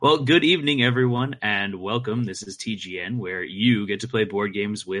Well, good evening, everyone, and welcome. This is TGN, where you get to play board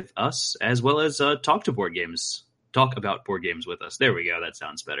games with us, as well as talk about board games with us. There we go. That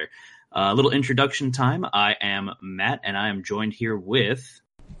sounds better. A little introduction time. I am Matt, and I am joined here with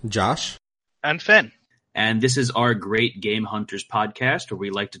Josh and Finn. And this is our Great Game Hunters podcast, where we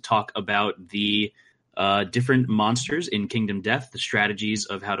like to talk about the different monsters in Kingdom Death, the strategies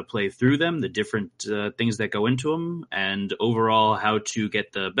of how to play through them, the different things that go into them, and overall how to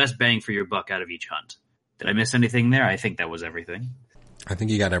get the best bang for your buck out of each hunt. Did I miss anything there? I think that was everything. I think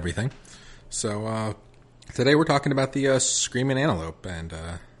you got everything. So today we're talking about the Screaming Antelope and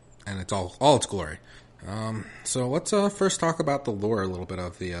it's all its glory. So let's first talk about the lore a little bit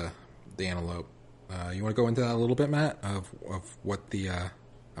of the Antelope. You want to go into that a little bit, Matt, of what the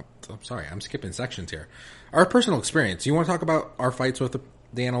I'm sorry, I'm skipping sections here. Our personal experience. You want to talk about our fights with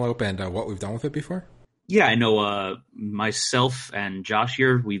the Antelope and what we've done with it before? Yeah, I know myself and Josh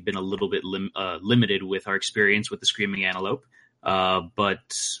here, we've been a little bit limited with our experience with the Screaming Antelope.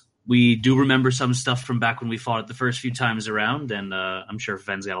 But we do remember some stuff from back when we fought it the first few times around, and I'm sure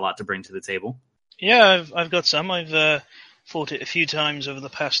Fenn's got a lot to bring to the table. Yeah, I've got some. I've fought it a few times over the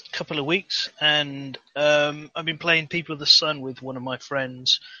past couple of weeks, and I've been playing People of the Sun with one of my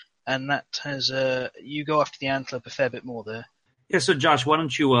friends, and that has you go after the Antelope a fair bit more there. Yeah, so Josh, why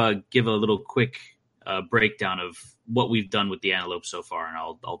don't you give a little quick breakdown of what we've done with the Antelope so far, and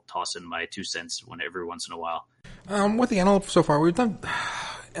I'll toss in my 2 cents every once in a while. With the Antelope so far, we've done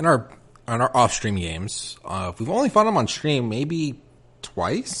on our off-stream games. We've only fought them on stream maybe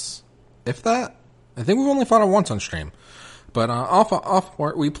twice, if that. I think we've only fought him once on stream. But off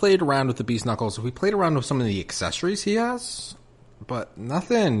we played around with the Beast Knuckles. We played around with some of the accessories he has, but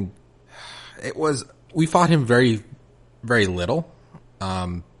nothing. We fought him very, very little.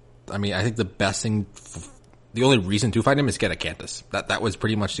 I think the best thing, the only reason to fight him is get Acanthus. That was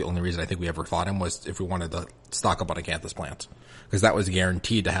pretty much the only reason I think we ever fought him, was if we wanted to stock up on Acanthus plants, because that was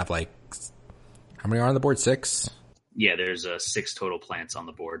guaranteed to have how many are on the board? 6. Yeah, there's 6 total plants on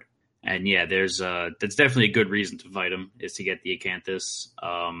the board. And yeah, that's definitely a good reason to fight him, is to get the Acanthus.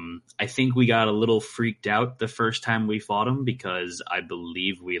 I think we got a little freaked out the first time we fought him, because I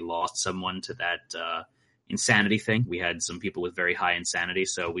believe we lost someone to that insanity thing. We had some people with very high insanity,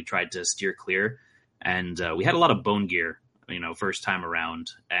 so we tried to steer clear. And we had a lot of bone gear, first time around.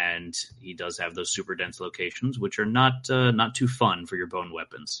 And he does have those super dense locations, which are not too fun for your bone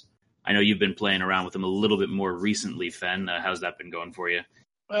weapons. I know you've been playing around with him a little bit more recently, Fen. How's that been going for you?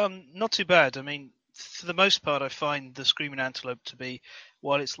 Not too bad. I mean, for the most part, I find the Screaming Antelope to be,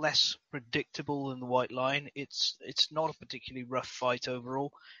 while it's less predictable than the White Lion, it's not a particularly rough fight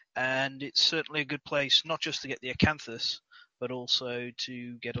overall, and it's certainly a good place not just to get the Acanthus, but also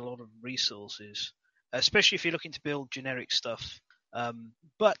to get a lot of resources, especially if you're looking to build generic stuff.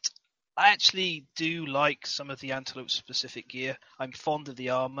 But I actually do like some of the Antelope-specific gear. I'm fond of the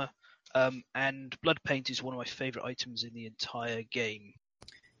armor, and Blood Paint is one of my favorite items in the entire game.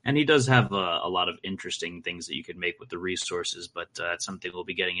 And he does have a lot of interesting things that you could make with the resources, but that's something we'll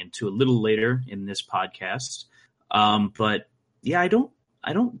be getting into a little later in this podcast. But yeah, I don't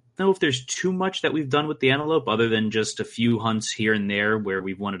know if there's too much that we've done with the Antelope, other than just a few hunts here and there where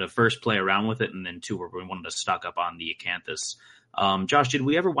we've wanted to first play around with it, and then 2 where we wanted to stock up on the Acanthus. Josh, did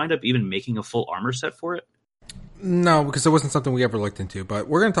we ever wind up even making a full armor set for it? No, because it wasn't something we ever looked into, but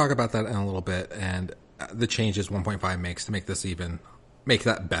we're going to talk about that in a little bit, and the changes 1.5 makes to make this make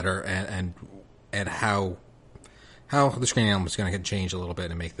that better, and how the Screaming Antelope is going to get changed a little bit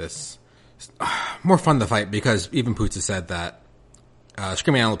and make this more fun to fight, because even Poots has said that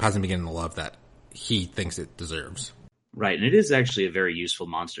Screaming Antelope hasn't been getting the love that he thinks it deserves. Right, and it is actually a very useful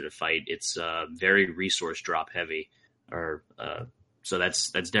monster to fight. It's very resource drop heavy, so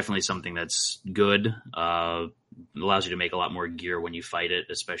that's definitely something that's good. It allows you to make a lot more gear when you fight it,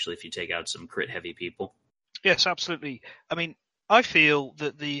 especially if you take out some crit heavy people. Yes, absolutely. I mean, I feel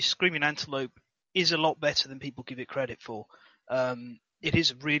that the Screaming Antelope is a lot better than people give it credit for. It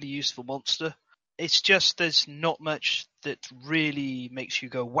is a really useful monster. It's just there's not much that really makes you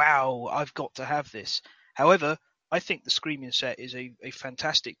go, wow, I've got to have this. However, I think the Screaming set is a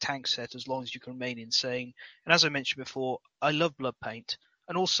fantastic tank set, as long as you can remain insane. And as I mentioned before, I love Blood Paint.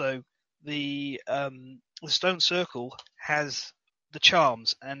 And also, the Stone Circle has the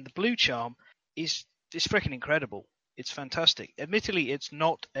charms, and the blue charm is freaking incredible. It's fantastic. Admittedly, it's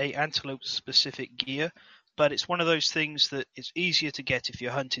not a Antelope-specific gear, but it's one of those things that it's easier to get if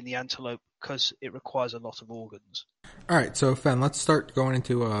you're hunting the Antelope, because it requires a lot of organs. All right, so Fen, let's start going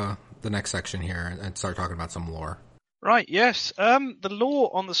into the next section here and start talking about some lore. Right, yes. The lore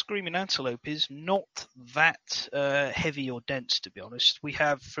on the Screaming Antelope is not that heavy or dense, to be honest. We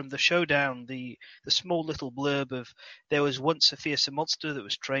have from the showdown the small little blurb of there was once a fearsome monster that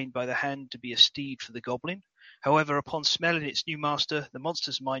was trained by the hand to be a steed for the goblin. However, upon smelling its new master, the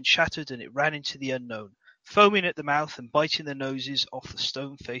monster's mind shattered and it ran into the unknown, foaming at the mouth and biting the noses off the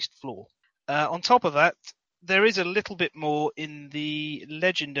stone-faced floor. On top of that, there is a little bit more in the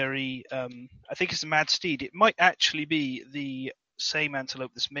legendary, I think it's the Mad Steed. It might actually be the same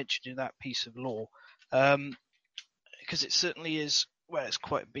antelope that's mentioned in that piece of lore. Because it certainly is, well, it's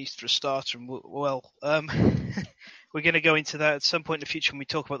quite a beast for a starter. And we're going to go into that at some point in the future when we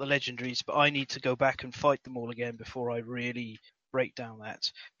talk about the legendaries, but I need to go back and fight them all again before I really break down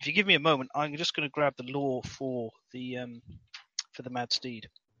that. If you give me a moment, I'm just going to grab the lore for the Mad Steed.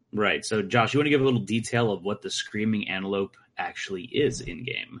 Right. So, Josh, you want to give a little detail of what the Screaming Antelope actually is in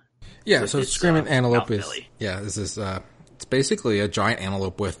game? Yeah. So, Screaming Antelope is belly. It's basically a giant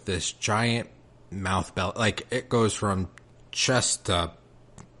antelope with this giant mouth belly. Like it goes from chest to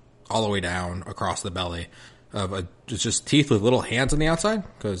all the way down across the belly. It's just teeth with little hands on the outside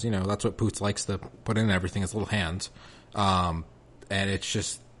because that's what Poots likes to put in everything is little hands. And it's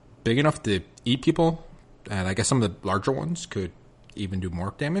just big enough to eat people. And I guess some of the larger ones could even do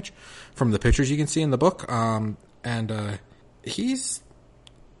more damage from the pictures you can see in the book. He's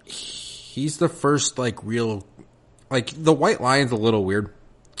the first real, the white lion's a little weird.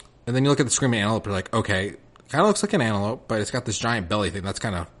 And then you look at the Screaming Antelope, you're like, okay, kind of looks like an antelope, but it's got this giant belly thing. That's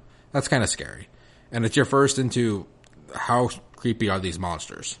kind of scary. And it's your first into how creepy are these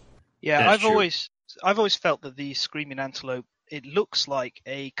monsters. Yeah, I've always felt that the Screaming Antelope, it looks like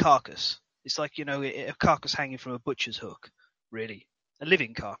a carcass. It's like, a carcass hanging from a butcher's hook. Really, a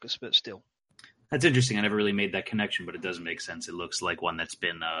living carcass, but still. That's interesting. I never really made that connection, but it does make sense. It looks like one that's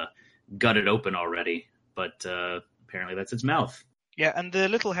been gutted open already, but apparently that's its mouth. Yeah, and the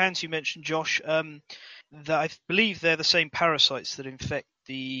little hands you mentioned, Josh, I believe they're the same parasites that infect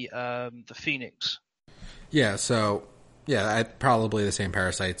the phoenix. Yeah, probably the same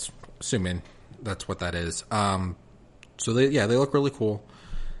parasites, assuming that's what that is. So they look really cool.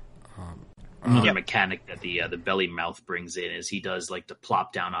 Another mechanic that the belly mouth brings in is he does like to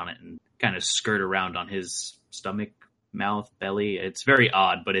plop down on it and kind of skirt around on his stomach, mouth, belly. It's very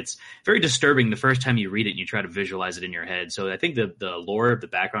odd, but it's very disturbing the first time you read it and you try to visualize it in your head. So I think the lore of the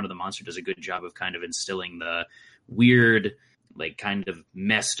background of the monster does a good job of kind of instilling the weird, kind of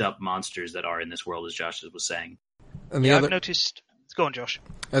messed up monsters that are in this world, as Josh was saying. And I've noticed. Go on, Josh.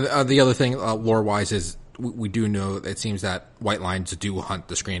 The other thing, lore-wise, is we do know it seems that white lions do hunt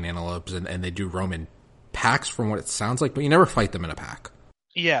the Screaming Antelopes, and they do roam in packs from what it sounds like, but you never fight them in a pack.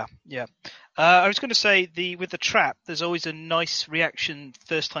 Yeah. I was going to say, with the trap, there's always a nice reaction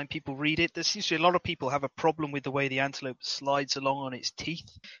first time people read it. There seems to be a lot of people have a problem with the way the antelope slides along on its teeth.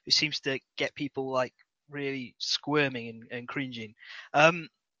 It seems to get people really squirming and cringing.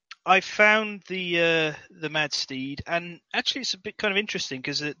 I found the Mad Steed, and actually it's a bit kind of interesting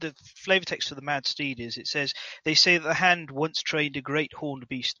because the flavor text for the Mad Steed they say that the hand once trained a great horned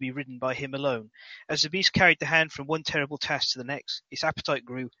beast to be ridden by him alone. As the beast carried the hand from one terrible task to the next, its appetite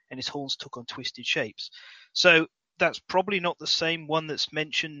grew and its horns took on twisted shapes. So that's probably not the same one that's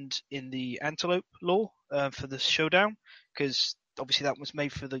mentioned in the antelope lore for the showdown, because obviously that was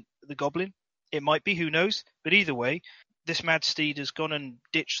made for the goblin. It might be, who knows? But either way, this Mad Steed has gone and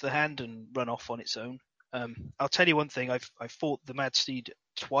ditched the hand and run off on its own. I'll tell you one thing: I've fought the Mad Steed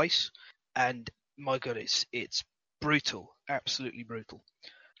twice, and my God, it's brutal, absolutely brutal.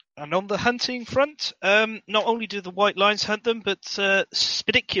 And on the hunting front, not only do the white lions hunt them, but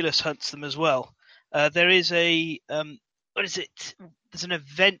Spidiculus hunts them as well. There is what is it? There's an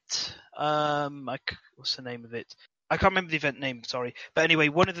event. What's the name of it? I can't remember the event name, sorry. But anyway,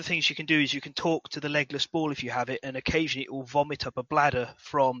 one of the things you can do is you can talk to the legless ball if you have it, and occasionally it will vomit up a bladder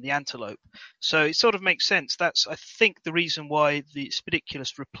from the antelope. So it sort of makes sense. That's, I think, the reason why the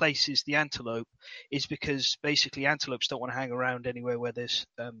Spidiculus replaces the antelope is because basically antelopes don't want to hang around anywhere where there's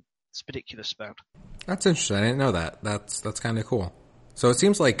Spidiculus found. That's interesting. I didn't know that. That's kind of cool. So it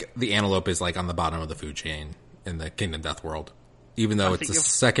seems like the antelope is on the bottom of the food chain in the Kingdom Death world, even though it's the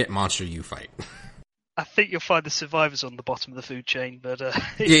second monster you fight. I think you'll find the survivors on the bottom of the food chain, but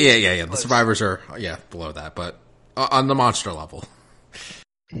yeah. The survivors are below that, but on the monster level.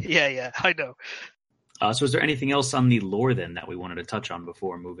 Yeah, I know. So is there anything else on the lore then that we wanted to touch on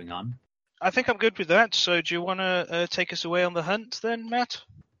before moving on? I think I'm good with that. So do you want to take us away on the hunt then, Matt?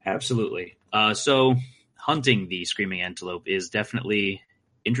 Absolutely. So hunting the Screaming Antelope is definitely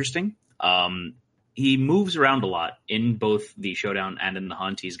interesting. He moves around a lot in both the showdown and in the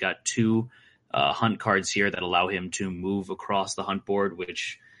hunt. He's got two hunt cards here that allow him to move across the hunt board,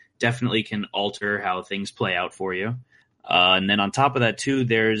 which definitely can alter how things play out for you. And then on top of that, too,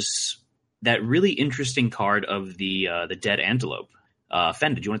 there's that really interesting card of the Dead Antelope.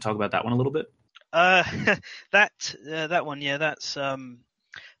 Fen, did you want to talk about that one a little bit? That one, yeah, that's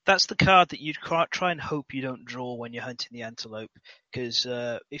the card that you'd try and hope you don't draw when you're hunting the antelope, because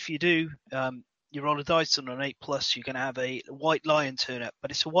if you do, you roll a dice on an 8+, you're going to have a white lion turn up, but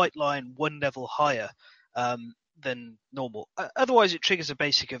it's a white lion one level higher than normal. Otherwise, it triggers a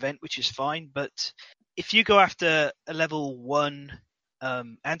basic event, which is fine, but if you go after a level 1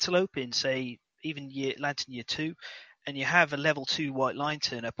 antelope in, say, even Lantern Year 2, and you have a level 2 white lion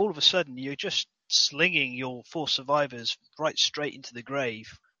turn up, all of a sudden you're just slinging your 4 survivors right straight into the grave.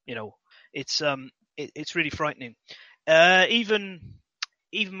 It's really frightening. Even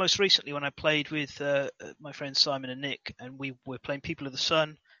most recently, when I played with my friends Simon and Nick, and we were playing People of the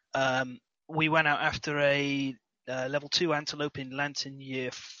Sun, we went out after a level 2 antelope in Lantern Year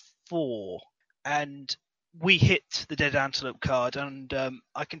 4, and we hit the Dead Antelope card, and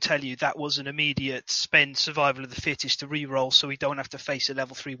I can tell you that was an immediate spend Survival of the Fittest to re-roll so we don't have to face a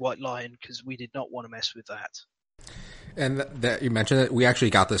level 3 White Lion, because we did not want to mess with that. And that you mentioned it, we actually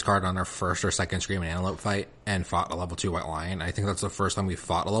got this card on our first or second Screaming Antelope fight and fought a level 2 White Lion. I think that's the first time we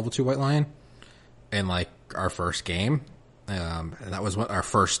fought a level 2 White Lion in our first game. And that was our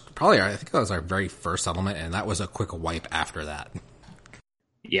first, I think that was our very first settlement, and that was a quick wipe after that.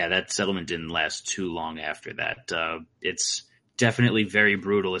 Yeah, that settlement didn't last too long after that. It's definitely very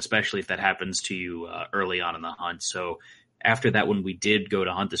brutal, especially if that happens to you early on in the hunt. So after that, when we did go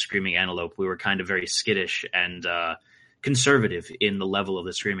to hunt the Screaming Antelope, we were kind of very skittish and conservative in the level of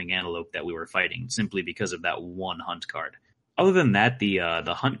the Screaming Antelope that we were fighting, simply because of that one hunt card. Other than that,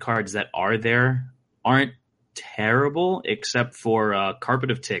 the hunt cards that are there aren't terrible, except for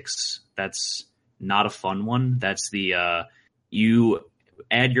Carpet of Ticks. That's not a fun one. That's you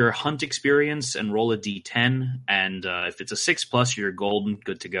add your hunt experience and roll a d10, and if it's a 6+, you're golden,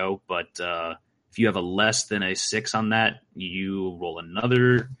 good to go. But if you have a less than a 6 on that, you roll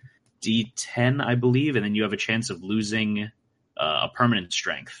another d10, I believe, and then you have a chance of losing a permanent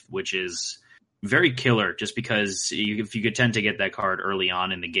strength, which is very killer, just because if you could tend to get that card early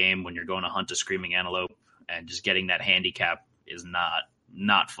on in the game when you're going to hunt a Screaming Antelope, and just getting that handicap is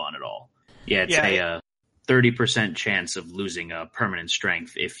not fun at all. Yeah, it's a 30% chance of losing a permanent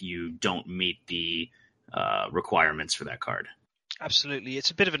strength if you don't meet the requirements for that card. Absolutely.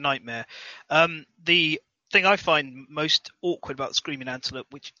 It's a bit of a nightmare. The thing I find most awkward about the Screaming Antelope,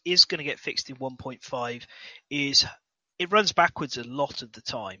 which is going to get fixed in 1.5, is it runs backwards a lot of the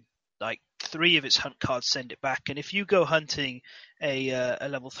time. Like 3 of its hunt cards send it back. And if you go hunting a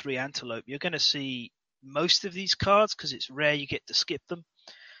level 3 antelope, you're going to see most of these cards, because it's rare you get to skip them.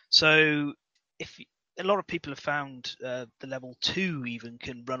 So if a lot of people have found the level 2 even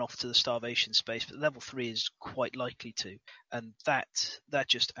can run off to the starvation space, but level 3 is quite likely to, and that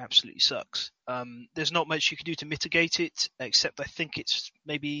just absolutely sucks. There's not much you can do to mitigate it, except I think it's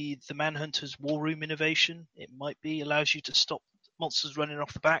maybe the Manhunter's War Room innovation. It might be allows you to stop monsters running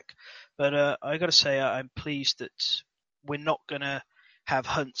off the back, but I got to say I'm pleased that we're not going to have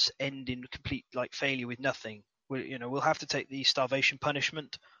hunts end in complete failure with nothing. We'll have to take the starvation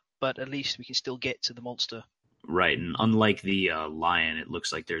punishment, but at least we can still get to the monster. Right, and unlike the lion, it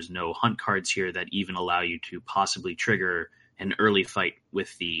looks like there's no hunt cards here that even allow you to possibly trigger an early fight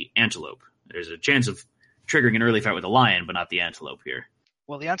with the antelope. There's a chance of triggering an early fight with a lion, but not the antelope here.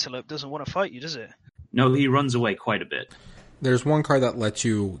 Well, the antelope doesn't want to fight you, does it? No, he runs away quite a bit. There's one card that lets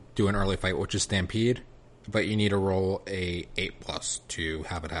you do an early fight, which is Stampede, but you need to roll a 8+ to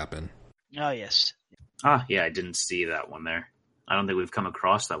have it happen. Ah, yes. Yeah, I didn't see that one there. I don't think we've come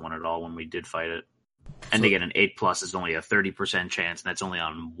across that one at all when we did fight it. And to get an 8+ is only a 30% chance, and that's only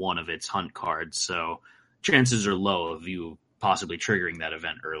on one of its hunt cards, so chances are low of you possibly triggering that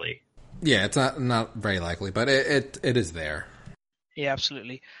event early. Yeah, it's not very likely, but it is there. Yeah,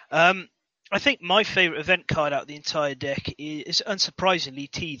 absolutely. I think my favourite event card out of the entire deck is unsurprisingly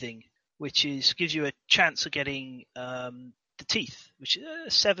Teething, which gives you a chance of getting the teeth, which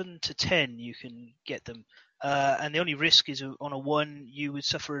is 7 to 10 you can get them. And the only risk is on a 1, you would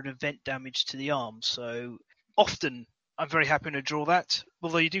suffer an event damage to the arm. So often I'm very happy to draw that,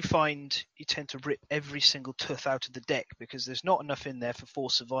 although you do find you tend to rip every single tooth out of the deck because there's not enough in there for 4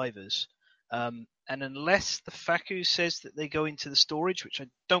 survivors. And unless the FAQ says that they go into the storage, which I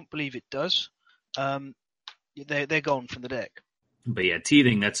don't believe it does, they're gone from the deck. But yeah,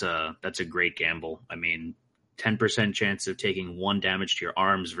 Teething, that's a great gamble. I mean, 10% chance of taking 1 damage to your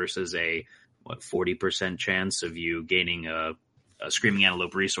arms versus a 40% chance of you gaining a Screaming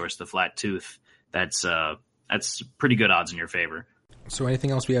Antelope resource, the Flat Tooth. that's pretty good odds in your favor. So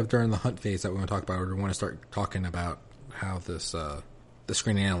anything else we have during the hunt phase that we want to talk about, or do we want to start talking about how this the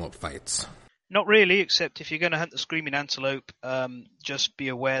Screaming Antelope fights? Not really, except if you're going to hunt the Screaming Antelope, just be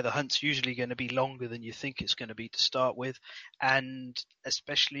aware the hunt's usually going to be longer than you think it's going to be to start with, and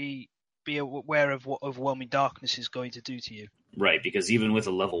especially be aware of what Overwhelming Darkness is going to do to you. Right, because even with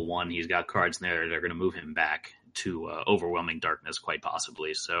a level 1, he's got cards in there that are going to move him back to Overwhelming Darkness quite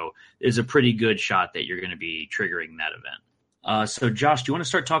possibly. So there's a pretty good shot that you're going to be triggering that event. So Josh, do you want to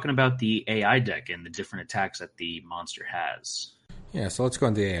start talking about the AI deck and the different attacks that the monster has? Yeah, so let's go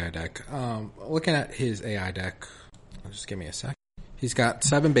into the AI deck. Looking at his AI deck, just give me a sec. He's got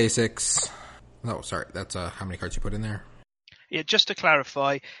 7 basics. No, sorry, that's how many cards you put in there? Yeah, just to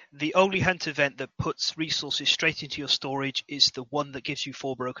clarify, the only hunt event that puts resources straight into your storage is the one that gives you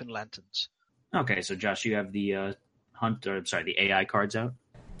 4 Broken Lanterns. Okay, so Josh, you have the the AI cards out?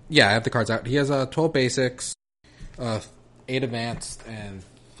 Yeah, I have the cards out. He has 12 basics, 8 advanced, and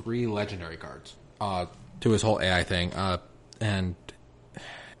 3 legendary cards to his whole AI thing. And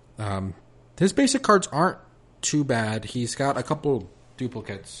his basic cards aren't too bad. He's got a couple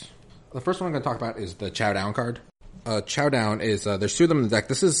duplicates. The first one I'm going to talk about is the Chow Down card. Chow Down is, there's 2 of them in the deck.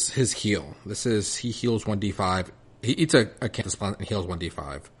 This is his heal. He heals 1d5. He eats a Cantus Plant and heals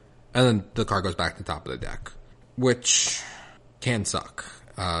 1d5. And then the card goes back to the top of the deck, which can suck,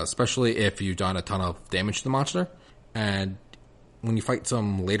 especially if you've done a ton of damage to the monster. And when you fight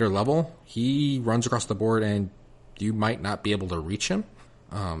some later level, he runs across the board and you might not be able to reach him.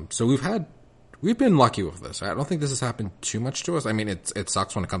 So we've been lucky with this. I don't think this has happened too much to us. I mean, it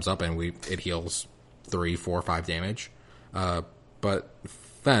sucks when it comes up and it heals 3, 4, 5 damage. But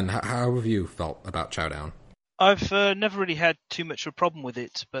Fen, how have you felt about Chow Down? I've never really had too much of a problem with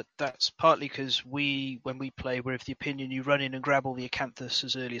it, but that's partly because when we play, we're of the opinion you run in and grab all the Acanthus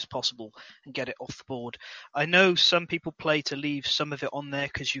as early as possible and get it off the board. I know some people play to leave some of it on there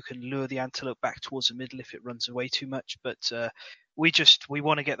because you can lure the Antelope back towards the middle if it runs away too much, but we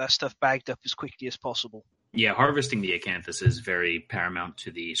want to get that stuff bagged up as quickly as possible. Yeah, harvesting the Acanthus is very paramount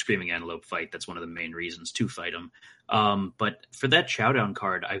to the Screaming Antelope fight. That's one of the main reasons to fight him. But for that Chowdown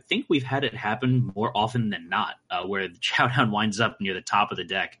card, I think we've had it happen more often than not, where the Chowdown winds up near the top of the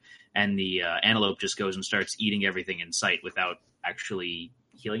deck, and the Antelope just goes and starts eating everything in sight without actually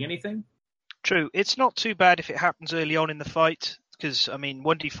healing anything. True. It's not too bad if it happens early on in the fight, because,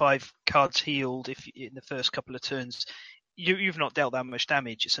 1d5 cards healed if in the first couple of turns. You've not dealt that much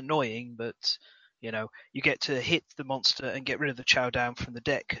damage. It's annoying, but you get to hit the monster and get rid of the Chow Down from the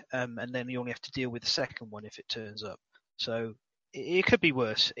deck, and then you only have to deal with the second one if it turns up. So it could be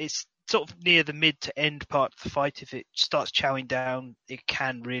worse. It's sort of near the mid to end part of the fight. If it starts chowing down, it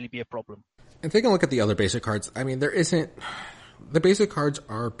can really be a problem. And taking a look at the other basic cards, I mean, the basic cards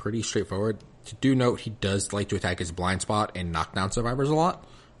are pretty straightforward. To do note, he does like to attack his blind spot and knock down survivors a lot,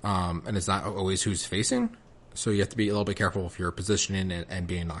 and it's not always who's facing. So you have to be a little bit careful if you're positioning and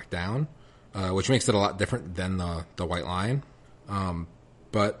being knocked down. Which makes it a lot different than the White Lion.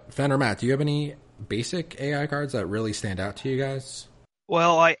 But Fen or Matt, do you have any basic AI cards that really stand out to you guys?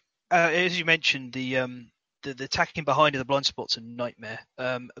 Well, as you mentioned, the attacking behind of the blind spot's a nightmare.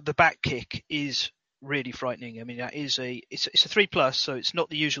 The back kick is really frightening. I mean, it's a 3+, so it's not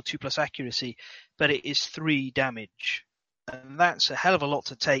the usual 2+ accuracy, but it is 3 damage, and that's a hell of a lot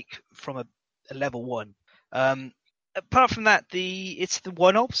to take from a level 1. Apart from that, it's the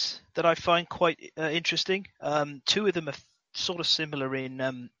one-offs that I find quite interesting. 2 of them are sort of similar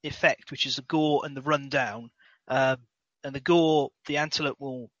in effect, which is the Gore and the Run Down. And the Gore, the Antelope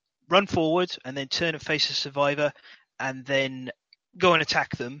will run forward and then turn and face a survivor and then go and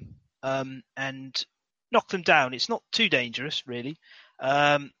attack them and knock them down. It's not too dangerous, really.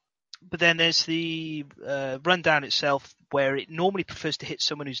 But then there's the Run Down itself, where it normally prefers to hit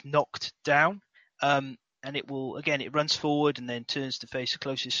someone who's knocked down. And it runs forward and then turns to face the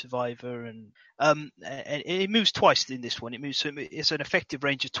closest survivor, and it moves twice in this one. It's an effective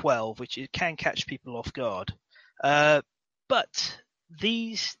range of 12, which it can catch people off guard. But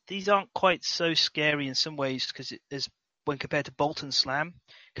these aren't quite so scary in some ways because when compared to Bolt and Slam,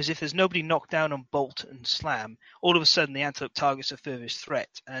 because if there's nobody knocked down on Bolt and Slam, all of a sudden the Antelope targets the furthest threat,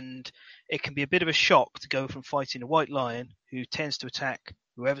 and it can be a bit of a shock to go from fighting a White Lion who tends to attack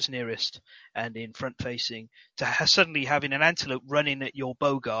whoever's nearest and in front facing, to suddenly having an Antelope running at your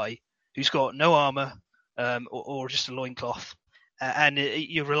bow guy who's got no armor or just a loincloth, and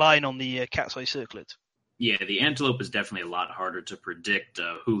you're relying on the cat's eye circlet. Yeah, the Antelope is definitely a lot harder to predict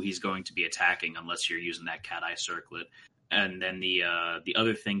who he's going to be attacking unless you're using that cat eye circlet. And then the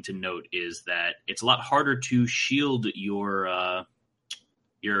other thing to note is that it's a lot harder to shield your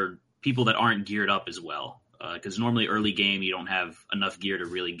people that aren't geared up as well. Because normally early game, you don't have enough gear to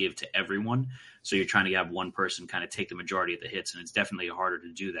really give to everyone. So you're trying to have one person kind of take the majority of the hits, and it's definitely harder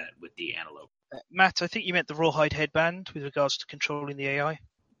to do that with the Antelope. Matt, I think you meant the Rawhide headband with regards to controlling the AI.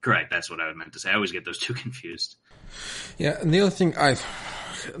 Correct, that's what I meant to say. I always get those two confused. Yeah, and the other thing I've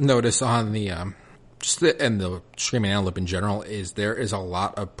noticed on the the Screaming Antelope in general is there is a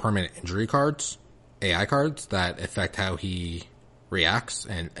lot of permanent injury cards, AI cards, that affect how he reacts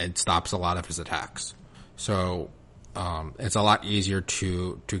and stops a lot of his attacks. So it's a lot easier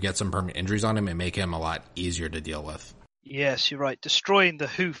to get some permanent injuries on him and make him a lot easier to deal with. Yes, you're right. Destroying the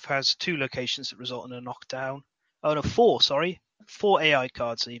Hoof has 2 locations that result in a knockdown. Oh no, 4, sorry. 4 AI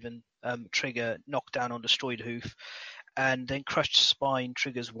cards even trigger knockdown on Destroyed Hoof. And then Crushed Spine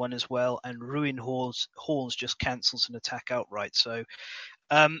triggers 1 as well, and Ruin Horns just cancels an attack outright. So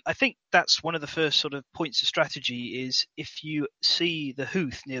I think that's one of the first sort of points of strategy is if you see the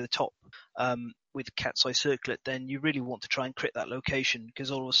Hoof near the top with Cat's Eye Circlet, then you really want to try and crit that location, because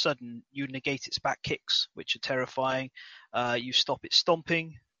all of a sudden you negate its back kicks, which are terrifying. You stop it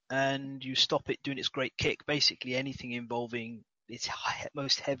stomping, and you stop it doing its great kick, basically anything involving its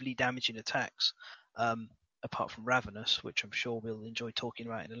most heavily damaging attacks. Apart from Ravenous, which I'm sure we'll enjoy talking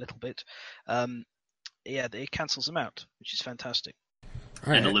about in a little bit. It cancels them out, which is fantastic.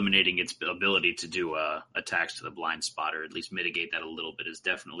 Right. And eliminating its ability to do attacks to the blind spot, or at least mitigate that a little bit, is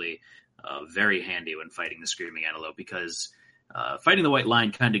definitely very handy when fighting the Screaming Antelope, because fighting the White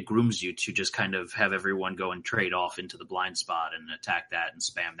Line kind of grooms you to just kind of have everyone go and trade off into the blind spot and attack that and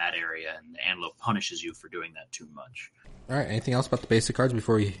spam that area, and the Antelope punishes you for doing that too much. All right, anything else about the basic cards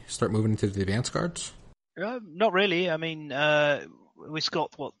before we start moving into the advanced cards? Not really. I mean, we've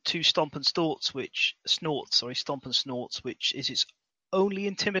got 2 Stomp and Snorts, which is its only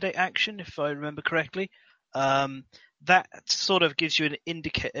Intimidate action, if I remember correctly. That sort of gives you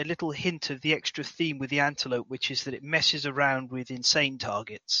a little hint of the extra theme with the Antelope, which is that it messes around with insane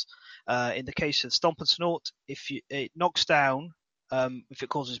targets. In the case of Stomp and Snort, it knocks down if it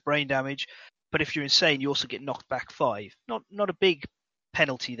causes brain damage, but if you're insane, you also get knocked back 5. Not a big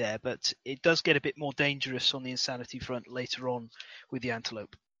penalty there, but it does get a bit more dangerous on the insanity front later on with the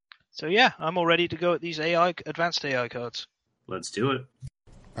Antelope. So yeah, I'm all ready to go at these advanced AI cards. Let's do it.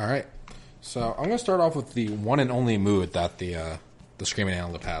 All right. So I'm going to start off with the one and only mood that the Screaming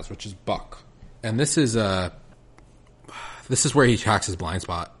Antelope has, which is Buck. And this is where he attacks his blind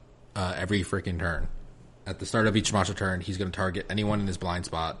spot every freaking turn. At the start of each monster turn, he's going to target anyone in his blind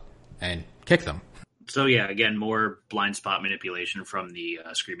spot and kick them. So yeah, again, more blind spot manipulation from the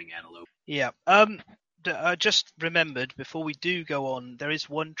Screaming Antelope. Yeah. I just remembered, before we do go on, there is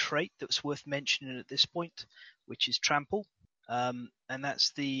one trait that's worth mentioning at this point, which is Trample. And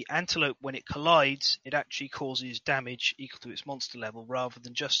that's the Antelope, when it collides, it actually causes damage equal to its monster level rather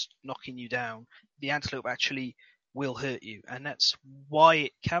than just knocking you down. The Antelope actually will hurt you, and that's why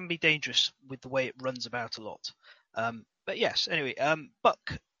it can be dangerous with the way it runs about a lot. But yes, anyway,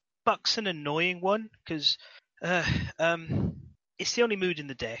 Buck's an annoying one because it's the only mood in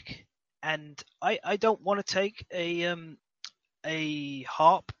the deck, and I don't want to take a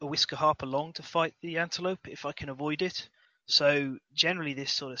Whisker Harp along to fight the Antelope if I can avoid it. So generally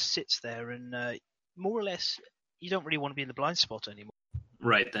this sort of sits there, and more or less you don't really want to be in the blind spot anymore.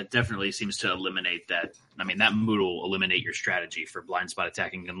 Right, that definitely seems to eliminate that. I mean, that mood will eliminate your strategy for blind spot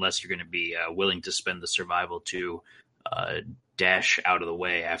attacking unless you're going to be willing to spend the survival to dash out of the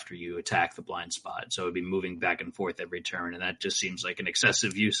way after you attack the blind spot. So it would be moving back and forth every turn, and that just seems like an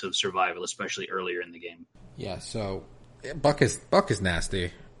excessive use of survival, especially earlier in the game. Yeah, so Buck is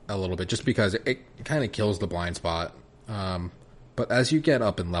nasty a little bit just because it kind of kills the blind spot. But as you get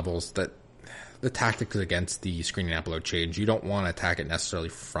up in levels, that the tactics against the Screaming Antelope change. You don't want to attack it necessarily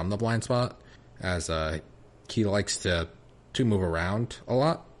from the blind spot, as he likes to move around a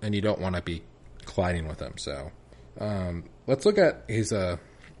lot, and you don't want to be colliding with him. So let's look at his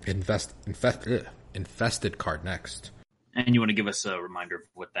infested card next. And you want to give us a reminder of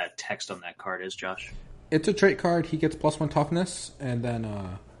what that text on that card is, Josh? It's a trait card. He gets +1 toughness, and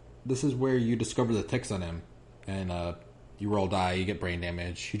then this is where you discover the ticks on him. And you roll die, you get brain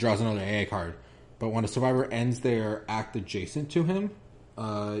damage. He draws another AA card. But when a survivor ends their act adjacent to him,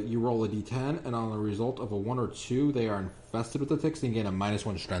 you roll a d10, and on the result of a 1 or 2, they are infested with the ticks, and you get a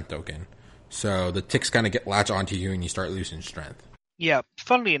 -1 strength token. So the ticks kind of latch onto you, and you start losing strength. Yeah,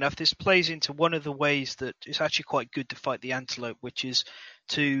 funnily enough, this plays into one of the ways that it's actually quite good to fight the Antelope, which is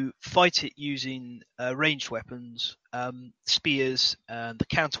to fight it using ranged weapons, spears, and the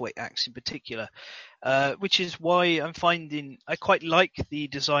counterweight axe in particular. which is why I'm finding I quite like the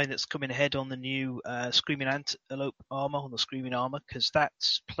design that's coming ahead on the new Screaming Antelope armor, on the Screaming armor, because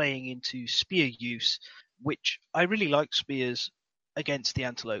that's playing into spear use, which I really like spears against the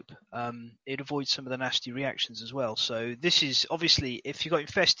Antelope. It avoids some of the nasty reactions as well. So this is obviously, if you've got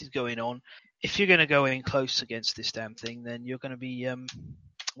Infested going on, if you're going to go in close against this damn thing, then you're going to be,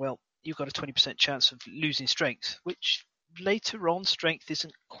 you've got a 20% chance of losing strength, which later on, strength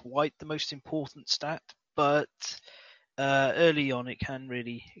isn't quite the most important stat, but early on it can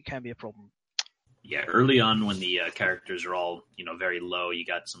be a problem. Yeah, early on when the characters are all, very low, you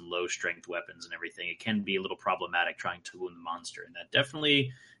got some low strength weapons and everything, it can be a little problematic trying to wound the monster, and that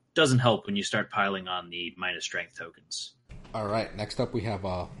definitely doesn't help when you start piling on the minus strength tokens. All right, next up we have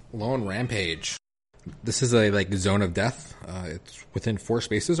Lone Rampage. This is a zone of death. It's within 4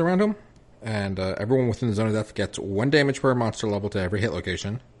 spaces around him, and everyone within the zone of death gets 1 damage per monster level to every hit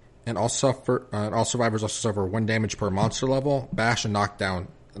location, and all survivors also suffer 1 damage per monster level, bash and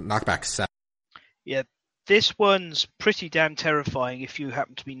knockback 7. Yeah, this one's pretty damn terrifying if you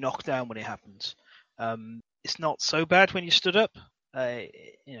happen to be knocked down when it happens. It's not so bad when you stood up.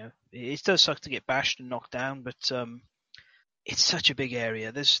 It does suck to get bashed and knocked down, but it's such a big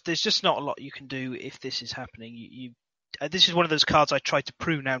area. There's just not a lot you can do if this is happening. This is one of those cards I try to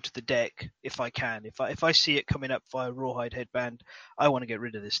prune out of the deck if I can. If I see it coming up via Rawhide Headband, I want to get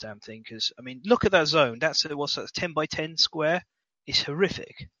rid of this damn thing because look at that zone. That's 10 by 10 square. It's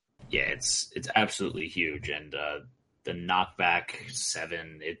horrific. Yeah, it's absolutely huge, and the knockback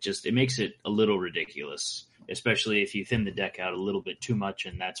 7, it makes it a little ridiculous, especially if you thin the deck out a little bit too much,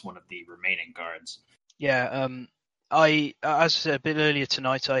 and that's one of the remaining cards. Yeah, as I said a bit earlier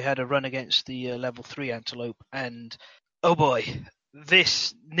tonight, I had a run against the level 3 Antelope, and oh boy,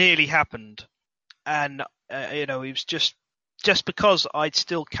 this nearly happened. And, it was just because I'd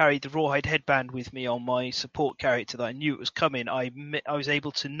still carried the Rawhide Headband with me on my support character that I knew it was coming, I was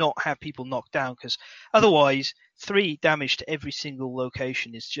able to not have people knocked down, because otherwise 3 damage to every single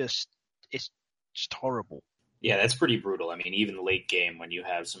location is just horrible. Yeah, that's pretty brutal. Even late game when you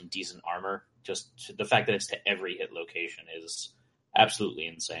have some decent armor, just the fact that it's to every hit location is absolutely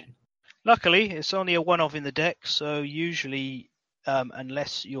insane. Luckily, it's only a one-off in the deck, so usually,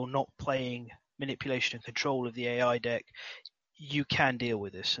 unless you're not playing manipulation and control of the AI deck, you can deal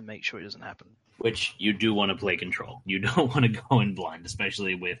with this and make sure it doesn't happen. Which you do want to play control. You don't want to go in blind,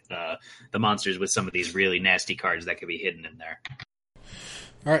 especially with the monsters with some of these really nasty cards that could be hidden in there.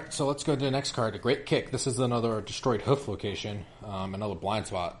 All right, so let's go to the next card, a Great Kick. This is another Destroyed Hoof location, another blind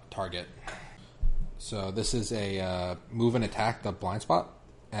spot target. So this is a move and attack the blind spot,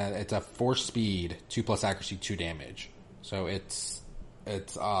 and it's a 4 speed, 2+ accuracy, 2 damage. So it's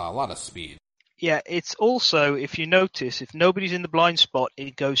a lot of speed. Yeah, it's also, if you notice, if nobody's in the blind spot,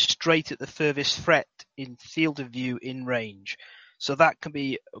 it goes straight at the furthest threat in field of view in range. So that can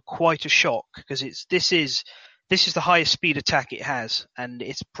be quite a shock, because this is the highest speed attack it has, and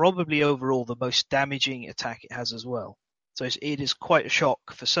it's probably overall the most damaging attack it has as well. So it is quite a shock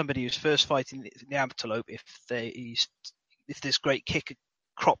for somebody who's first fighting the Antelope if this Great Kick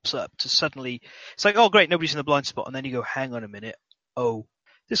crops up to suddenly, it's like, oh great, nobody's in the blind spot, and then you go, hang on a minute, oh,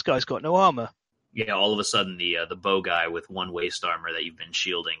 this guy's got no armor. Yeah, all of a sudden the bow guy with 1 waist armor that you've been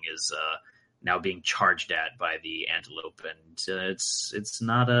shielding is now being charged at by the Antelope, and it's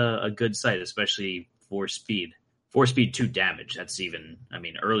not a good sight, especially 4 speed. 4 speed, 2 damage. That's even,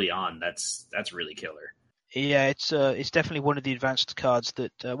 early on, that's really killer. Yeah, it's definitely one of the advanced cards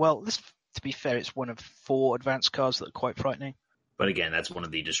that, to be fair, it's one of 4 advanced cards that are quite frightening. But again, that's one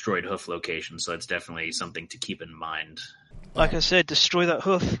of the Destroyed Hoof locations, so it's definitely something to keep in mind. Like I said, destroy that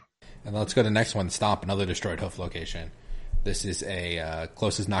hoof. And let's go to the next one, Stomp, another Destroyed Hoof location. This is a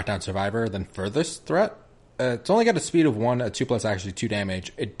closest knockdown survivor, then furthest threat. It's only got a speed of 1, a 2+ actually 2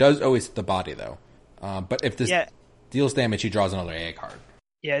 damage. It does always hit the body, though. But if this deals damage, he draws another AA card.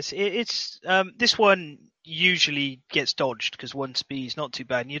 Yes, it's this one usually gets dodged because 1 speed is not too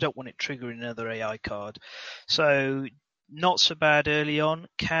bad, and you don't want it triggering another AI card. So not so bad early on,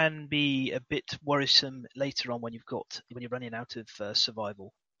 can be a bit worrisome later on when you're running out of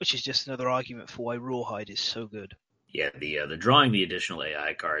survival, which is just another argument for why Rawhide is so good. Yeah, the drawing the additional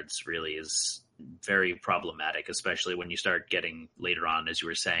AI cards really is very problematic, especially when you start getting later on, as you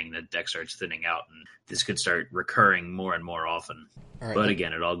were saying, the deck starts thinning out, and this could start recurring more and more often. Right. But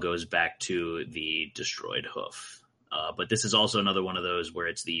again, it all goes back to the Destroyed Hoof. But this is also another one of those where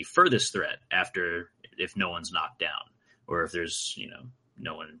it's the furthest threat after if no one's knocked down, or if there's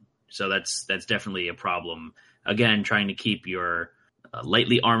no one. So that's definitely a problem. Again, trying to keep your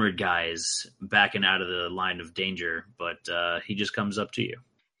lightly armored guys back and out of the line of danger, but he just comes up to you.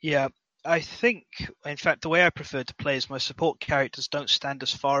 Yeah. I think, in fact, the way I prefer to play is my support characters don't stand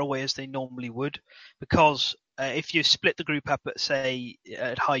as far away as they normally would, because if you split the group up at, say,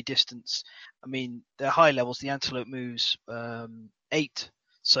 at high distance, I mean, the high levels, the Antelope moves 8,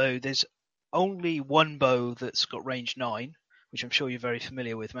 so there's only one bow that's got range 9, which I'm sure you're very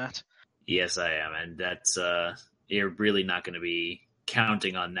familiar with, Matt. Yes, I am, and that's you're really not going to be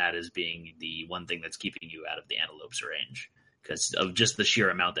counting on that as being the one thing that's keeping you out of the Antelope's range, because of just the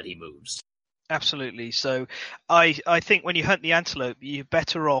sheer amount that he moves. Absolutely. So I think when you hunt the antelope, you're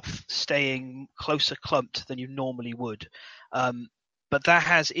better off staying closer clumped than you normally would. But that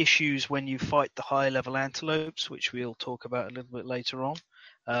has issues when you fight the higher level antelopes, which we'll talk about a little bit later on.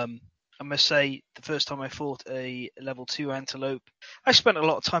 I must say, the first time I fought a level 2 antelope, I spent a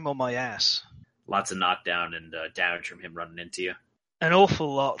lot of time on my ass. Lots of knockdown and damage from him running into you. An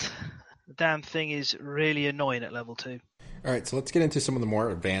awful lot. The damn thing is really annoying at level 2. All right, so let's get into some of the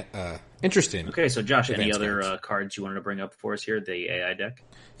more interesting. Okay, so Josh, any advanced other cards you wanted to bring up for us here, the AI deck?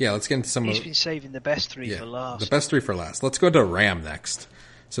 Yeah, let's get into some He's of been saving the best 3 for last. The best 3 for last. Let's go to Ram next.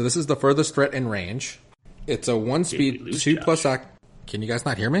 So this is the furthest threat in range. It's a 1 speed, 2 Josh? plus act. Can you guys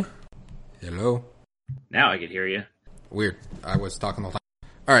not hear me? Hello? Now I can hear you. Weird. I was talking the whole time.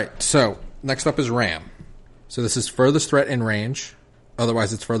 All right, so next up is Ram. So this is furthest threat in range.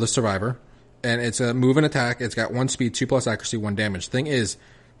 Otherwise, it's furthest survivor. And it's a move and attack. It's got 1 speed, 2 plus accuracy, 1 damage. Thing is,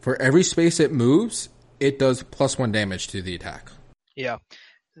 for every space it moves, it does plus 1 damage to the attack. Yeah.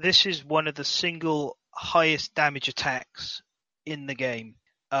 This is one of the single highest damage attacks in the game.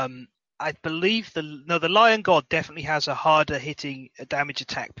 I believe the Lion God definitely has a harder hitting damage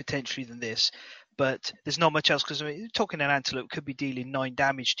attack potentially than this, but there's not much else, because I mean, talking an antelope could be dealing 9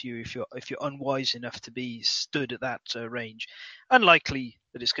 damage to you if you're unwise enough to be stood at that range. Unlikely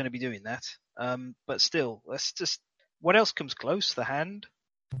that it's going to be doing that, but still, let's just. What else comes close? The hand.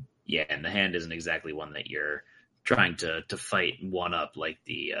 Yeah, and the hand isn't exactly one that you're trying to fight one up like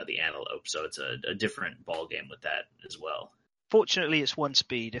the antelope, so it's a different ball game with that as well. Fortunately, it's 1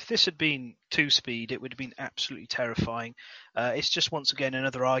 speed. If this had been 2 speed, it would have been absolutely terrifying. It's just, once again,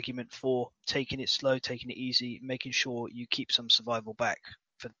 another argument for taking it slow, taking it easy, making sure you keep some survival back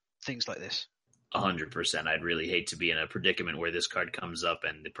for things like this. 100%. I'd really hate to be in a predicament where this card comes up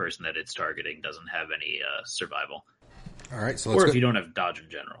and the person that it's targeting doesn't have any survival. All right, so or if you don't have dodge in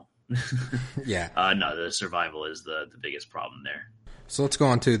general. Yeah. No, the survival is the biggest problem there. So let's go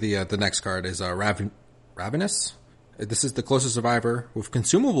on to the next card is Ravenous. This is the closest survivor with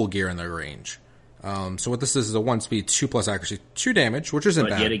consumable gear in their range. So what this is a 1 speed, 2 plus accuracy, 2 damage, which isn't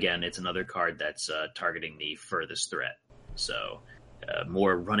bad. But yet again, it's another card that's targeting the furthest threat. So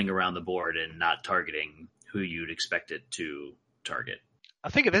more running around the board and not targeting who you'd expect it to target. I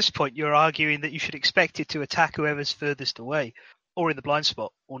think at this point you're arguing that you should expect it to attack whoever's furthest away, or in the blind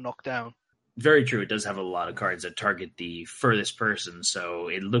spot, or knock down. Very true. It does have a lot of cards that target the furthest person, so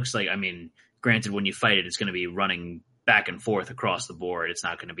it looks like, I mean, granted, when you fight it, it's going to be running back and forth across the board. It's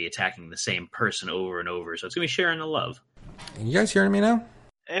not going to be attacking the same person over and over, so it's going to be sharing the love. You guys hearing me now?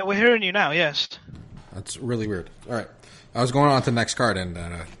 We're hearing you now, yes. That's really weird. All right. I was going on to the next card, and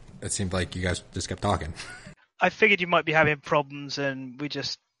it seemed like you guys just kept talking. I figured you might be having problems, and we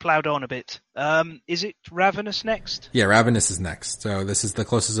just plowed on a bit. Is it Ravenous next? Yeah, Ravenous is next. So this is the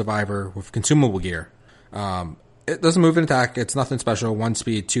closest survivor with consumable gear. It doesn't move and attack. It's nothing special. 1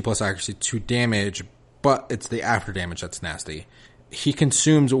 speed, 2 plus accuracy, 2 damage, but it's the after damage that's nasty. He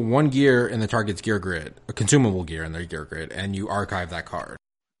consumes 1 gear in the target's gear grid, a consumable gear in their gear grid, and you archive that card.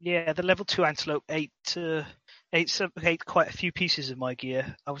 Yeah, the level 2 Antelope ate quite a few pieces of my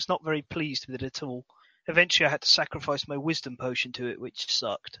gear. I was not very pleased with it at all. Eventually, I had to sacrifice my wisdom potion to it, which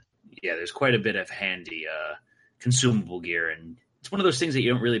sucked. Yeah, there's quite a bit of handy consumable gear, and it's one of those things that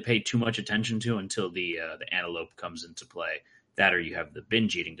you don't really pay too much attention to until the antelope comes into play. That, or you have the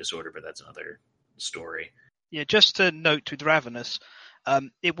binge eating disorder, but that's another story. Yeah, just to note with Ravenous,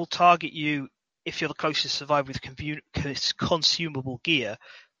 it will target you if you're the closest survivor with consumable gear,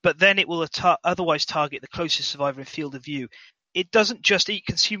 but then it will otherwise target the closest survivor in field of view. It doesn't just eat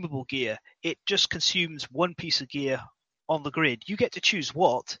consumable gear, it just consumes 1 piece of gear on the grid. You get to choose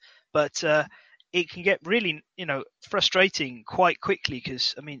what, but it can get really, frustrating quite quickly,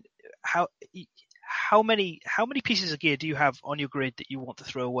 because, I mean, how many pieces of gear do you have on your grid that you want to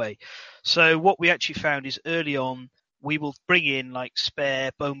throw away? So what we actually found is, early on, we will bring in like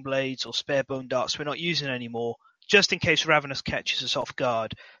spare bone blades or spare bone darts we're not using anymore, just in case Ravenous catches us off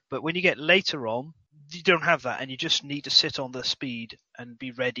guard. But when you get later on, you don't have that, and you just need to sit on the speed and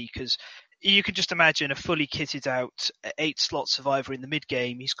be ready, because you can just imagine a fully kitted out 8-slot survivor in the mid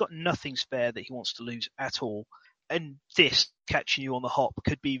game. He's got nothing spare that he wants to lose at all. and this catching you on the hop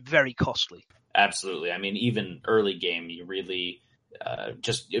could be very costly. Absolutely. I mean, even early game, you really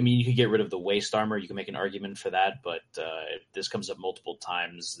you could get rid of the waste armor. You can make an argument for that, but if this comes up multiple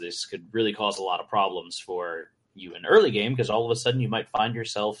times, this could really cause a lot of problems for you in early game, because all of a sudden you might find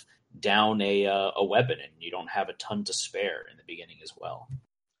yourself down a weapon and you don't have a ton to spare in the beginning as well.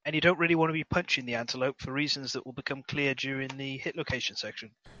 And you don't really want to be punching the antelope for reasons that will become clear during the hit location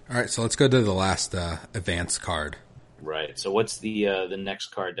section. All right, so let's go to the last advanced card. Right. So what's the next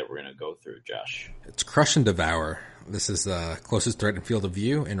card that we're going to go through, Josh? It's Crush and Devour. This is closest threat in field of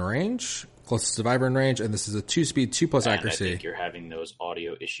view in range, closest survivor in range, and this is a 2-speed, 2+ accuracy. I think you're having those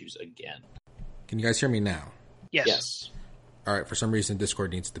audio issues again. Can you guys hear me now? Yes. All right, for some reason,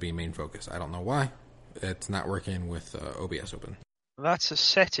 Discord needs to be main focus. I don't know why. It's not working with OBS open. That's a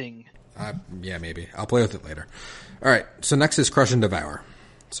setting. Yeah, maybe. I'll play with it later. All right, so next is Crush and Devour.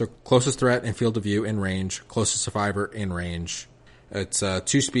 So closest threat in field of view in range, closest survivor in range. It's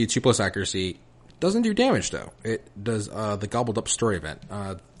 2-speed, 2+ accuracy. Doesn't do damage, though. It does the Gobbled Up story event.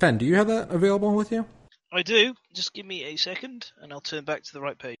 Fen, do you have that available with you? I do. Just give me a second, and I'll turn back to the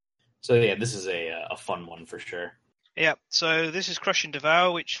right page. So yeah, this is a fun one for sure. Yeah, so this is Crush and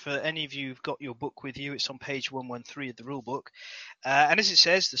Devour, which for any of you who've got your book with you, it's on page 113 of the rulebook. And as it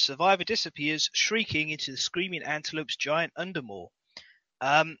says, the survivor disappears, shrieking into the screaming antelope's giant undermaw.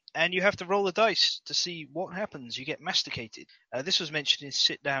 And you have to roll the dice to see what happens. You get masticated. This was mentioned in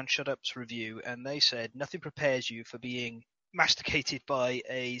Sit Down, Shut Up's review, and they said nothing prepares you for being masticated by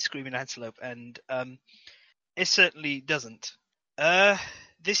a screaming antelope, and it certainly doesn't.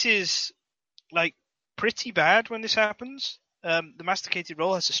 This is pretty bad when this happens. The masticated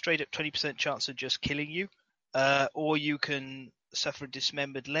roll has a straight up 20% chance of just killing you, or you can suffer a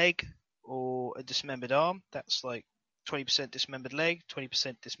dismembered leg or a dismembered arm. That's 20% dismembered leg,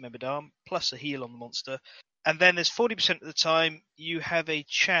 20% dismembered arm, plus a heal on the monster. And then there's 40% of the time you have a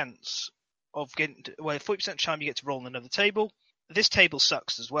chance of getting 40% of the time you get to roll on another table. This table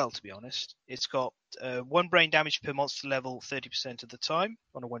sucks as well, to be honest. It's got 1 brain damage per monster level 30% of the time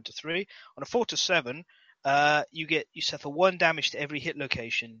on a 1 to 3. On a 4 to 7, you suffer 1 damage to every hit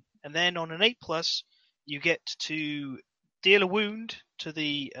location. And then on an 8+, you get to deal a wound to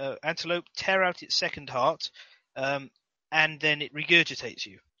the antelope, tear out its second heart, and then it regurgitates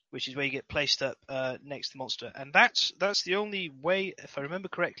you, which is where you get placed up next to the monster. And that's the only way, if I remember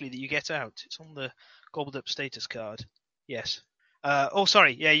correctly, that you get out. It's on the Gobbled Up status card. Yes.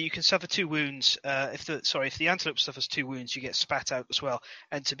 You can suffer 2 wounds. If the antelope suffers 2 wounds, you get spat out as well.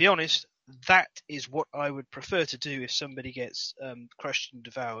 And to be honest, that is what I would prefer to do if somebody gets crushed and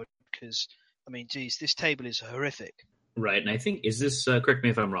devoured, because, this table is horrific. Right, and I think, is this, correct me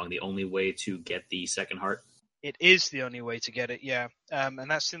if I'm wrong, the only way to get the second heart? It is the only way to get it, yeah. And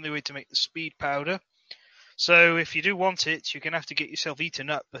that's the only way to make the speed powder. So if you do want it, you're going to have to get yourself eaten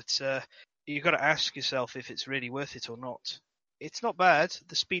up, but you've got to ask yourself if it's really worth it or not. It's not bad.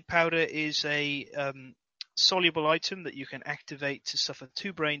 The speed powder is a soluble item that you can activate to suffer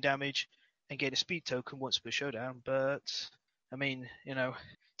 2 brain damage and get a speed token once per showdown. But,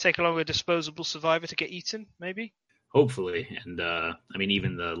 take along a disposable survivor to get eaten, maybe? Hopefully. And,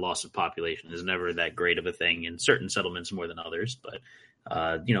 even the loss of population is never that great of a thing in certain settlements more than others. But,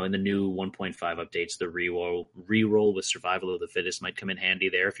 in the new 1.5 updates, the reroll with survival of the fittest might come in handy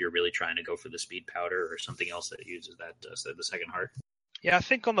there if you're really trying to go for the speed powder or something else that uses that the second heart. Yeah, I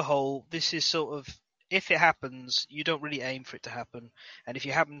think on the whole, this is sort of, if it happens, you don't really aim for it to happen. And if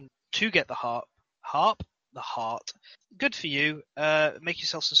you happen to get the heart, good for you. Make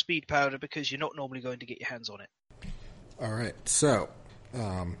yourself some speed powder because you're not normally going to get your hands on it. All right, so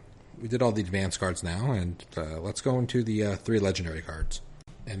we did all the advanced cards now, and let's go into the 3 legendary cards.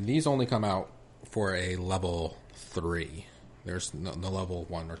 And these only come out for a level 3. There's no level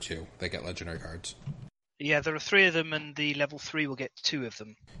 1 or 2 that get legendary cards. Yeah, there are 3 of them, and the level 3 will get 2 of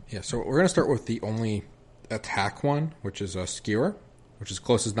them. Yeah, so we're going to start with the only attack one, which is a Skewer, which is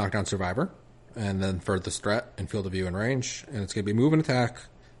closest knockdown survivor, and then furthest threat in field of view and range, and it's going to be move and attack.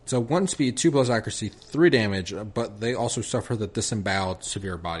 So 1 speed, 2+ accuracy, 3 damage, but they also suffer the disemboweled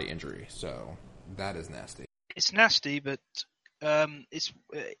severe body injury. So that is nasty. It's nasty, but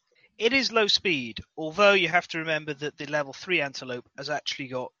it is low speed. Although you have to remember that the level 3 antelope has actually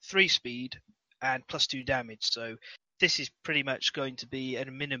got 3 speed and +2 damage. So this is pretty much going to be at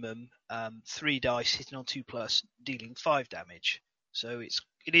a minimum 3 dice hitting on 2+, dealing 5 damage. So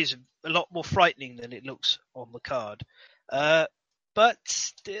it is a lot more frightening than it looks on the card. But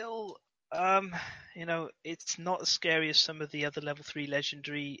still, it's not as scary as some of the other level 3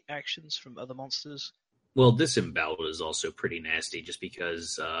 legendary actions from other monsters. Well, disembowel is also pretty nasty just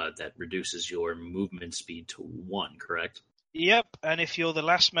because that reduces your movement speed to 1, correct? Yep, and if you're the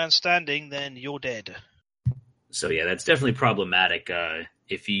last man standing, then you're dead. So yeah, that's definitely problematic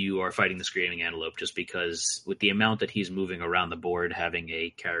if you are fighting the Screaming Antelope, just because with the amount that he's moving around the board, having a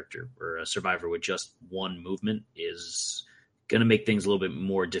character or a survivor with just 1 movement is going to make things a little bit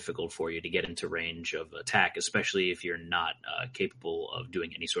more difficult for you to get into range of attack, especially if you're not capable of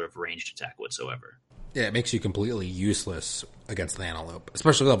doing any sort of ranged attack whatsoever. Yeah, it makes you completely useless against the Antelope,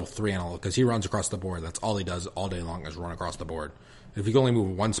 especially level 3 Antelope, because he runs across the board. That's all he does all day long is run across the board. If you can only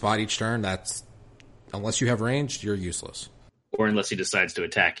move 1 spot each turn, unless you have ranged, you're useless. Or unless he decides to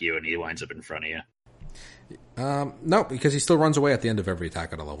attack you and he winds up in front of you. No, because he still runs away at the end of every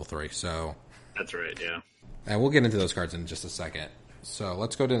attack at a level 3, so... That's right, yeah. And we'll get into those cards in just a second. So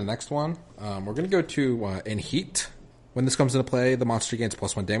let's go to the next one. We're going to go to In Heat. When this comes into play, the monster gains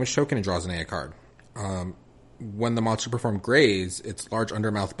 +1 damage token and draws an A card. When the monster performs Graze, its large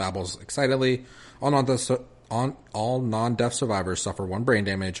undermouth babbles excitedly. All non-death survivors suffer 1 brain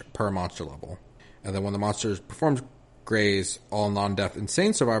damage per monster level. And then when the monster performs Graze, all non-death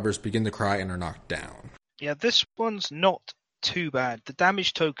insane survivors begin to cry and are knocked down. Yeah, this one's not too bad. The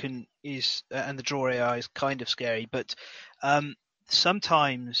damage token is and the draw AI is kind of scary, but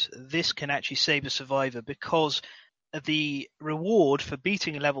sometimes this can actually save a survivor because the reward for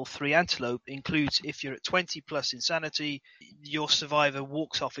beating a level 3 Antelope includes if you're at 20 plus insanity, your survivor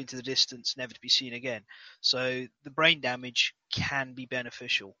walks off into the distance, never to be seen again. So the brain damage can be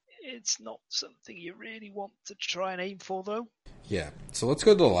beneficial. It's not something you really want to try and aim for, though. Yeah, so let's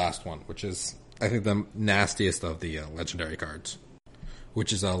go to the last one, which is, I think, the nastiest of the legendary cards,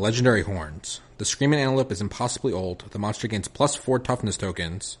 which is Legendary Horns. The Screaming Antelope is impossibly old. The monster gains +4 toughness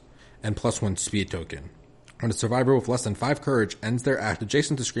tokens and +1 speed token. When a survivor with less than 5 courage ends their act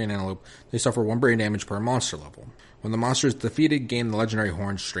adjacent to Screaming Antelope, they suffer 1 brain damage per monster level. When the monster is defeated, gain the Legendary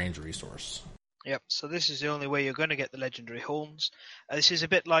Horns Strange resource. Yep, so this is the only way you're going to get the Legendary Horns. This is a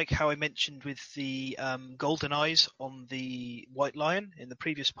bit like how I mentioned with the Golden Eyes on the White Lion in the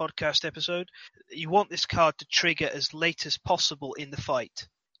previous podcast episode. You want this card to trigger as late as possible in the fight.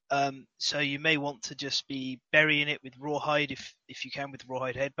 So you may want to just be burying it with Rawhide if you can with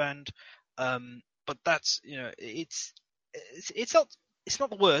Rawhide Headband. But that's, it's not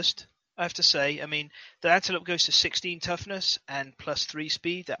the worst, I have to say. I mean, the Antelope goes to 16 toughness and +3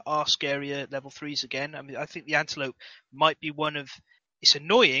 speed. There are scarier level 3s again. I mean, I think the Antelope might be it's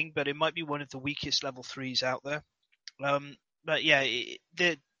annoying, but it might be one of the weakest level 3s out there. But yeah,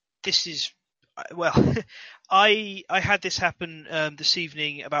 this is, well, I had this happen this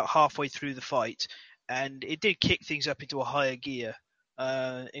evening about halfway through the fight, and it did kick things up into a higher gear.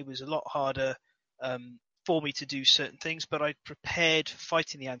 It was a lot harder for me to do certain things, but I prepared for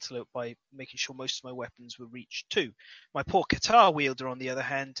fighting the Antelope by making sure most of my weapons were reached too. My poor Qatar wielder, on the other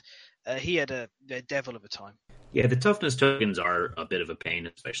hand, he had a devil of a time. Yeah, the toughness tokens are a bit of a pain,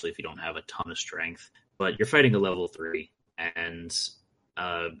 especially if you don't have a ton of strength. But you're fighting a level 3, and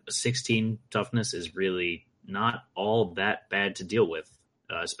 16 toughness is really not all that bad to deal with,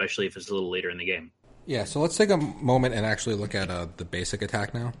 especially if it's a little later in the game. Yeah, so let's take a moment and actually look at the basic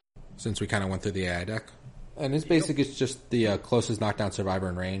attack now, since we kind of went through the AI deck. And his basic is just the closest knockdown survivor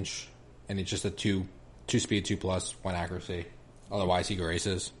in range, and it's just a 2 speed, 2+, 1 accuracy. Otherwise, he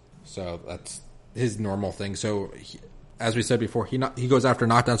graces. So that's his normal thing. So, as we said before, he goes after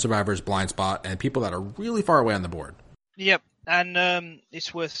knockdown survivors, blind spot, and people that are really far away on the board. Yep, and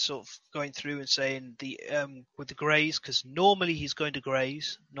it's worth sort of going through and saying with the graze, because normally he's going to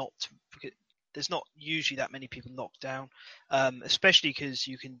graze, there's not usually that many people knocked down, especially because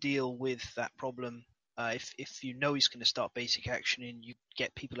you can deal with that problem. If you know he's going to start basic action and you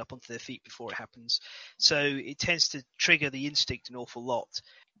get people up onto their feet before it happens. So it tends to trigger the instinct an awful lot.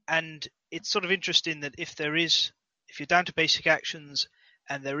 And it's sort of interesting that if you're down to basic actions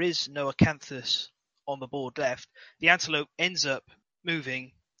and there is no Acanthus on the board left, the Antelope ends up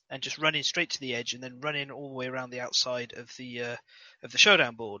moving and just running straight to the edge and then running all the way around the outside of the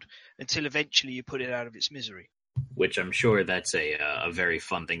showdown board until eventually you put it out of its misery. Which I'm sure that's a very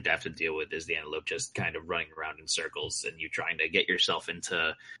fun thing to have to deal with, is the Antelope just kind of running around in circles and you trying to get yourself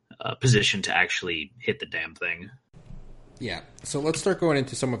into a position to actually hit the damn thing. Yeah, so let's start going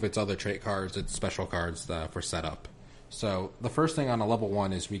into some of its other trait cards, its special cards for setup. So the first thing on a level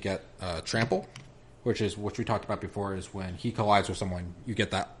 1 is we get Trample, which we talked about before, is when he collides with someone, you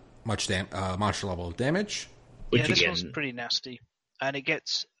get that much monster level of damage. Yeah, this one's pretty nasty. And it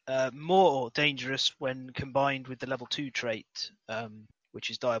gets more dangerous when combined with the level 2 trait, which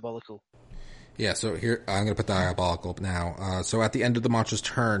is Diabolical. Yeah, so here, I'm going to put Diabolical now. So at the end of the monster's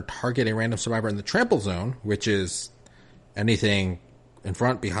turn, target a random survivor in the trample zone, which is anything in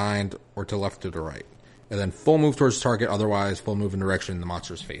front, behind, or to left or to right. And then full move towards target, otherwise full move in direction the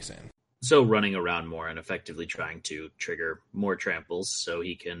monster's facing. So running around more and effectively trying to trigger more tramples so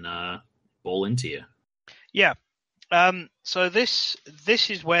he can bowl into you. Yeah. So this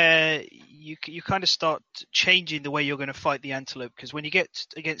is where you kind of start changing the way you're going to fight the Antelope, because when you get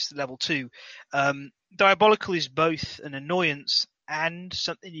against the level 2, Diabolical is both an annoyance and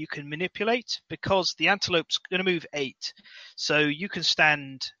something you can manipulate, because the Antelope's going to move 8, so you can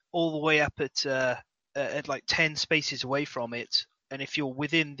stand all the way up at like 10 spaces away from it, and if you're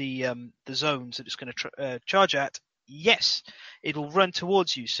within the zones that it's going to charge at, yes, it'll run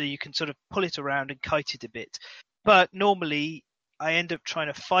towards you, so you can sort of pull it around and kite it a bit. But normally, I end up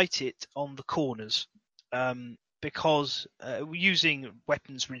trying to fight it on the corners, because using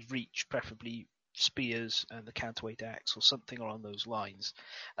weapons with reach, preferably spears and the counterweight axe or something along those lines.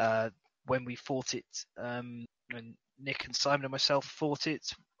 When we fought it, when Nick and Simon and myself fought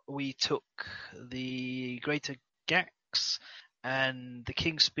it, we took the Greater Gax and the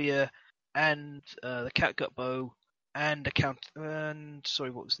King Spear and the Catgut Bow and a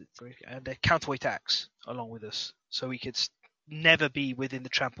counterweight axe along with us, so we could never be within the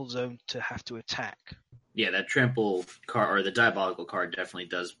trample zone to have to attack. Yeah, that trample card, or the Diabolical card, definitely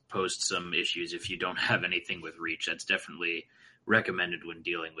does pose some issues if you don't have anything with reach. That's definitely recommended when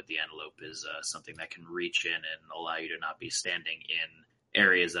dealing with the Antelope, is something that can reach in and allow you to not be standing in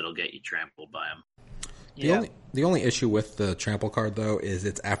areas that'll get you trampled by them. The only issue with the trample card, though, is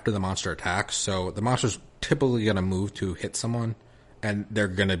it's after the monster attacks, so the monster's typically going to move to hit someone, and they're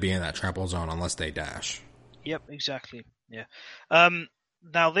going to be in that trample zone unless they dash. Yep, exactly. Yeah.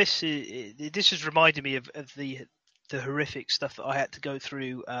 Now this has reminded me of the horrific stuff that I had to go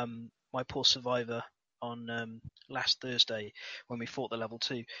through. My poor survivor on last Thursday when we fought the level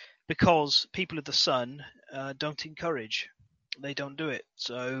 2, because people of the Sun don't encourage. They don't do it,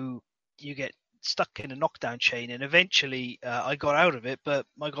 so you get stuck in a knockdown chain, and eventually I got out of it, but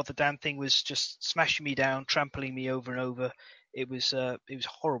my god, the damn thing was just smashing me down, trampling me over and over. It was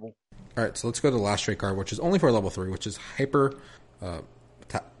horrible. Alright, so let's go to the last trait card, which is only for level 3, which is Hyper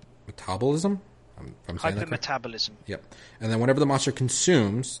Metabolism? Hyper Metabolism. Yep. And then whenever the monster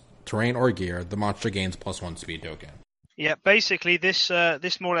consumes terrain or gear, the monster gains +1 speed token. Yeah, basically this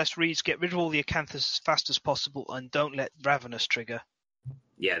more or less reads, get rid of all the Acanthus as fast as possible and don't let Ravenous trigger.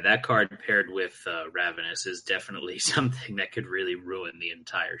 Yeah, that card paired with Ravenous is definitely something that could really ruin the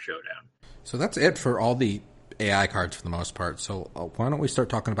entire showdown. So that's it for all the AI cards for the most part. So why don't we start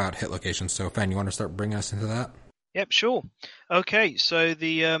talking about hit locations? So, Fen, you want to start bringing us into that? Yep, sure. Okay, so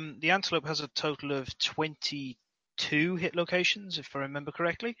the Antelope has a total of 22 hit locations, if I remember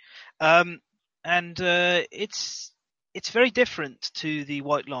correctly, and it's very different to the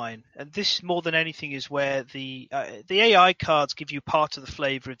White Lion, and this more than anything is where the AI cards give you part of the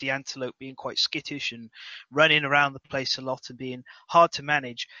flavour of the Antelope being quite skittish and running around the place a lot and being hard to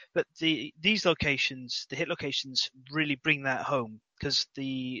manage. But these locations, the hit locations, really bring that home, because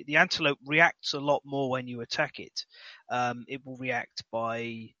the Antelope reacts a lot more when you attack it. It will react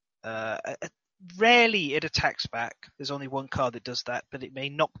by rarely it attacks back. There's only one card that does that, but it may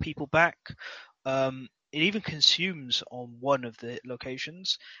knock people back. It even consumes on one of the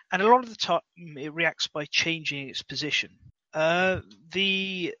locations, and a lot of the time it reacts by changing its position.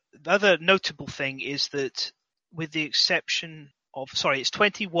 The other notable thing is that, with the exception of, it's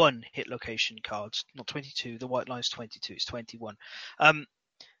 21 hit location cards, not 22. The White Line's 22. It's 21.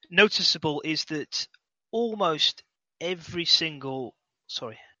 Noticeable is that almost every single.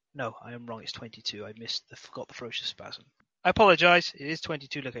 No, I am wrong. It's 22. I forgot the Ferocious Spasm. I apologise. It is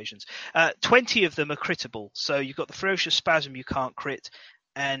 22 locations. 20 of them are crittable. So you've got the Ferocious Spasm you can't crit,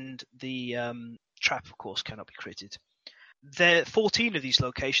 and the Trap, of course, cannot be critted. 14 of these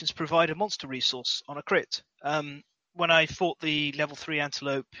locations provide a monster resource on a crit. When I fought the level 3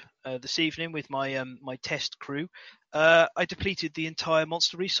 Antelope this evening with my my test crew, I depleted the entire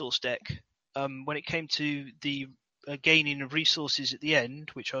monster resource deck. When it came to the gaining of resources at the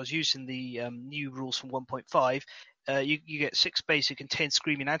end, which I was using the new rules from 1.5, you get 6 basic and 10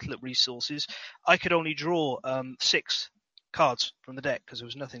 Screaming Antelope resources. I could only draw 6 cards from the deck because there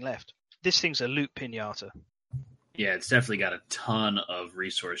was nothing left. This thing's a loot pinata. Yeah, it's definitely got a ton of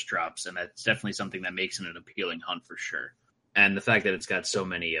resource drops, and that's definitely something that makes it an appealing hunt for sure. And the fact that it's got so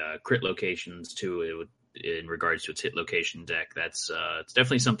many crit locations too, in regards to its hit location deck, it's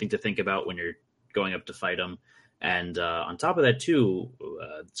definitely something to think about when you're going up to fight them. And on top of that too,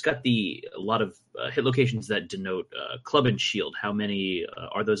 it's got a lot of hit locations that denote club and shield. How many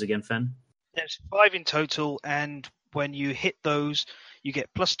are those again, Fen? There's 5 in total, and when you hit those, you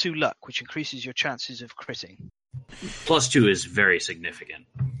get +2 luck, which increases your chances of critting. +2 is very significant.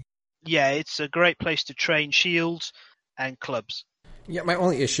 Yeah, it's a great place to train shields and clubs. Yeah, my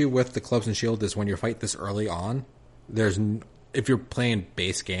only issue with the clubs and shield is when you fight this early on, if you're playing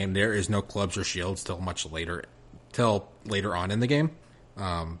base game, there is no clubs or shields till later on in the game,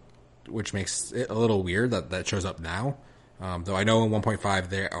 which makes it a little weird that shows up now. Though I know in 1.5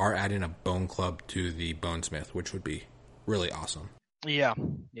 they are adding a bone club to the bonesmith, which would be really awesome. Yeah.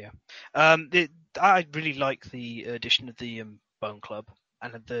 I really like the addition of the bone club,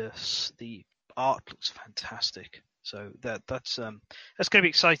 and the art looks fantastic. So that's going to be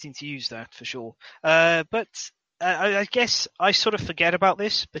exciting to use that for sure. But I guess I sort of forget about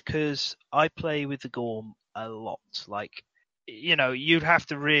this because I play with the Gorm a lot. Like, you'd have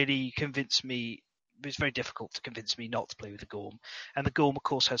to really convince me. It's very difficult to convince me not to play with the Gorm. And the Gorm, of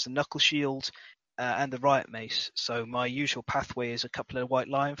course, has the Knuckle Shield and the Riot Mace. So my usual pathway is a couple of White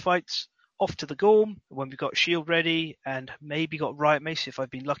Lion fights, off to the Gorm when we've got Shield ready, and maybe got Riot Mace if I've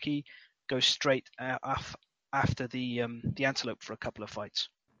been lucky, go straight after the Antelope for a couple of fights.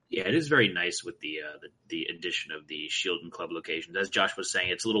 Yeah, it is very nice with the addition of the shield and club locations. As Josh was saying,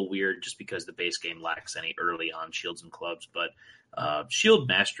 it's a little weird just because the base game lacks any early on shields and clubs, but shield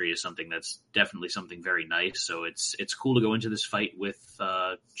mastery is definitely something very nice. So it's cool to go into this fight with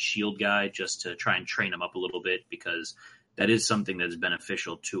shield guy just to try and train him up a little bit, because that is something that's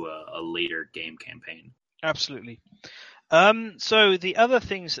beneficial to a later game campaign. Absolutely. So the other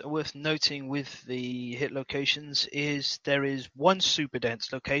things that are worth noting with the hit locations is there is one super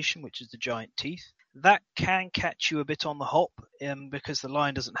dense location, which is the giant teeth. That can catch you a bit on the hop because the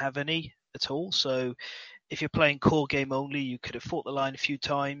line doesn't have any at all. So if you're playing core game only, you could have fought the line a few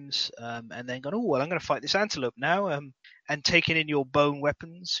times and then gone, I'm going to fight this Antelope now, and taken in your bone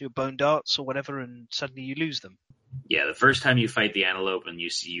weapons, your bone darts or whatever, and suddenly you lose them. Yeah, the first time you fight the Antelope and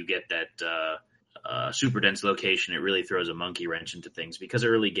you get that super dense location, it really throws a monkey wrench into things, because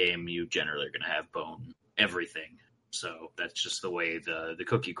early game you generally are going to have bone everything. So that's just the way the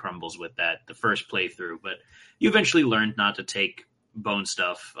cookie crumbles with that the first playthrough. But you eventually learned not to take bone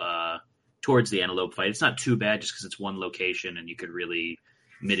stuff towards the Antelope fight. It's not too bad just because it's one location, and you could really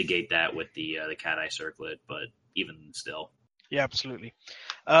mitigate that with the Cat Eye Circlet. But even still, yeah, absolutely.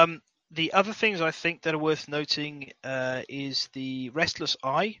 The other things I think that are worth noting is the Restless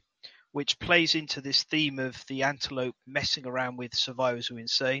Eye, which plays into this theme of the Antelope messing around with survivors who are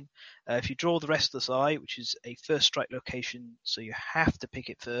insane. If you draw the Restless Eye, which is a first strike location, so you have to pick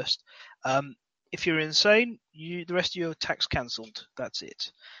it first. If you're insane, the rest of your attack's cancelled. That's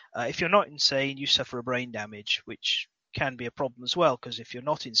it. If you're not insane, you suffer a brain damage, which can be a problem as well, because if you're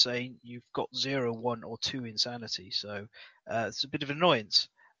not insane, you've got 0, 1, or 2 insanity. So it's a bit of an annoyance.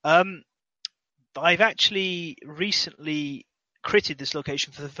 I've actually recently critted this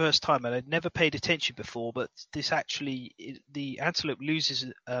location for the first time, and I'd never paid attention before, but the Antelope loses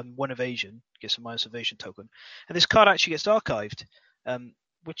 1 evasion, gets a minus evasion token, and this card actually gets archived,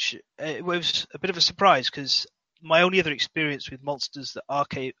 which was a bit of a surprise, because my only other experience with monsters that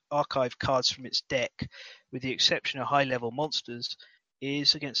archive cards from its deck, with the exception of high-level monsters,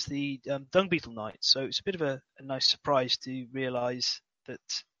 is against the Dung Beetle Knights. So it's a bit of a nice surprise to realise that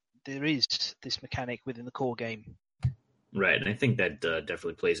there is this mechanic within the core game. Right, and I think that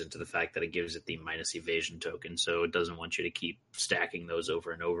definitely plays into the fact that it gives it the minus evasion token, so it doesn't want you to keep stacking those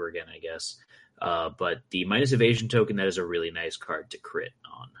over and over again, I guess. But the minus evasion token, that is a really nice card to crit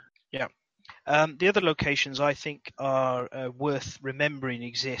on. Yeah. The other locations I think are worth remembering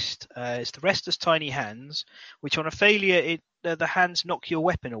exist is the Restless Tiny Hands, which on a failure, the hands knock your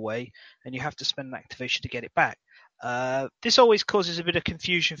weapon away, and you have to spend an activation to get it back. This always causes a bit of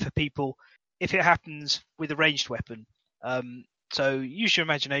confusion for people if it happens with a ranged weapon. So use your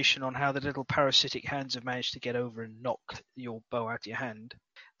imagination on how the little parasitic hands have managed to get over and knock your bow out of your hand.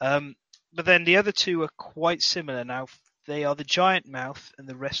 But then the other two are quite similar now. They are the Giant Mouth and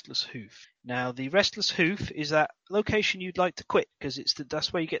the Restless Hoof. Now, the Restless Hoof is that location you'd like to quit, because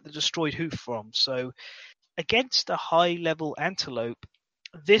that's where you get the destroyed hoof from. So against a high-level Antelope,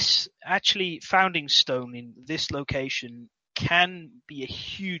 this actually founding stone in this location can be a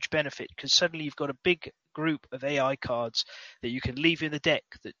huge benefit, because suddenly you've got a big group of AI cards that you can leave in the deck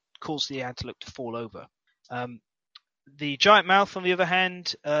that cause the Antelope to fall over. The Giant Mouth, on the other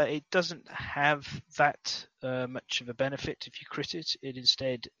hand, it doesn't have that much of a benefit if you crit it. It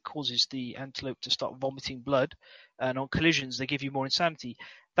instead causes the Antelope to start vomiting blood, and on collisions they give you more insanity.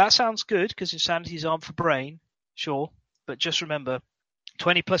 That sounds good, because insanity is armed for brain, sure, but just remember,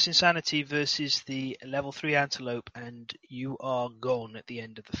 20 plus insanity versus the level 3 Antelope, and you are gone at the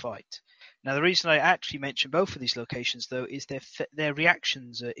end of the fight. Now, the reason I actually mention both of these locations, though, is their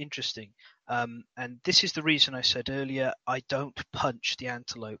reactions are interesting. And this is the reason I said earlier I don't punch the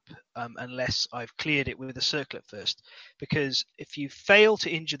antelope unless I've cleared it with a circlet first. Because if you fail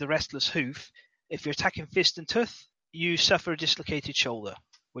to injure the restless hoof, if you're attacking fist and tooth, you suffer a dislocated shoulder,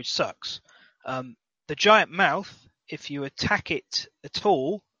 which sucks. The giant mouth, if you attack it at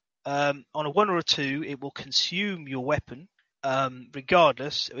all, on a 1 or a 2, it will consume your weapon,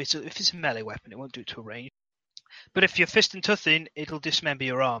 regardless. If it's a melee weapon, it won't do it to a range. But if you're fist and tooth in, it'll dismember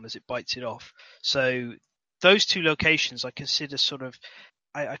your arm as it bites it off. So those 2 locations I consider sort of,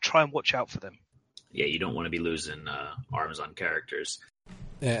 I try and watch out for them. Yeah, you don't want to be losing arms on characters.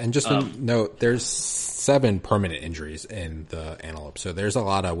 Yeah, and just a note, there's 7 permanent injuries in the antelope, so there's a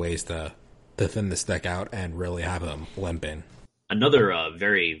lot of ways to thin this deck out and really have them limp in. Another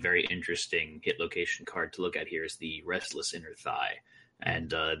very, very interesting hit location card to look at here is the Restless Inner Thigh.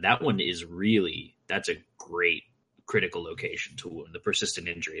 And that one is that's a great critical location to wound, the persistent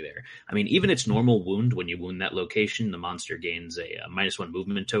injury there. I mean, even its normal wound, when you wound that location, the monster gains a -1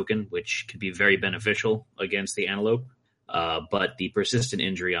 movement token, which could be very beneficial against the antelope. But the persistent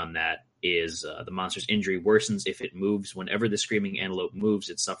injury on that is the monster's injury worsens if it moves. Whenever the screaming antelope moves,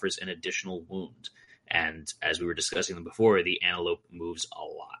 it suffers an additional wound. And as we were discussing them before, the antelope moves a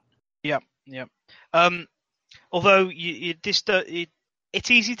lot. Yeah. Although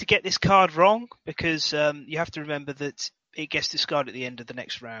it's easy to get this card wrong because you have to remember that it gets discarded at the end of the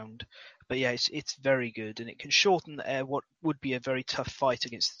next round. But yeah, it's very good, and it can shorten what would be a very tough fight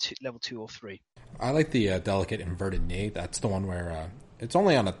against level 2 or 3. I like the delicate inverted knee. That's the one where it's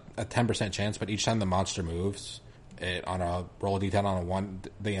only on a 10% chance, but each time the monster moves, on a roll a d10 on a 1,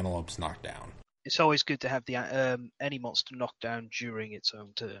 the antelope's knocked down. It's always good to have the any monster knocked down during its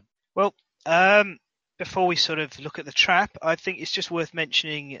own turn. Well, before we sort of look at the trap, I think it's just worth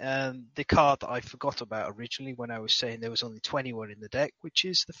mentioning the card that I forgot about originally when I was saying there was only 21 in the deck, which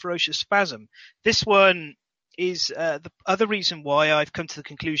is the Ferocious Spasm. This one is the other reason why I've come to the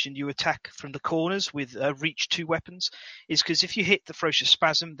conclusion you attack from the corners with reach 2 weapons, is because if you hit the Ferocious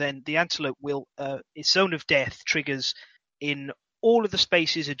Spasm, then the antelope will, its Zone of Death triggers in all of the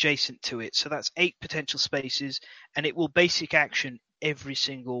spaces adjacent to it. So that's 8 potential spaces, and it will basic action every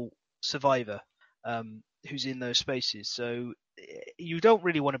single survivor who's in those spaces. So you don't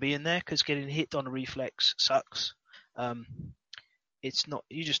really want to be in there because getting hit on a reflex sucks. It's not,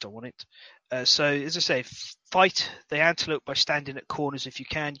 you just don't want it. So as I say, fight the antelope by standing at corners if you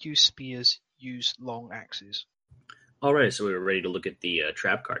can. Use spears, use long axes. All right, so we're ready to look at the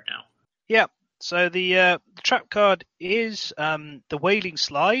trap card now. Yeah. So the trap card is the Wailing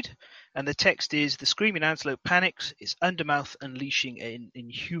Slide, and the text is: the screaming antelope panics, its undermouth unleashing an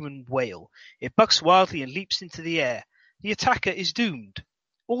inhuman wail. It bucks wildly and leaps into the air. The attacker is doomed.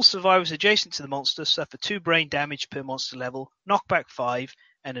 All survivors adjacent to the monster suffer 2 brain damage per monster level, knockback 5,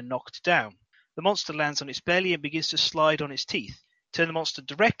 and are knocked down. The monster lands on its belly and begins to slide on its teeth. Turn the monster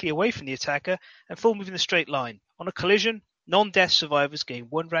directly away from the attacker and full move in a straight line. On a collision, non-death survivors gain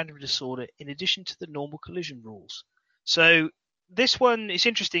 1 random disorder in addition to the normal collision rules. So this one is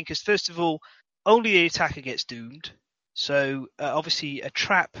interesting because, first of all, only the attacker gets doomed. So obviously a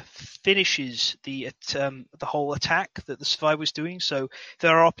trap finishes the whole attack that the survivor was doing. So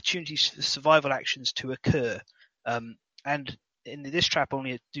there are opportunities for survival actions to occur. And in this trap,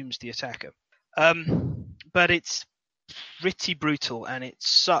 only it dooms the attacker. But it's pretty brutal, and it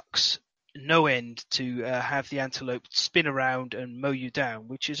sucks no end to have the antelope spin around and mow you down,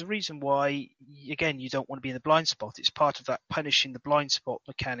 which is a reason why, again, you don't want to be in the blind spot. It's part of that punishing the blind spot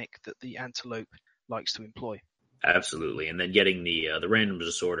mechanic that the antelope likes to employ. Absolutely, and then getting the random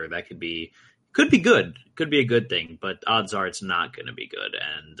disorder, that could be good, could be a good thing, but odds are it's not going to be good,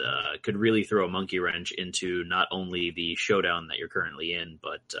 and could really throw a monkey wrench into not only the showdown that you're currently in,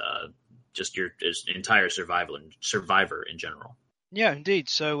 but just your entire survivor in general. Yeah, indeed.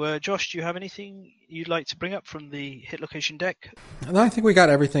 So, Josh, do you have anything you'd like to bring up from the hit location deck? No, I think we got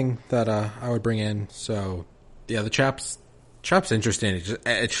everything that I would bring in. So, yeah, the trap's interesting.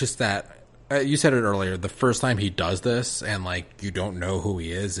 It's just that you said it earlier. The first time he does this, and like you don't know who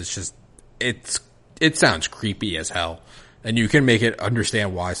he is, it sounds creepy as hell, and you can make it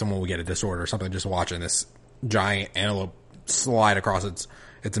understand why someone would get a disorder or something just watching this giant antelope slide across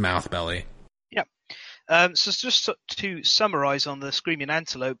its mouth belly. So just to summarize on the screaming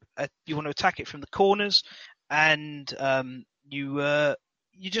antelope, you want to attack it from the corners, and you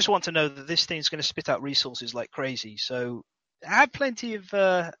just want to know that this thing's going to spit out resources like crazy. So have plenty of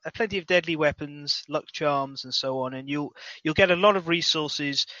deadly weapons, luck charms, and so on, and you'll get a lot of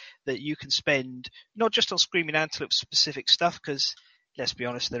resources that you can spend not just on screaming antelope specific stuff, because Let's be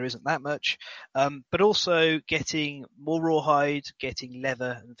honest, there isn't that much. But also getting more rawhide, getting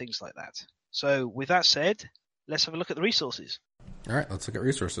leather, and things like that. So with that said, let's have a look at the resources. All right, let's look at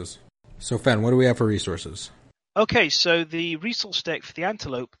resources. So, Fen, what do we have for resources? Okay, so the resource deck for the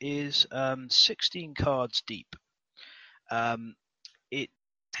Antelope is 16 cards deep.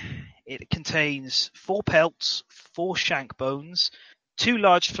 It contains 4 pelts, 4 shank bones, 2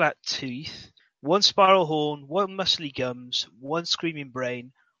 large flat teeth, 1 spiral horn, 1 muscly gums, 1 screaming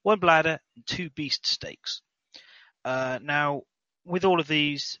brain, 1 bladder, and 2 beast steaks. Now, with all of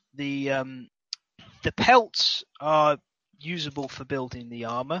these, the pelts are usable for building the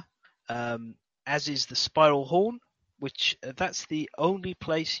armor, as is the spiral horn, which that's the only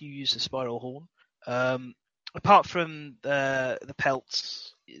place you use the spiral horn. Apart from the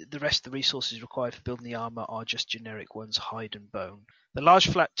pelts, the rest of the resources required for building the armor are just generic ones, hide and bone. The large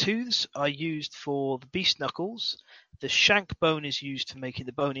flat tooths are used for the beast knuckles. The shank bone is used for making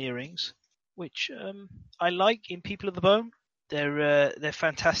the bone earrings, which I like in People of the Bone. They're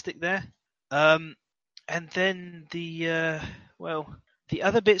fantastic there. And then the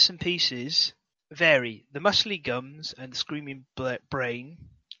other bits and pieces vary. The muscly gums and the screaming brain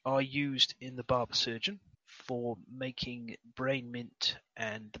are used in the Barber Surgeon for making brain mint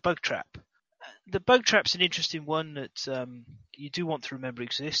and the bug trap. The bug trap's an interesting one that you do want to remember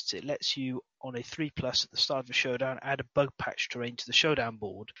exists. It lets you, on a 3+ at the start of a showdown, add a bug patch terrain to the showdown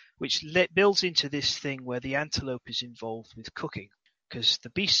board, which builds into this thing where the Antelope is involved with cooking, because the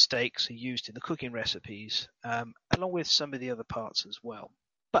beast steaks are used in the cooking recipes, along with some of the other parts as well.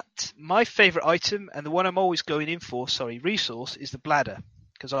 But my favourite item, and the one I'm always going in for, resource, is the bladder.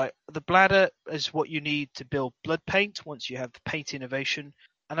 Because the bladder is what you need to build blood paint once you have the paint innovation,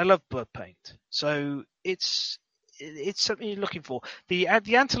 and I love blood paint. So it's something you're looking for. The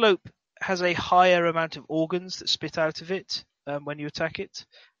Antelope has a higher amount of organs that spit out of it when you attack it.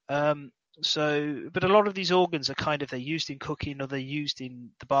 But a lot of these organs are they're used in cooking or they're used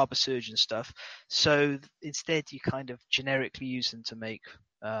in the Barber Surgeon stuff. So instead, you kind of generically use them to make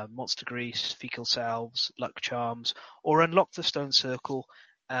monster grease, fecal salves, luck charms, or unlock the stone circle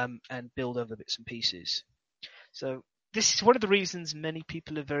and build other bits and pieces. So this is one of the reasons many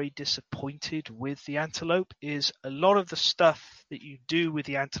people are very disappointed with the Antelope, is a lot of the stuff that you do with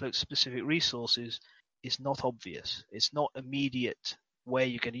the Antelope specific resources is not obvious. It's not immediate where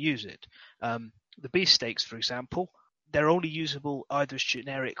you're going to use it. The beef steaks, for example, they're only usable either as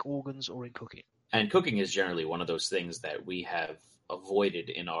generic organs or in cooking. And cooking is generally one of those things that we have avoided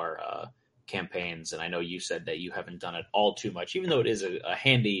in our campaigns. And I know you said that you haven't done it all too much, even though it is a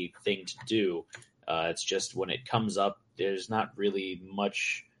handy thing to do. It's just when it comes up, there's not really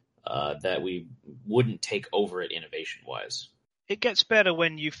much that we wouldn't take over it innovation-wise. It gets better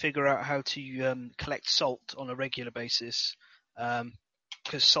when you figure out how to collect salt on a regular basis,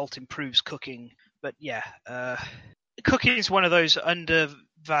 because salt improves cooking. But yeah, cooking is one of those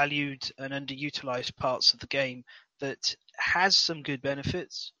undervalued and underutilized parts of the game that has some good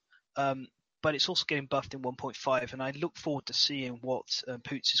benefits, but it's also getting buffed in 1.5, and I look forward to seeing what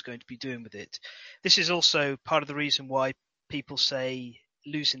Poots is going to be doing with it. This is also part of the reason why people say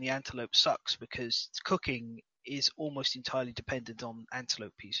losing the Antelope sucks, because cooking is almost entirely dependent on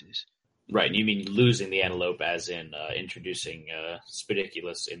Antelope pieces. Right, and you mean losing the Antelope as in introducing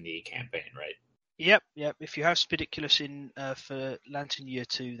Spidiculus in the campaign, right? Yep. If you have Spidiculus in for Lantern Year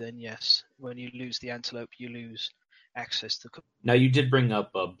 2, then yes, when you lose the Antelope, you lose access to cooking. Now, you did bring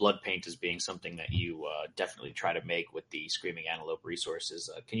up blood paint as being something that you definitely try to make with the Screaming Antelope resources.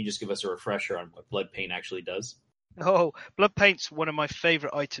 Can you just give us a refresher on what blood paint actually does? Oh, blood paint's one of my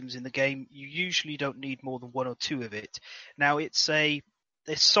favorite items in the game. You usually don't need more than 1 or 2 of it. Now, it's a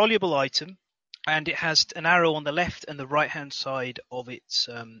soluble item, and it has an arrow on the left and the right-hand side of its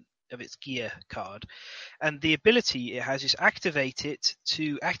gear card, and the ability it has is activate it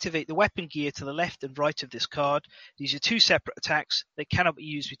to activate the weapon gear to the left and right of this card. These are 2 separate attacks. They cannot be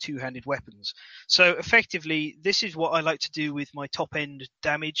used with 2-handed weapons. So effectively, this is what I like to do with my top end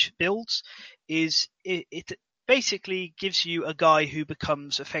damage builds, is it basically gives you a guy who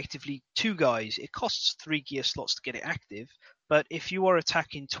becomes effectively 2 guys. It costs 3 gear slots to get it active, but if you are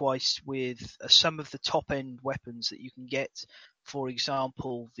attacking twice with some of the top end weapons that you can get, for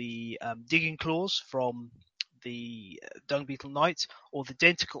example, the digging claws from the Dung Beetle Knight, or the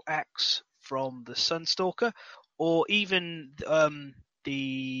Denticle Axe from the Sunstalker, or even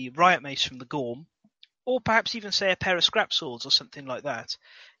the Riot Mace from the Gorm, or perhaps even say a pair of scrap swords or something like that,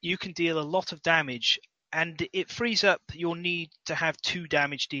 you can deal a lot of damage and it frees up your need to have 2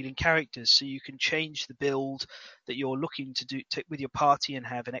 damage dealing characters, so you can change the build that you're looking to do with your party and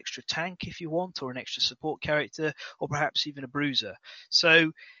have an extra tank if you want, or an extra support character, or perhaps even a bruiser.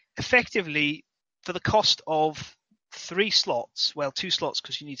 So effectively, for the cost of 3 slots, well, 2 slots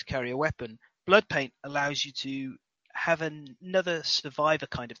because you need to carry a weapon, Bloodpaint allows you to have another survivor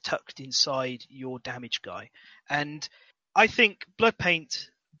kind of tucked inside your damage guy. And I think Bloodpaint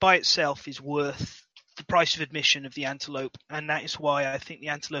by itself is worth the price of admission of the Antelope, and that is why I think the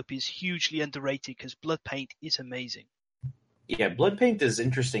Antelope is hugely underrated, because Bloodpaint is amazing. Yeah, Bloodpaint is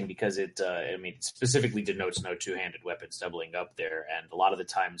interesting because it specifically denotes no two-handed weapons doubling up there, and a lot of the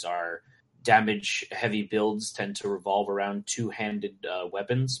times our damage-heavy builds tend to revolve around two-handed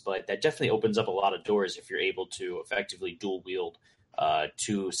weapons, but that definitely opens up a lot of doors if you're able to effectively dual-wield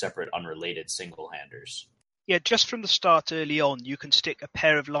 2 separate, unrelated single-handers. Yeah, just from the start early on, you can stick a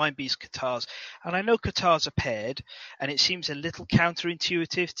pair of Line Beast Katars. And I know Katars are paired, and it seems a little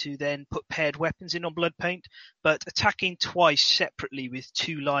counterintuitive to then put paired weapons in on Bloodpaint, but attacking twice separately with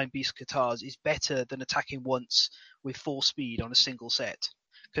 2 Lion Beast Katars is better than attacking once with 4 speed on a single set.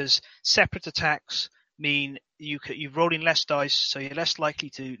 Because separate attacks mean you're rolling less dice, so you're less likely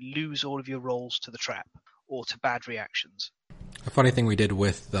to lose all of your rolls to the trap or to bad reactions. A funny thing we did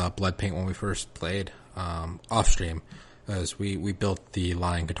with Bloodpaint when we first played off stream is we built the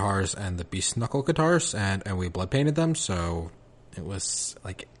Lion Guitars and the Beast Knuckle Guitars, and we blood painted them, so it was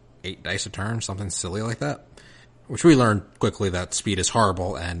like 8 dice a turn, something silly like that. Which we learned quickly that speed is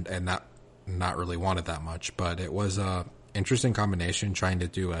horrible and not really wanted that much, but it was a interesting combination trying to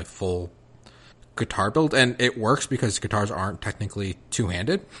do a full guitar build, and it works because guitars aren't technically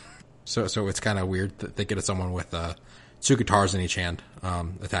two-handed, so it's kind of weird that they get someone with 2 guitars in each hand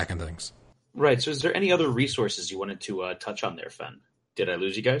attacking things. Right, so is there any other resources you wanted to touch on there, Fen? Did I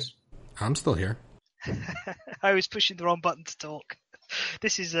lose you guys? I'm still here. I was pushing the wrong button to talk.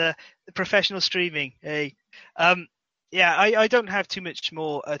 This is professional streaming. Hey, yeah, I don't have too much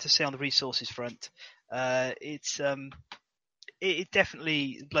more to say on the resources front. It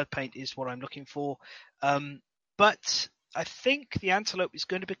definitely, Bloodpaint is what I'm looking for. But I think the Antelope is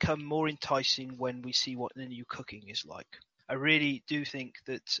going to become more enticing when we see what the new cooking is like. I really do think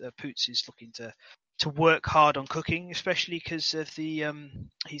that Poots is looking to work hard on cooking, especially because of the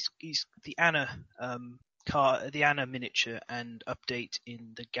he's the Anna the Anna miniature and update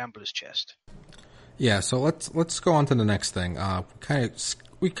in the Gambler's Chest. Yeah, so let's go on to the next thing.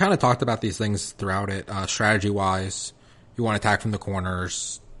 We kind of talked about these things throughout it. Strategy wise, you want to attack from the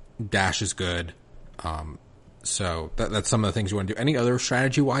corners. Dash is good. So that's some of the things you want to do. Any other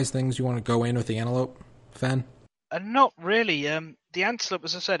strategy wise things you want to go in with the Antelope, Fen? Not really. The Antelope,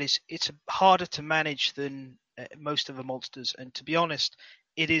 as I said, it's harder to manage than most of the monsters, and to be honest,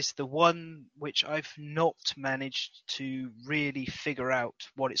 it is the one which I've not managed to really figure out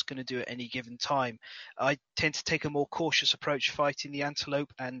what it's going to do at any given time. I tend to take a more cautious approach fighting the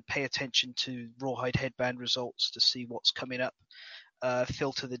Antelope and pay attention to Rawhide Headband results to see what's coming up,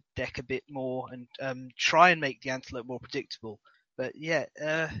 filter the deck a bit more, and try and make the Antelope more predictable. But yeah,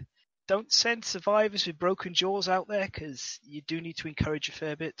 don't send survivors with broken jaws out there, because you do need to encourage a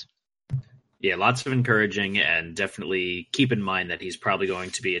fair bit. Yeah, lots of encouraging, and definitely keep in mind that he's probably going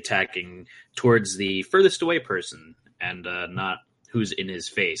to be attacking towards the furthest away person and not who's in his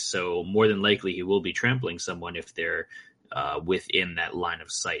face. So more than likely he will be trampling someone if they're within that line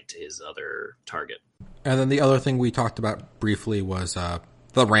of sight to his other target. And then the other thing we talked about briefly was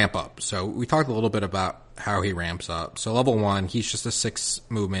the ramp up. So we talked a little bit about how he ramps up. So level 1, he's just a 6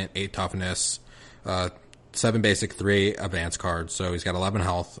 movement, 8 toughness, 7 basic, 3 advanced cards. So he's got 11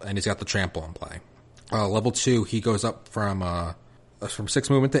 health, and he's got the trample in play. Level 2, he goes up from 6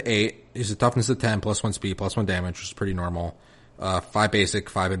 movement to 8. He's a toughness of 10, plus 1 speed, plus 1 damage, which is pretty normal. 5 basic,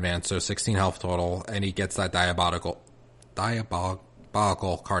 5 advanced, so 16 health total, and he gets that diabolical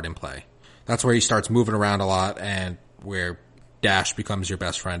card in play. That's where he starts moving around a lot, and where dash becomes your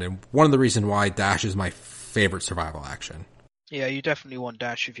best friend. And one of the reasons why dash is my favorite survival action. Yeah, you definitely want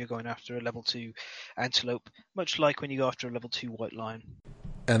dash if you're going after a level 2 Antelope, much like when you go after a level 2 White Lion.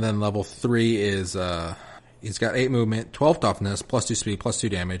 And then level 3 is, he's got 8 movement, 12 toughness, plus 2 speed, plus 2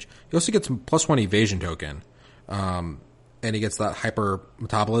 damage. He also gets plus 1 evasion token. And he gets that hyper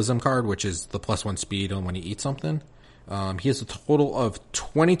metabolism card, which is the plus 1 speed on when he eats something. He has a total of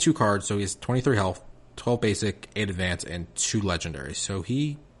 22 cards, so he has 23 health, 12 basic, 8 advanced, and 2 legendaries. So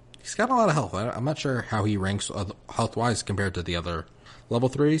he's got a lot of health. I'm not sure how he ranks health-wise compared to the other level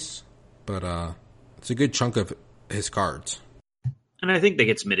 3s, but it's a good chunk of his cards. And I think that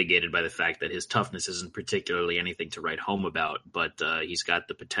gets mitigated by the fact that his toughness isn't particularly anything to write home about, but he's got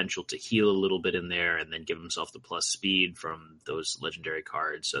the potential to heal a little bit in there and then give himself the plus speed from those legendary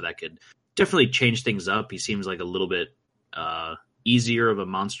cards. So that could definitely change things up. He seems like a little bit easier of a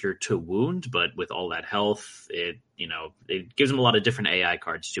monster to wound, but with all that health, it gives him a lot of different AI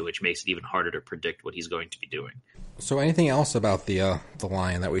cards too, which makes it even harder to predict what he's going to be doing. So anything else about the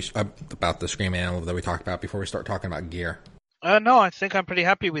lion that about the Scream Animal that we talked about before we start talking about gear? No, I think I'm pretty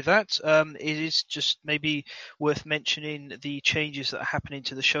happy with that. It is just maybe worth mentioning the changes that are happening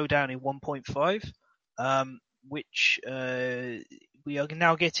to the showdown in 1.5, which we are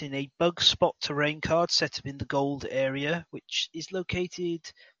now getting a bug spot terrain card set up in the gold area, which is located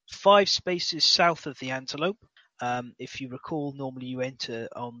 5 spaces south of the Antelope. If you recall, normally you enter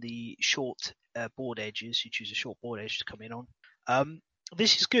on the short board edges. You choose a short board edge to come in on.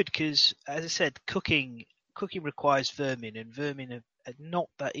 This is good because, as I said, cooking requires vermin, and vermin are not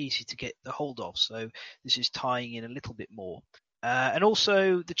that easy to get the hold of, so this is tying in a little bit more. And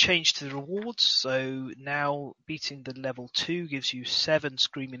also the change to the rewards, so now beating the level 2 gives you 7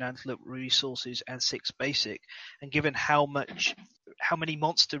 Screaming Antelope resources and 6 basic, and given how many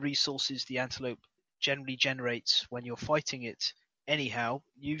monster resources the Antelope generally generates when you're fighting it anyhow,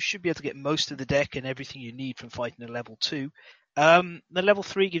 you should be able to get most of the deck and everything you need from fighting a level 2. The level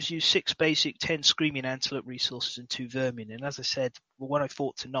 3 gives you 6 basic, 10 Screaming Antelope resources and 2 vermin. And as I said, when I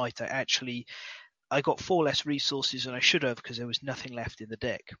fought tonight, I got 4 less resources than I should have because there was nothing left in the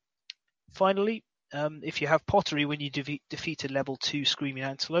deck. Finally, if you have pottery when you defeat a level 2 Screaming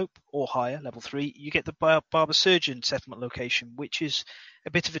Antelope or higher, level 3, you get the Barber Surgeon settlement location, which is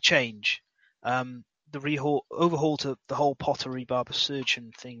a bit of a change. The overhaul to the whole pottery Barber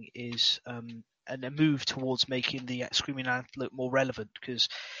Surgeon thing is and a move towards making the Screaming Antelope more relevant, because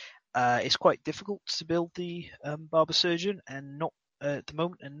it's quite difficult to build the Barber Surgeon and not at the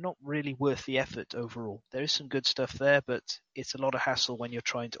moment, and not really worth the effort overall. There is some good stuff there, but it's a lot of hassle when you're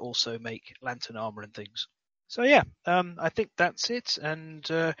trying to also make lantern armor and things. So yeah, I think that's it. And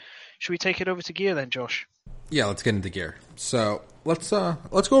should we take it over to gear then, Josh? Yeah, let's get into gear. So let's go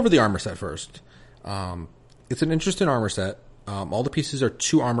over the armor set first. It's an interesting armor set. All the pieces are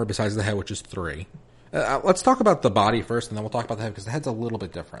 2 armor besides the head, which is 3. Let's talk about the body first, and then we'll talk about the head, because the head's a little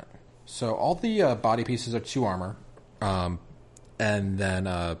bit different. So all the body pieces are 2 armor, and then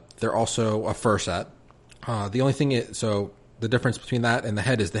they're also a fur set. The only thing is, so the difference between that and the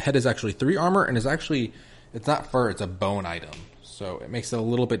head is actually 3 armor, and it's not fur, it's a bone item. So it makes it a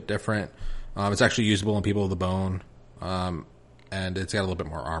little bit different. It's actually usable in people with the bone, and it's got a little bit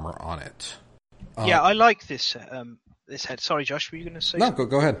more armor on it. Yeah, I like this head. Sorry, Josh, were you going to say? No,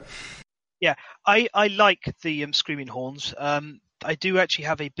 go ahead. Yeah, I like the Screaming Horns. I do actually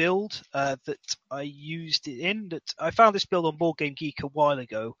have a build that I used it in. That I found this build on Board Game Geek a while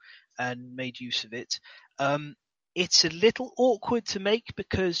ago and made use of it. It's a little awkward to make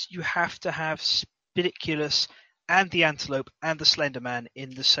because you have to have Spidiculus and the Antelope and the Slender Man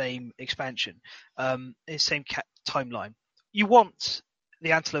in the same expansion, in the same timeline. You want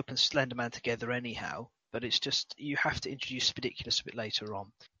the Antelope and Slender Man together anyhow, but it's just you have to introduce Spidiculus a bit later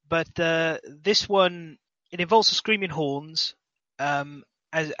on. But this one, it involves the Screaming Horns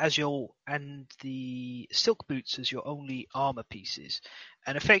as your, and the Silk Boots as your only armor pieces,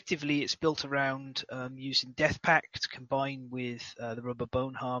 and effectively it's built around using Death Pact combined with the Rubber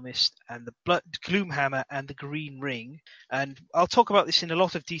Bone Harvest and the Gloom Hammer and the Green Ring. And I'll talk about this in a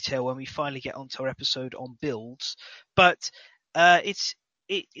lot of detail when we finally get onto our episode on builds. But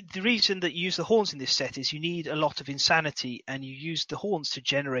the reason that you use the horns in this set is you need a lot of insanity, and you use the horns to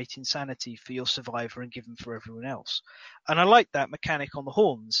generate insanity for your survivor and give them for everyone else. And I like that mechanic on the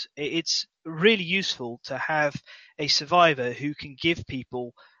horns. It's really useful to have a survivor who can give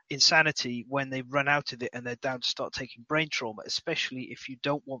people insanity when they run out of it and they're down to start taking brain trauma, especially if you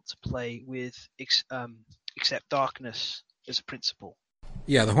don't want to play with Accept Darkness as a principle.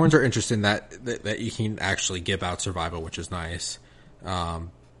 Yeah, the horns are interesting that you can actually give out survival, which is nice. The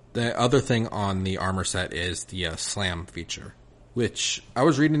other thing on the armor set is the slam feature, which I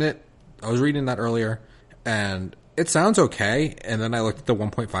was reading that earlier, and it sounds okay. And then I looked at the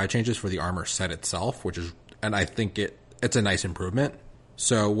 1.5 changes for the armor set itself, and I think it's a nice improvement.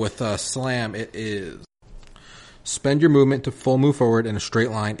 So with slam, it is spend your movement to full move forward in a straight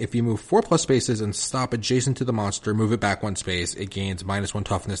line. If you move 4+ spaces and stop adjacent to the monster, move it back 1 space. It gains -1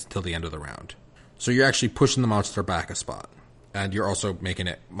 toughness until the end of the round. So you're actually pushing the monster back a spot. And you're also making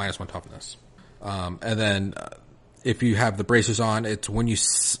it -1 toughness. And then if you have the bracers on, it's when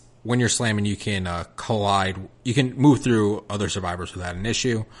you're slamming, you can collide. You can move through other survivors without an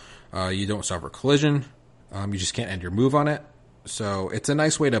issue. You don't suffer collision. You just can't end your move on it. So it's a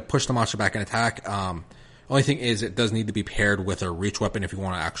nice way to push the monster back and attack. Only thing is it does need to be paired with a reach weapon if you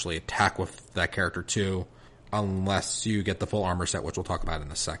want to actually attack with that character too, unless you get the full armor set, which we'll talk about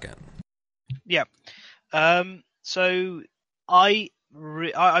in a second. Yeah. So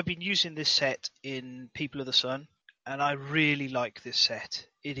I've been using this set in People of the Sun, and I really like this set.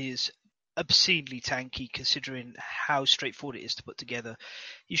 It is obscenely tanky considering how straightforward it is to put together.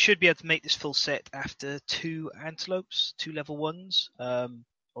 You should be able to make this full set after 2 antelopes, 2 level 1s,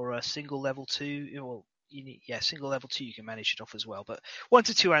 or a single level 2. Well, single level 2 you can manage it off as well. But 1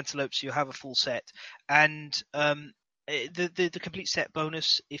 to 2 antelopes, you have a full set. And the complete set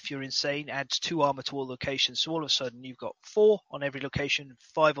bonus, if you're insane, adds 2 armor to all locations. So all of a sudden you've got 4 on every location,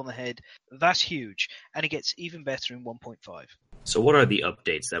 5 on the head. That's huge. And it gets even better in 1.5. So what are the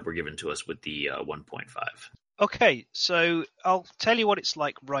updates that were given to us with the 1.5? Okay, so I'll tell you what it's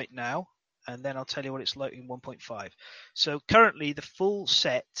like right now, and then I'll tell you what it's like in 1.5. So currently the full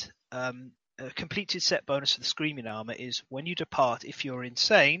set, completed set bonus of the Screaming Armor is when you depart, if you're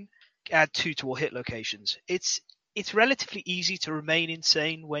insane, add 2 to all hit locations. It's relatively easy to remain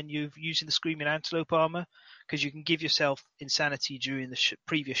insane when you're using the Screaming Antelope Armor, because you can give yourself insanity during the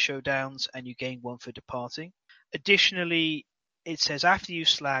previous showdowns and you gain 1 for departing. Additionally, it says after you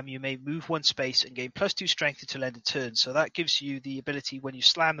slam, you may move 1 space and gain +2 strength until end of turn. So that gives you the ability when you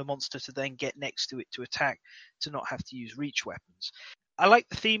slam the monster to then get next to it to attack, to not have to use reach weapons. I like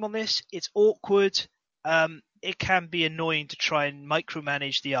the theme on this. It's awkward. It can be annoying to try and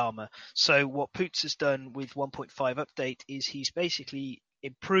micromanage the armor. So what Poots has done with 1.5 update is he's basically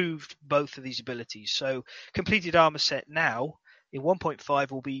improved both of these abilities. So completed armor set now in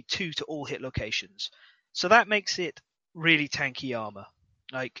 1.5 will be 2 to all hit locations. So that makes it really tanky armor.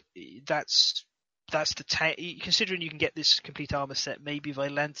 Like that's the tank. Considering you can get this complete armor set maybe if I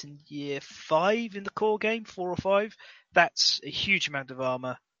land in year 5 in the core game, 4 or 5, that's a huge amount of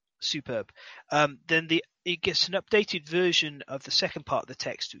armor. Superb. Then it gets an updated version of the second part of the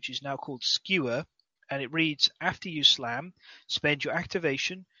text, which is now called Skewer, and it reads: after you slam, spend your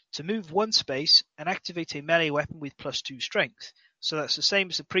activation to move 1 space and activate a melee weapon with +2 strength. So that's the same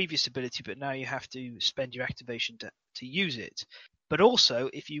as the previous ability, but now you have to spend your activation to use it. But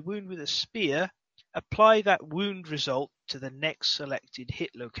also, if you wound with a spear, apply that wound result to the next selected hit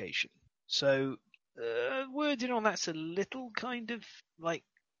location. So wording on that's a little kind of like,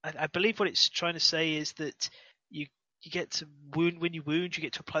 I believe what it's trying to say is that you get to wound, when you wound, you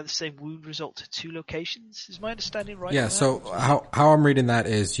get to apply the same wound result to 2 locations. Is my understanding right? Yeah, so how I'm reading that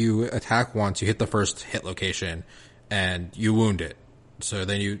is you attack once, you hit the first hit location, and you wound it. So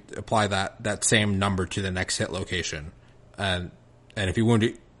then you apply that same number to the next hit location. And if you wound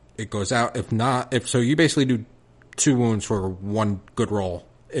it, it goes out. If not, so you basically do 2 wounds for 1 good roll.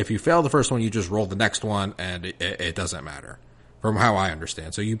 If you fail the first one, you just roll the next one, and it doesn't matter, from how I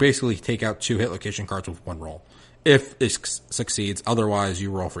understand. So you basically take out 2 hit location cards with 1 roll. If it succeeds, otherwise you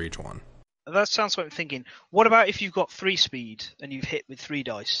roll for each one. That sounds what I'm thinking. What about if you've got 3 speed and you've hit with 3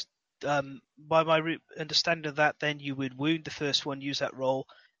 dice? By my understanding of that, then you would wound the first one, use that roll,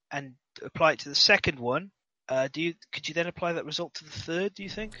 and apply it to the second one. Could you then apply that result to the third, do you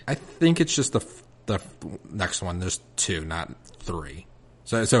think? I think it's just the next one. There's 2, not 3.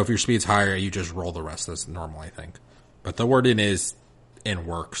 So if your speed's higher, you just roll the rest as normal, I think. But the wording is in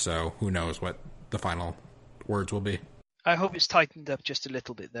work, so who knows what the final words will be. I hope it's tightened up just a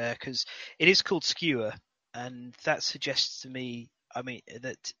little bit there, because it is called Skewer, and that suggests to me,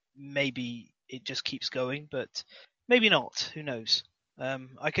 that maybe it just keeps going, but maybe not. Who knows?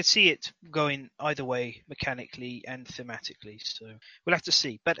 I could see it going either way, mechanically and thematically, so we'll have to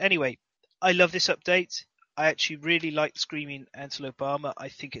see. But anyway, I love this update. I actually really like Screaming Antelope Armor. I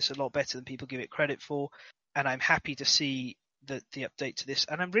think it's a lot better than people give it credit for, and I'm happy to see the update to this,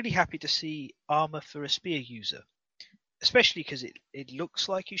 and I'm really happy to see armor for a spear user, especially because it looks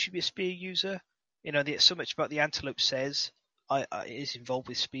like you should be a spear user. So much about the Antelope says is involved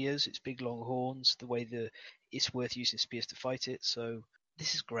with spears. It's big long horns, the way it's worth using spears to fight it. So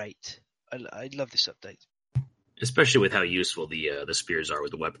this is great. I love this update. Especially with how useful the spears are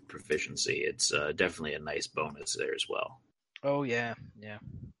with the weapon proficiency. It's definitely a nice bonus there as well. Oh yeah.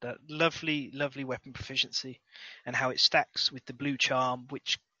 That lovely weapon proficiency, and how it stacks with the blue charm,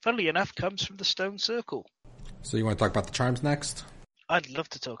 which, funnily enough, comes from the stone circle. So you want to talk about the charms next? I'd love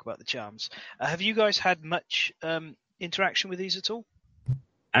to talk about the charms. Have you guys had much interaction with these at all?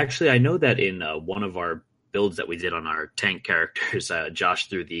 Actually, I know that in one of our builds that we did on our tank characters, Josh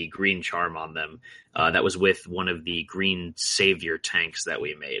threw the green charm on them. That was with one of the green savior tanks that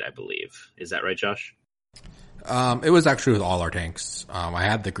we made, I believe. Is that right, Josh? It was actually with all our tanks. I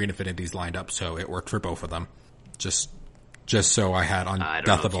had the green affinities lined up, so it worked for both of them. Just just so I had on I don't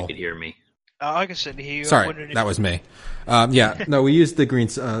know if you Deathable. could hear me. I can certainly hear you. I'm Sorry, wondering that if- was me. Yeah, no, we used the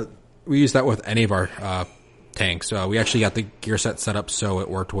greens. We used that with any of our tanks. We actually got the gear set up so it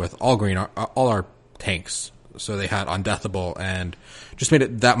worked with all our tanks. So they had undeathable and just made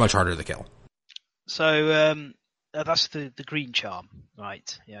it that much harder to kill. So that's the green charm,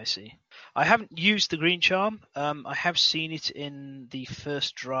 right? Yeah, I see. I haven't used the green charm. I have seen it in the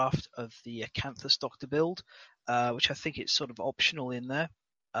first draft of the Acanthus Doctor build, which I think it's sort of optional in there.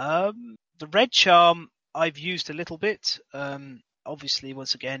 The red charm I've used a little bit. Obviously,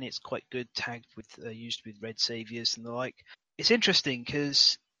 once again, it's quite good tagged with used with red saviors and the like. It's interesting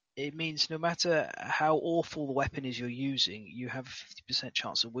because it means no matter how awful the weapon is you're using, you have a 50%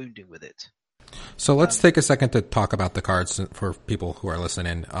 chance of wounding with it. So let's take a second to talk about the cards for people who are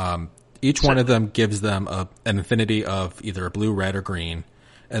listening. Each one of them gives them an infinity of either a blue, red, or green,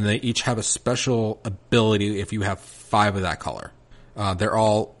 and they each have a special ability if you have 5 of that color. They're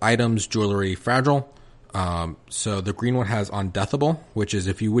all items, jewelry, fragile. So the green one has Undeathable, which is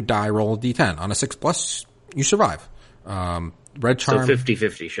if you would die, roll a d10. On a 6+, you survive. Red charm. So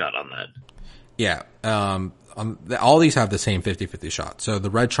 50-50 shot on that. Yeah. All these have the same 50-50 shot. So the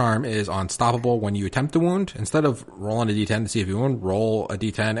red charm is unstoppable when you attempt to wound. Instead of rolling a d10 to see if you wound, roll a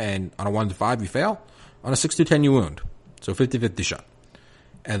d10 and on a 1 to 5 you fail. On a 6 to 10 you wound. So 50-50 shot.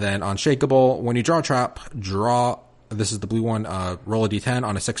 And then unshakable, when you draw a trap, this is the blue one, roll a d10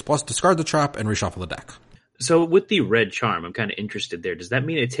 on a 6+, discard the trap and reshuffle the deck. So with the red charm, I'm kind of interested there. Does that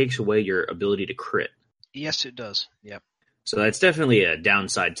mean it takes away your ability to crit? Yes, it does. Yep. So that's definitely a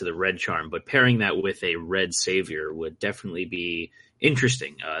downside to the red charm, but pairing that with a red savior would definitely be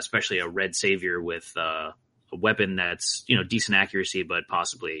interesting, especially a red savior with a weapon that's, decent accuracy, but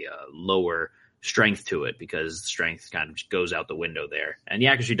possibly lower strength to it, because strength kind of goes out the window there. And the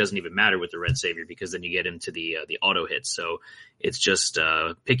accuracy doesn't even matter with the red savior, because then you get into the auto hits. So it's just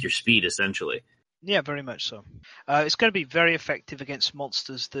pick your speed, essentially. Yeah, very much so. It's going to be very effective against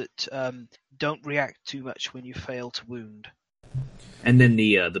monsters that don't react too much when you fail to wound. And then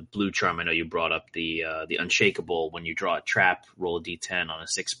the blue charm, I know you brought up the unshakable. When you draw a trap, roll a d10 on a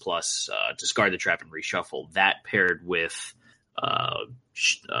 6+, discard the trap and reshuffle. That paired with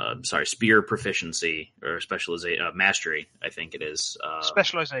spear proficiency or mastery, I think it is.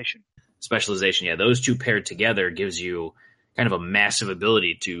 Specialization. Specialization, yeah. Those two paired together gives you kind of a massive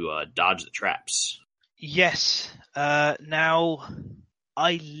ability to dodge the traps. Yes. Now,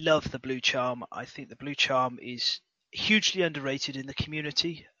 I love the blue charm. I think the blue charm is hugely underrated in the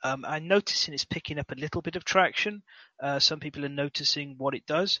community. I'm noticing it's picking up a little bit of traction. Some people are noticing what it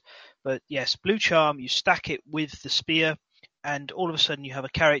does. But yes, blue charm, you stack it with the spear, and all of a sudden you have a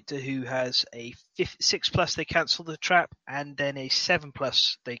character who has a 6+, they cancel the trap, and then a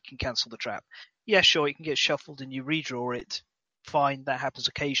 7+, they can cancel the trap. Yeah, sure, it can get shuffled and you redraw it. Fine, that happens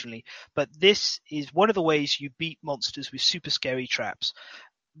occasionally. But this is one of the ways you beat monsters with super scary traps.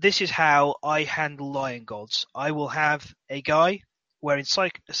 This is how I handle Lion Gods. I will have a guy wearing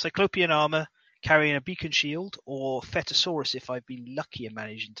Cyclopean armor, carrying a beacon shield, or Fetosaurus if I've been lucky in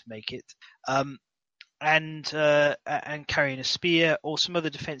managing to make it, and carrying a spear or some other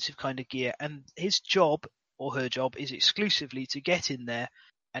defensive kind of gear. And his job, or her job, is exclusively to get in there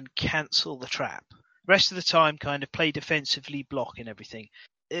and cancel the trap. Rest of the time, kind of play defensively, block and everything.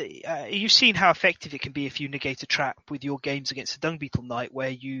 You've seen how effective it can be if you negate a trap with your games against the Dung Beetle Knight, where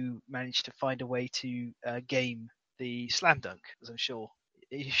you manage to find a way to game the slam dunk, as I'm sure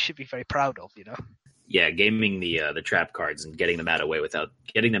you should be very proud of, Yeah, gaming the trap cards and getting them out of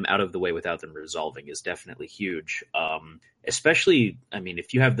the way without them resolving is definitely huge. Especially,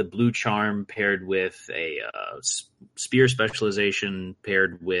 if you have the blue charm paired with a spear specialization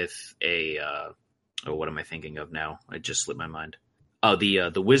paired with a what am I thinking of now? It just slipped my mind. Oh,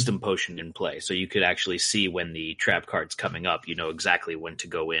 the wisdom potion in play, so you could actually see when the trap card's coming up. You know exactly when to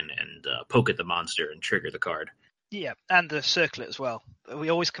go in and poke at the monster and trigger the card. Yeah, and the circlet as well. It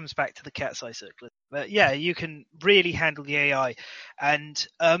always comes back to the cat's eye circlet. But yeah, you can really handle the AI. And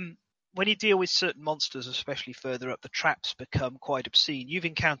when you deal with certain monsters, especially further up, the traps become quite obscene. You've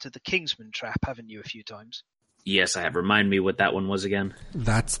encountered the Kingsman trap, haven't you, a few times? Yes, I have. Remind me what that one was again.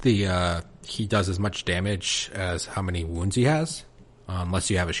 That's the he does as much damage as how many wounds he has, unless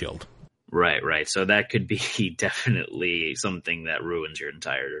you have a shield. Right. So that could be definitely something that ruins your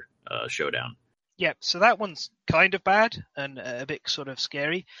entire showdown. Yeah, so that one's kind of bad and a bit sort of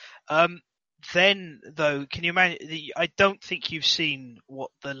scary. Then, though, can you imagine? I don't think you've seen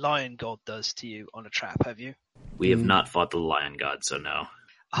what the Lion God does to you on a trap, have you? We have not fought the Lion God, so no.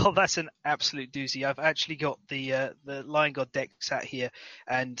 Oh, that's an absolute doozy. I've actually got the Lion God deck sat here,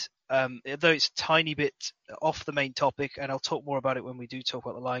 and although it's a tiny bit off the main topic, and I'll talk more about it when we do talk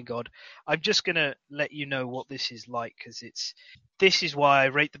about the Lion God, I'm just going to let you know what this is like, because this is why I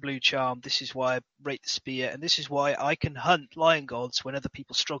rate the Blue Charm, this is why I rate the Spear, and this is why I can hunt Lion Gods when other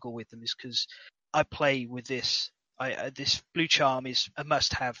people struggle with them, is because I play with this. This Blue Charm is a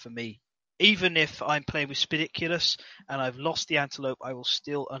must-have for me. Even if I'm playing with Spidiculus and I've lost the Antelope, I will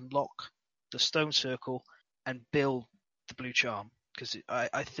still unlock the Stone Circle and build the Blue Charm, because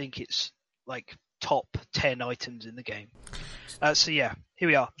I think it's like top 10 items in the game. So yeah, here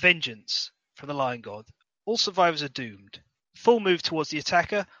we are. Vengeance from the Lion God. All survivors are doomed. Full move towards the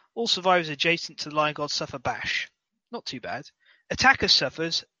attacker. All survivors adjacent to the Lion God suffer bash. Not too bad. Attacker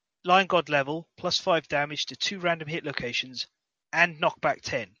suffers Lion God level +5 damage to 2 random hit locations and knockback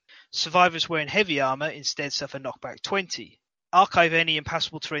 10. Survivors wearing heavy armor instead suffer knockback 20. Archive any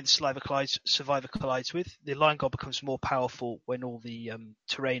impassable terrain the survivor collides with. The Lion God becomes more powerful when all the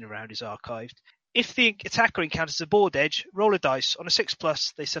terrain around is archived. If the attacker encounters a board edge, roll a dice. On a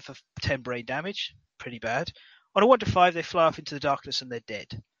 6+, they suffer 10 brain damage. Pretty bad. On a 1 to 5, they fly off into the darkness and they're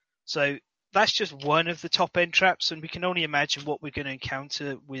dead. So that's just one of the top end traps, and we can only imagine what we're going to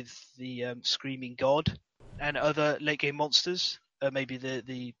encounter with the Screaming God and other late game monsters. Maybe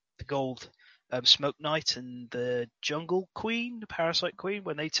the gold Smoke Knight and the Jungle Queen, the Parasite Queen,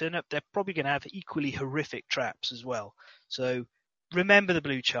 when they turn up, they're probably going to have equally horrific traps as well. So remember the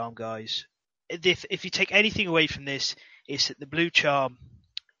Blue Charm, guys. If you take anything away from this, it's that the Blue Charm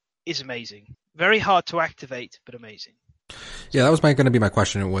is amazing. Very hard to activate, but amazing. Yeah, that was going to be my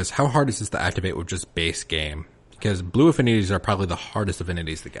question. It was, how hard is this to activate with just base game? Because blue affinities are probably the hardest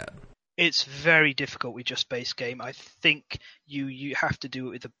affinities to get. It's very difficult with just base game. I think you have to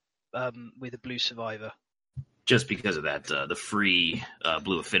do it with a blue survivor. Just because of that, the free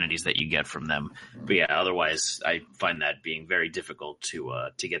blue affinities that you get from them. But yeah, otherwise, I find that being very difficult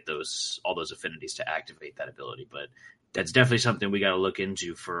to get all those affinities to activate that ability. But that's definitely something we got to look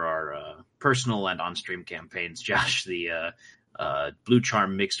into for our personal and on-stream campaigns. Josh, the Blue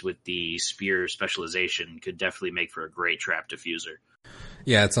Charm mixed with the Spear specialization could definitely make for a great trap diffuser.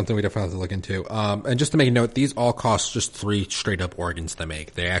 Yeah, it's something we definitely have to look into. And just to make a note, these all cost just 3 straight up organs to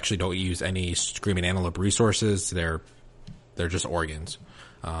make. They actually don't use any Screaming Antelope resources. They're just organs.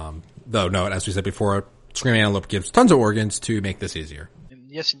 Though, no, as we said before, Screaming Antelope gives tons of organs to make this easier.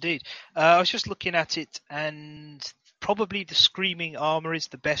 Yes, indeed. I was just looking at it, and probably the Screaming Armor is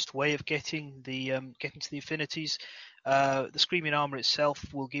the best way of getting to the affinities. The Screaming Armor itself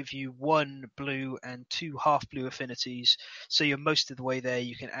will give you 1 blue and 2 half blue affinities, so you're most of the way there.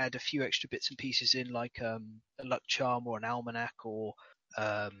 You can add a few extra bits and pieces in, like a Luck Charm or an Almanac or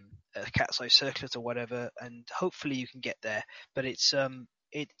a Cat's Eye Circlet or whatever, and hopefully you can get there. But it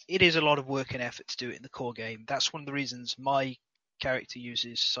is a lot of work and effort to do it in the core game. That's one of the reasons my character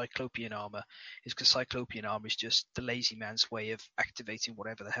uses Cyclopean Armor, is because Cyclopean Armor is just the lazy man's way of activating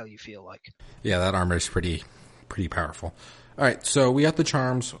whatever the hell you feel like. Yeah, that armor is pretty powerful. All right, so we got the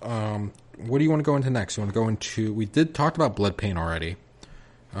charms. What do you want to go into next? You want to go into... We did talk about Blood Pain already.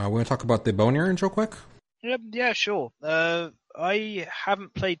 We want to talk about the Bone Earrings real quick? Yeah, sure. I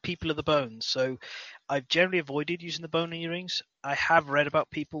haven't played People of the Bones, so I've generally avoided using the Bone Earrings. I have read about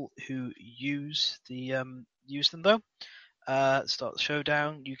people who use them, though. Start the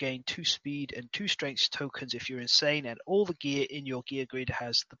showdown. You gain 2 speed and 2 strength tokens if you're insane, and all the gear in your gear grid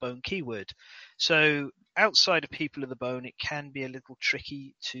has the bone keyword. So outside of People of the Bone, it can be a little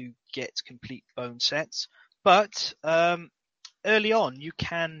tricky to get complete bone sets, but early on you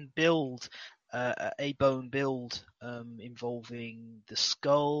can build a bone build involving the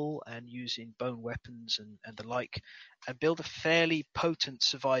skull and using bone weapons and the like, and build a fairly potent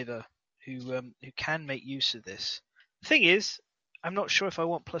survivor who can make use of this. The thing is, I'm not sure if I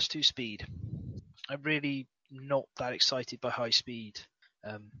want +2 speed. I'm really not that excited by high speed.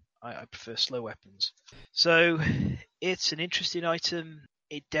 I prefer slow weapons. So it's an interesting item.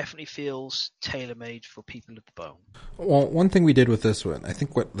 It definitely feels tailor-made for People of the Bone. Well, one thing we did with this one, I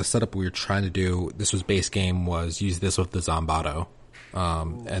think what the setup we were trying to do, this was base game, was use this with the Zombato,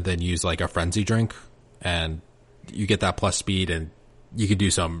 and then use like a Frenzy drink, and you get that plus speed, and you could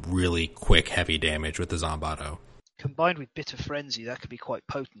do some really quick, heavy damage with the Zombato. Combined with Bitter Frenzy, that could be quite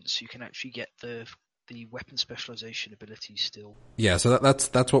potent, so you can actually get the weapon specialization ability still. Yeah, so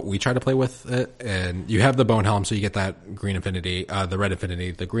that's what we try to play with it. And you have the Bone Helm, so you get that green affinity, the red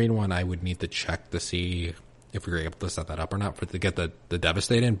affinity. The green one, I would need to check to see if we were able to set that up or not to get the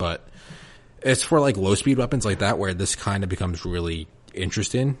Devastate in. But it's for like low speed weapons like that where this kind of becomes really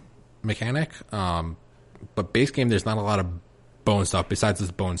interesting mechanic. But base game, there's not a lot of bone stuff besides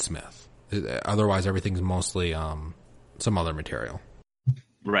this bone smith. Otherwise, everything's mostly some other material.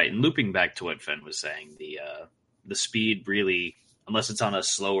 Right, and looping back to what Fen was saying, the speed really, unless it's on a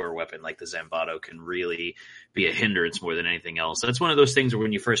slower weapon like the Zambato, can really be a hindrance more than anything else. That's one of those things where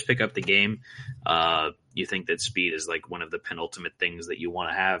when you first pick up the game, you think that speed is like one of the penultimate things that you want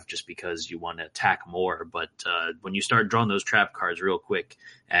to have just because you want to attack more. But when you start drawing those trap cards real quick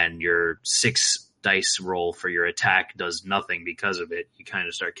and your 6 dice roll for your attack does nothing because of it, you kind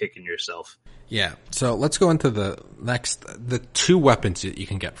of start kicking yourself. Yeah, so let's go into the 2 weapons that you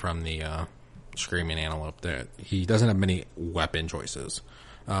can get from the Screaming Antelope. There, he doesn't have many weapon choices.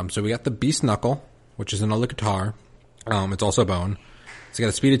 So we got the Beast Knuckle, which is another guitar. It's also bone. It's got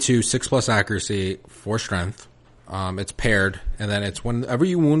a speed of 2, 6+ accuracy, 4 strength. It's paired, and then it's whenever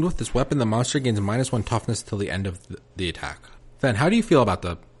you wound with this weapon, the monster gains -1 toughness till the end of the attack. Then, how do you feel about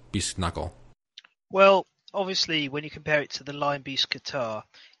the Beast Knuckle? Well, obviously, when you compare it to the Lion Beast guitar,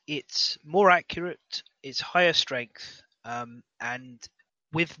 it's more accurate, it's higher strength, and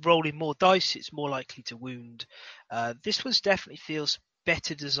with rolling more dice, it's more likely to wound. This one definitely feels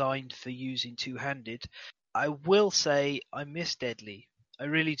better designed for using two-handed. I will say I miss Deadly. I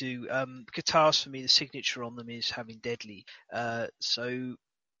really do. Guitars, for me, the signature on them is having Deadly. So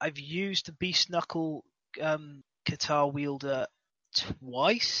I've used the Beast Knuckle guitar wielder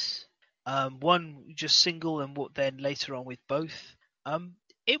twice. One just single and then later on with both.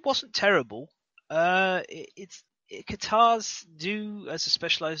 It wasn't terrible. Guitars do, as a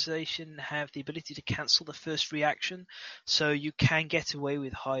specialization, have the ability to cancel the first reaction, so you can get away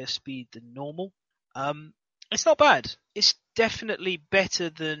with higher speed than normal. It's not bad. It's definitely better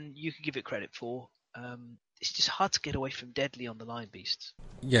than you could give it credit for. It's just hard to get away from Deadly on the Lion Beasts.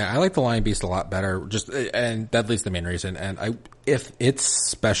 Yeah, I like the Lion Beast a lot better. And Deadly's the main reason. And if its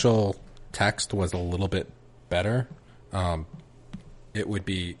special text was a little bit better, it would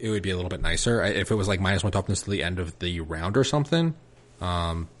be a little bit nicer. If it was like -1 toughness to the end of the round or something,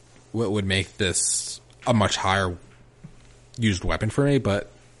 what would make this a much higher used weapon for me.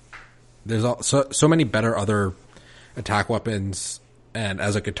 But there's so many better other attack weapons, and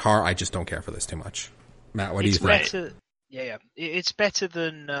as a guitar, I just don't care for this too much. Matt, what do you think? Yeah, it's better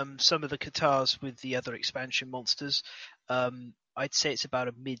than some of the guitars with the other expansion monsters. I'd say it's about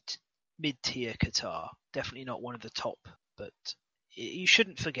a mid-tier guitar. Definitely not one of the top, but you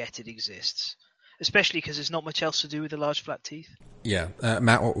shouldn't forget it exists, especially because there's not much else to do with the large flat teeth. Yeah,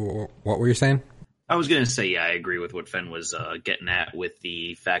 Matt, what were you saying? I was going to say, yeah, I agree with what Fen was getting at with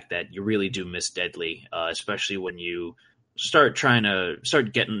the fact that you really do miss Deadly, especially when you start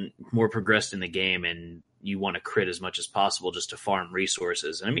getting more progressed in the game and you want to crit as much as possible just to farm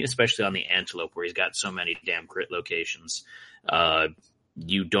resources. And I mean, especially on the Antelope where he's got so many damn crit locations.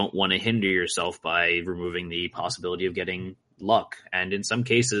 You don't want to hinder yourself by removing the possibility of getting luck. And in some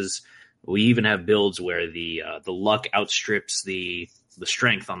cases, we even have builds where the luck outstrips the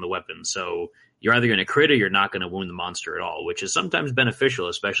strength on the weapon. So you're either going to crit or you're not going to wound the monster at all, which is sometimes beneficial,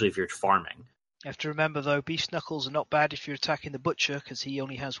 especially if you're farming. You have to remember, though, Beast Knuckles are not bad if you're attacking the Butcher, because he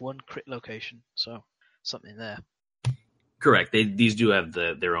only has 1 crit location, so something there. Correct. These do have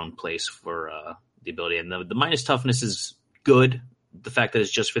their own place for the ability, and the minus toughness is good. The fact that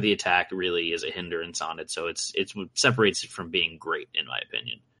it's just for the attack really is a hindrance on it, so it separates it from being great, in my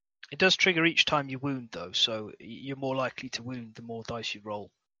opinion. It does trigger each time you wound, though, so you're more likely to wound the more dice you roll.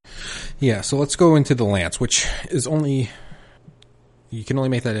 Yeah, so let's go into the Lance, which is you can only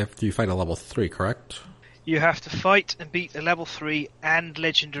make that after you fight a level 3, correct? You have to fight and beat a level 3, and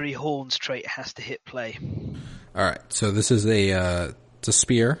Legendary Horns trait has to hit play. Alright, so this is it's a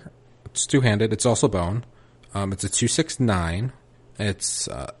spear. It's two-handed. It's also bone. It's a 2/6/9. It's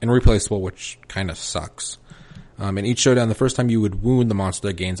irreplaceable, which kind of sucks. In each showdown, the first time you would wound the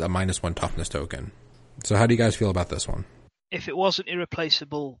monster gains a -1 toughness token. So how do you guys feel about this one? If it wasn't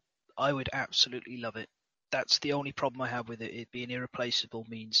irreplaceable, I would absolutely love it. That's the only problem I have with it. It being irreplaceable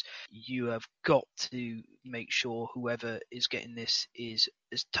means you have got to make sure whoever is getting this is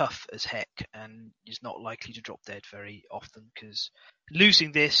as tough as heck and is not likely to drop dead very often, because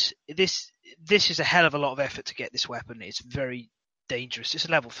losing this is a hell of a lot of effort to get this weapon. It's very dangerous. It's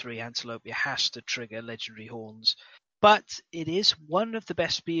a level 3 Antelope. It has to trigger Legendary Horns. But it is one of the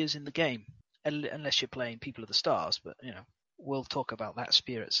best spears in the game, unless you're playing People of the Stars, but we'll talk about that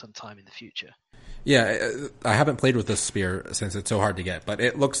spear at some time in the future. Yeah, I haven't played with this spear since it's so hard to get, but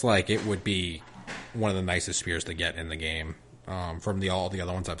it looks like it would be one of the nicest spears to get in the game from all the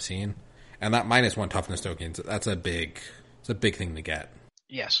other ones I've seen. And that -1 toughness tokens, it's a big thing to get.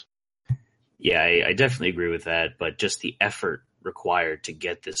 Yes. Yeah, I definitely agree with that, but just the effort required to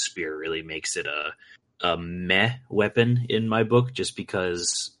get this spear really makes it a meh weapon in my book, just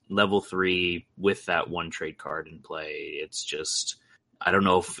because level 3 with that one trade card in play, it's just, I don't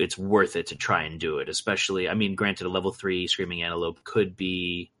know if it's worth it to try and do it. Especially, I mean, granted, a level 3 Screaming Antelope could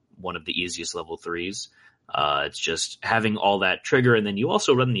be one of the easiest level 3s. It's just having all that trigger, and then you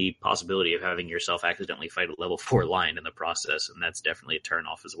also run the possibility of having yourself accidentally fight a level 4 lion in the process, and that's definitely a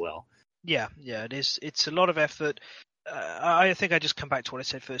turnoff as well. Yeah, it is. It's a lot of effort. I think I just come back to what I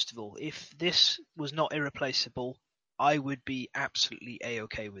said first of all. If this was not irreplaceable, I would be absolutely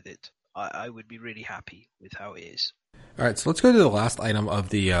A-okay with it. I would be really happy with how it is. All right, so let's go to the last item of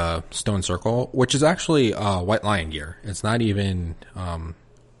the Stone Circle, which is actually White Lion gear. It's not even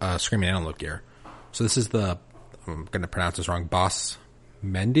Screaming Antelope gear. So this is the, I'm going to pronounce this wrong, Boss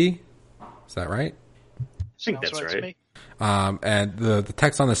Mendy? Is that right? I think that's right. And the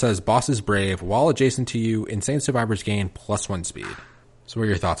text on this says, Boss is brave. While adjacent to you, insane survivors gain +1 speed. So what are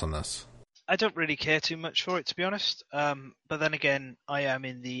your thoughts on this? I don't really care too much for it, to be honest. But then again, I am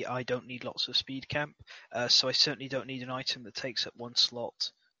in the I don't need lots of speed camp. So I certainly don't need an item that takes up 1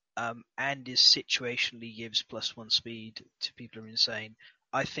 slot and is situationally gives +1 speed to people who are insane.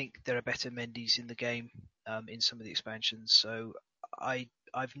 I think there are better Mendys in the game in some of the expansions. So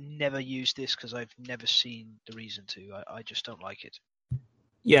I've never used this because I've never seen the reason to. I just don't like it.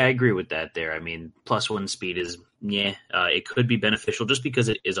 Yeah, I agree with that there. I mean, +1 speed is, it could be beneficial just because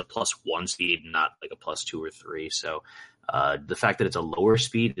it is a +1 speed, not like a +2 or 3. So the fact that it's a lower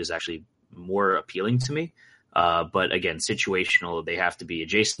speed is actually more appealing to me. But again, situational, they have to be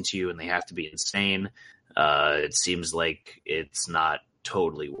adjacent to you and they have to be insane. It seems like it's not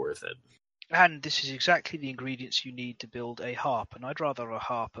totally worth it. And this is exactly the ingredients you need to build a harp, and I'd rather a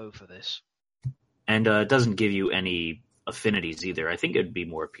harp over this. And it doesn't give you any affinities either. I think it'd be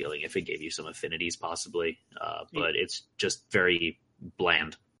more appealing if it gave you some affinities possibly, but it's just very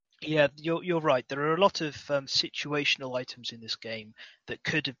bland. Yeah, you're right. There are a lot of situational items in this game that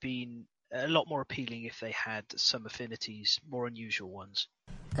could have been a lot more appealing if they had some affinities, more unusual ones.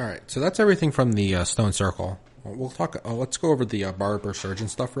 All right, so that's everything from the Stone Circle. We'll talk. Let's go over the Barber Surgeon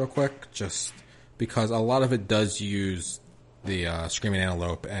stuff real quick, just because a lot of it does use the Screaming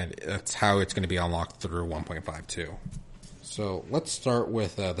Antelope, and that's how it's going to be unlocked through 1.52. So let's start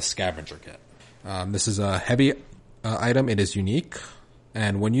with the Scavenger Kit. This is a heavy item. It is unique,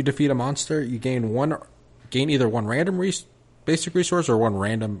 and when you defeat a monster, you gain either one random basic resource or one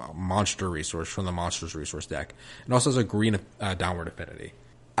random monster resource from the monster's resource deck. It also has a green downward affinity.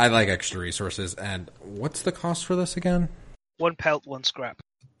 I like extra resources, and what's the cost for this again? 1 pelt, 1 scrap.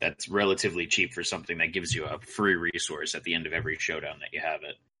 That's relatively cheap for something that gives you a free resource at the end of every showdown that you have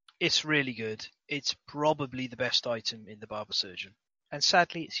it. It's really good. It's probably the best item in the Barber Surgeon. And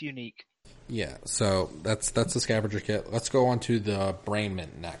sadly, it's unique. Yeah, so that's the Scavenger Kit. Let's go on to the Brain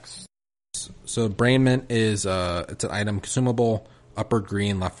Mint next. So Brain Mint is it's an item consumable, upper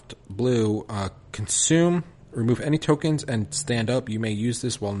green, left blue. Consume, remove any tokens, and stand up. You may use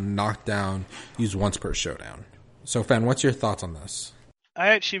this while knocked down. Use once per showdown. So Fen, what's your thoughts on this? I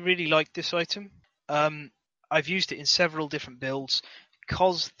actually really like this item. I've used it in several different builds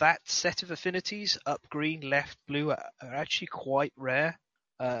because that set of affinities, up green, left blue, are actually quite rare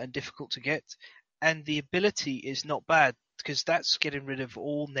and difficult to get. And the ability is not bad because that's getting rid of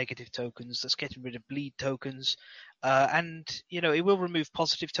all negative tokens, that's getting rid of bleed tokens, and it will remove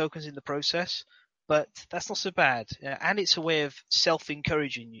positive tokens in the process, but that's not so bad. And it's a way of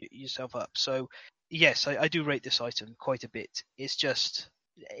self-encouraging yourself up. So yes, I do rate this item quite a bit. It's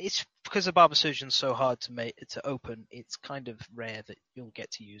because the Barber Surgeon's so hard to open, it's kind of rare that you'll get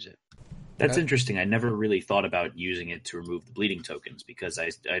to use it. That's interesting. I never really thought about using it to remove the bleeding tokens because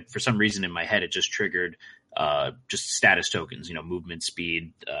I for some reason in my head it just triggered just status tokens, movement,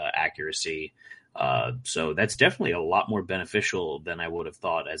 speed, accuracy. So that's definitely a lot more beneficial than I would have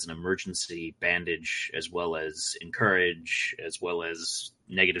thought as an emergency bandage, as well as encourage, as well as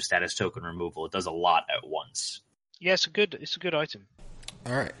negative status token removal. It does a lot at once. Yeah, it's a good item.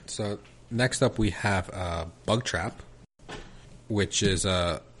 All right. So next up we have Bug Trap, which is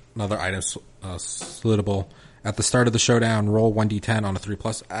another item splittable. At the start of the showdown, roll 1d10 on a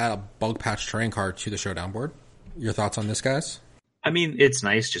 3+, add a Bug Patch terrain card to the showdown board. Your thoughts on this, guys? I mean, it's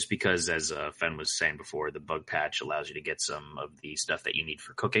nice just because, as Fen was saying before, the Bug Patch allows you to get some of the stuff that you need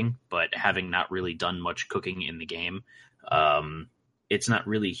for cooking, but having not really done much cooking in the game, it's not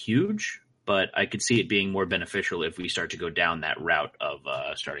really huge, but I could see it being more beneficial if we start to go down that route of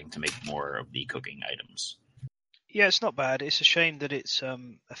starting to make more of the cooking items. Yeah, it's not bad. It's a shame that it's a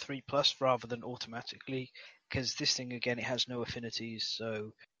 3+ rather than automatically, because this thing, again, it has no affinities.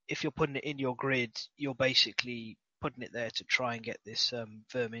 So if you're putting it in your grid, you're basically putting it there to try and get this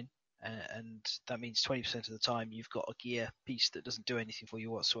vermin. and that means 20% of the time you've got a gear piece that doesn't do anything for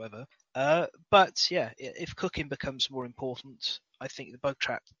you whatsoever. But yeah, if cooking becomes more important, I think the bug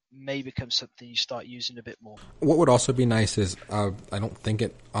trap may become something you start using a bit more. What would also be nice is I don't think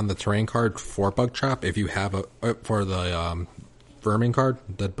it on the terrain card for bug trap. If you have for the vermin card,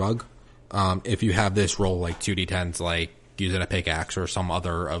 the bug, if you have this roll like 2d10s, like using a pickaxe or some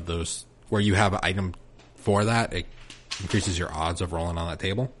other of those where you have an item for that, it increases your odds of rolling on that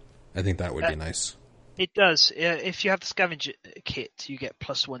table. I think that would be nice. It does. If you have the scavenger kit, you get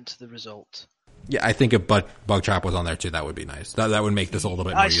 +1 to the result. Yeah, I think if bug trap was on there too, that would be nice. That would make this a little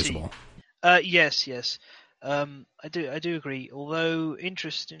bit more usable. Yes. I do agree. Although,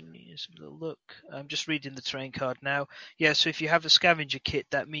 interestingly, let's have a little look. I'm just reading the terrain card now. Yeah, so if you have a scavenger kit,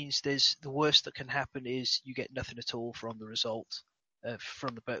 that means the worst that can happen is you get nothing at all from the result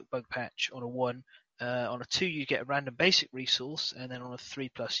from the bug patch on a 1. On a 2, you get a random basic resource, and then on a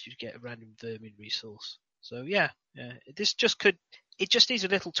 3+, you get a random vermin resource. So yeah, this it just needs a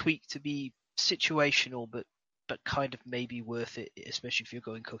little tweak to be situational, but kind of maybe worth it, especially if you're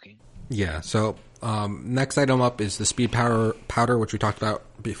going cooking. Yeah. So next item up is the speed powder, which we talked about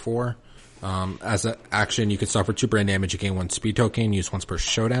before. As an action, you can suffer 2 brain damage. You gain 1 speed token, used once per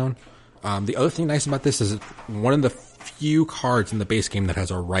showdown. The other thing nice about this is it's one of the few cards in the base game that has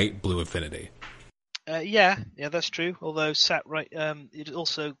a right blue affinity. Yeah, that's true. Although it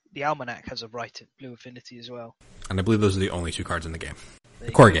also the Almanac has a right blue affinity as well. And I believe those are the only 2 cards in the game.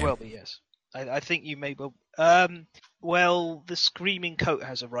 The core game. Well, be, yes. I think you may. Well, the Screaming Coat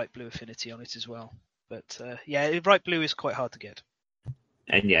has a right blue affinity on it as well. But yeah, right blue is quite hard to get.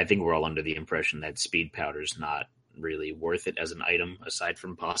 And yeah, I think we're all under the impression that speed powder's not really worth it as an item, aside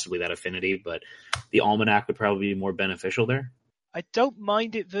from possibly that affinity. But the Almanac would probably be more beneficial there. I don't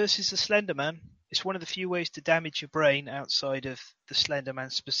mind it versus the Slenderman. It's one of the few ways to damage your brain outside of the Slenderman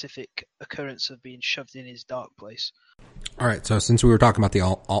specific occurrence of being shoved in his dark place. All right, so since we were talking about the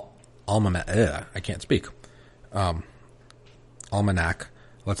Almanac, I can't speak. Almanac,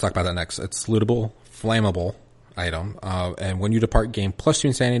 let's talk about that next. It's lootable, flammable item, and when you depart, gain +2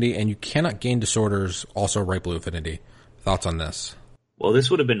 insanity, and you cannot gain disorders, also right blue affinity. Thoughts on this? Well, this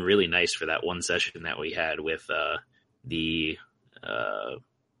would have been really nice for that one session that we had with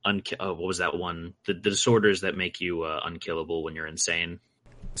what was that one? The disorders that make you unkillable when you're insane.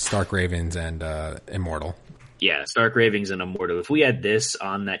 Stark Ravens and Immortal. Yeah, Stark Ravens and Immortal. If we had this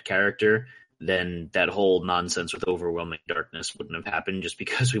on that character, then that whole nonsense with Overwhelming Darkness wouldn't have happened, just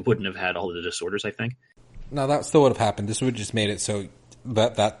because we wouldn't have had all the disorders, I think. No, that still would have happened. This would have just made it so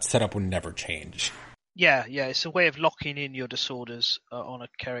that setup would never change. Yeah, it's a way of locking in your disorders on a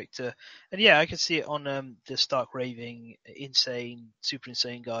character. And yeah, I can see it on the Stark Raving, Insane, Super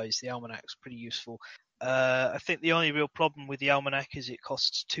Insane guys. The Almanac's pretty useful. I think the only real problem with the Almanac is it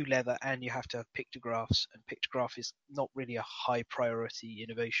costs 2 leather and you have to have pictographs. And pictograph is not really a high priority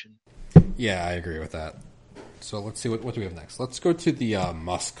innovation. Yeah, I agree with that. So let's see, what do we have next? Let's go to the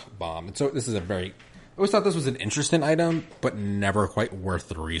Musk Bomb. And so this is I always thought this was an interesting item, but never quite worth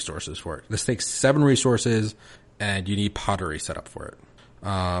the resources for it. This takes 7 resources, and you need pottery set up for it.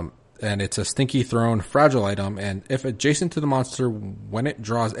 And it's a Stinky Throne fragile item, and if adjacent to the monster, when it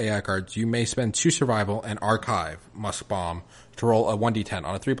draws AI cards, you may spend 2 survival and archive Musk Bomb to roll a 1d10.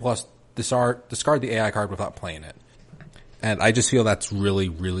 On a 3+, discard the AI card without playing it. And I just feel that's really,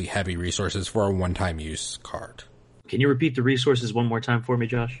 really heavy resources for a one-time use card. Can you repeat the resources one more time for me,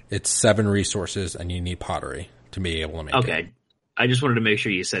 Josh? It's 7 resources, and you need pottery to be able to make it. Okay. I just wanted to make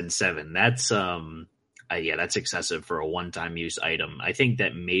sure you said 7. That's that's excessive for a one-time use item. I think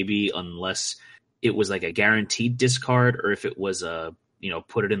that maybe unless it was like a guaranteed discard, or if it was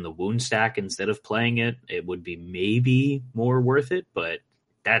put it in the wound stack instead of playing it, it would be maybe more worth it. But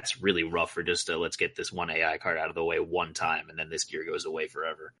that's really rough for just let's get this one AI card out of the way one time, and then this gear goes away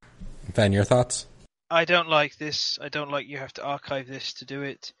forever. Van, your thoughts? I don't like this. I don't like you have to archive this to do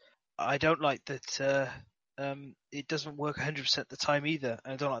it. I don't like that it doesn't work 100% of the time either.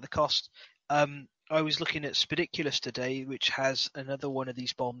 I don't like the cost. I was looking at Spediculus today, which has another one of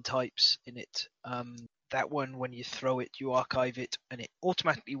these bomb types in it. That one, when you throw it, you archive it, and it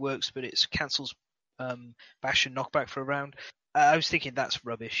automatically works, but it cancels bash and knockback for a round. I was thinking that's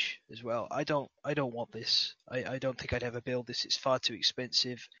rubbish as well. I don't want this. I don't think I'd ever build this. It's far too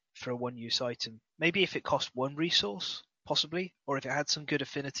expensive for a one-use item. Maybe if it cost 1 resource, possibly, or if it had some good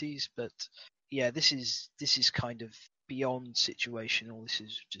affinities. But yeah, this is kind of beyond situational. This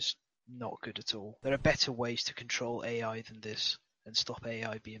is just not good at all. There are better ways to control AI than this and stop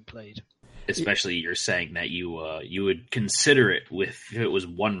AI being played. Especially you're saying that you would consider it if it was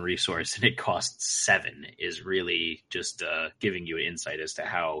 1 resource and it costs 7 is really just giving you an insight as to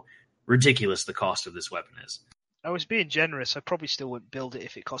how ridiculous the cost of this weapon is. I was being generous. I probably still wouldn't build it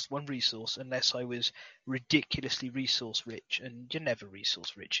if it cost 1 resource, unless I was ridiculously resource rich, and you're never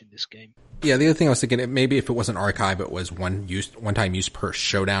resource rich in this game. Yeah, the other thing I was thinking, maybe if it wasn't archive, it was one time use per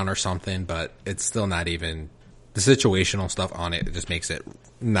showdown or something, but it's still not even the situational stuff on it. It just makes it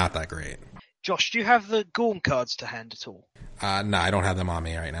not that great. Josh, do you have the Gorm cards to hand at all? No, I don't have them on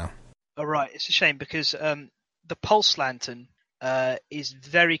me right now. All right, it's a shame because the Pulse Lantern is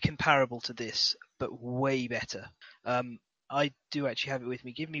very comparable to this, but way better. I do actually have it with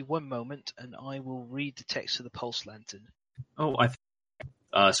me. Give me 1 moment, and I will read the text of the Pulse Lantern. Oh,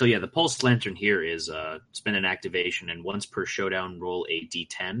 so yeah, the Pulse Lantern here is spend an activation, and once per showdown, roll a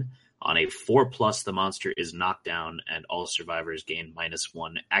d10. On a 4+, the monster is knocked down, and all survivors gain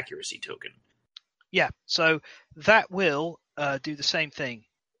 -1 accuracy token. Yeah, so that will do the same thing,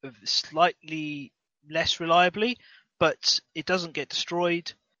 slightly less reliably, but it doesn't get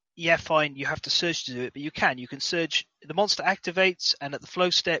destroyed. Yeah, fine, you have to surge to do it, but you can surge. The monster activates, and at the flow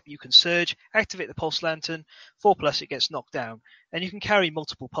step, you can surge, activate the Pulse Lantern, 4+, it gets knocked down. And you can carry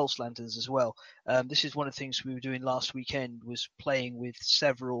multiple Pulse Lanterns as well. This is one of the things we were doing last weekend, was playing with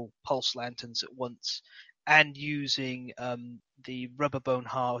several Pulse Lanterns at once, and using the rubber bone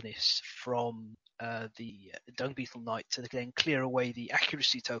harness from the Dung Beetle Knight to then clear away the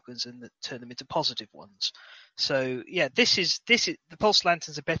accuracy tokens and turn them into positive ones. So yeah, this is the Pulse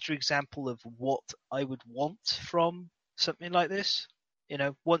Lantern's a better example of what I would want from something like this.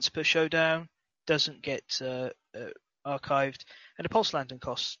 Once per showdown, doesn't get archived, and a Pulse Lantern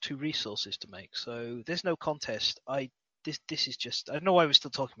costs 2 resources to make. So there's no contest. This is just, I don't know why we're still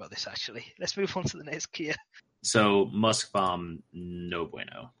talking about this actually. Let's move on to the next gear. So Musk Bomb, no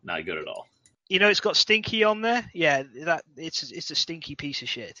bueno, not good at all. It's got Stinky on there. Yeah, it's a stinky piece of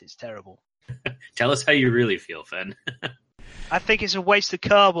shit. It's terrible. Tell us how you really feel, Fen. I think it's a waste of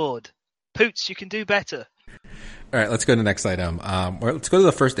cardboard. Poots, you can do better. All right, let's go to the next item. Let's go to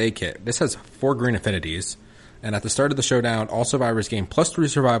the first aid kit. This has 4 green affinities, and at the start of the showdown, all survivors gain +3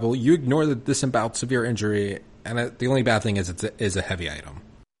 survival. You ignore the disemboweled severe injury, and the only bad thing is it's a heavy item.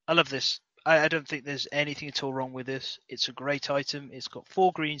 I love this. I don't think there's anything at all wrong with this. It's a great item. It's got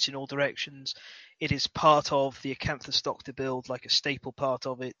 4 greens in all directions. It is part of the Acanthus stock to build, like a staple part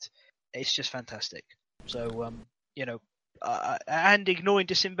of it. It's just fantastic. So, and ignoring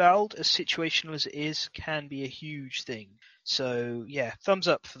disemboweled, as situational as it is, can be a huge thing. So, yeah, thumbs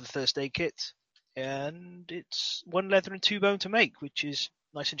up for the first aid kit. And it's 1 leather and 2 bone to make, which is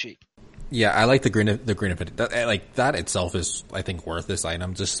nice and cheap. Yeah, I like the green affinity. That itself is, I think, worth this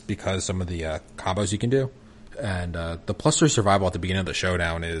item just because some of the combos you can do, and the +3 survival at the beginning of the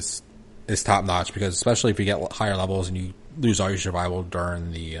showdown is top notch, because especially if you get higher levels and you lose all your survival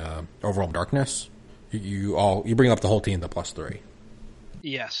during the overwhelmed darkness, you bring up the whole team to +3.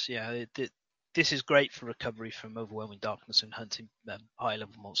 Yes, yeah. This is great for recovery from overwhelming darkness and hunting high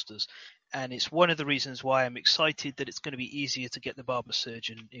level monsters. And it's one of the reasons why I'm excited that it's going to be easier to get the Barber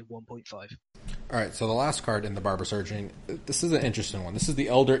Surgeon in 1.5. All right, so the last card in the Barber Surgeon, this is an interesting one. This is the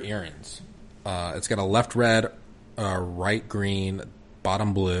Elder Earrings. It's got a left red, right green,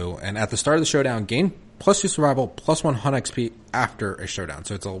 bottom blue, and at the start of the showdown, gain +2 survival, +1 hunt XP after a showdown.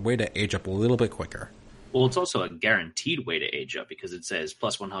 So it's a way to age up a little bit quicker. Well, it's also a guaranteed way to age up, because it says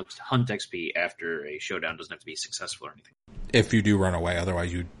 +1 hunt XP after a showdown. Doesn't have to be successful or anything. If you do run away,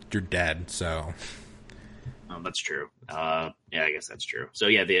 otherwise you're dead. So, that's true. Yeah, I guess that's true. So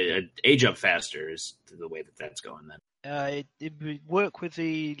yeah, the age up faster is the way that's going then. It would work with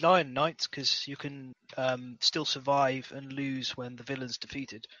the Lion Knights, because you can still survive and lose when the villain's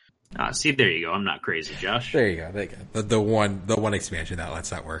defeated. See, there you go. I'm not crazy, Josh. There you go. The one expansion that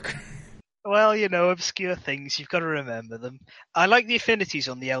lets that work. Well, obscure things, you've got to remember them. I like the affinities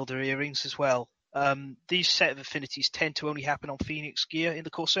on the Elder Earrings as well. These set of affinities tend to only happen on Phoenix gear in the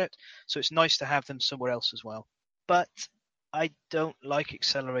core set, so it's nice to have them somewhere else as well. But I don't like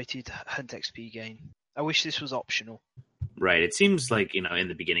accelerated hunt XP gain. I wish this was optional. Right. It seems like, in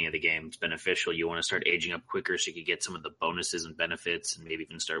the beginning of the game, it's beneficial. You want to start aging up quicker so you can get some of the bonuses and benefits, and maybe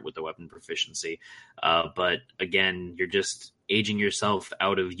even start with the weapon proficiency. But again, you're just aging yourself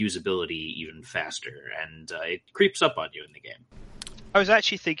out of usability even faster, and it creeps up on you in the game. I was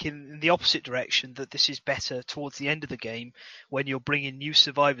actually thinking in the opposite direction, that this is better towards the end of the game when you're bringing new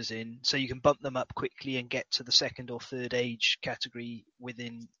survivors in, so you can bump them up quickly and get to the 2nd or 3rd age category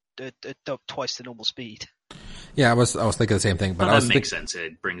within twice the normal speed. Yeah, I was thinking the same thing, but that makes sense.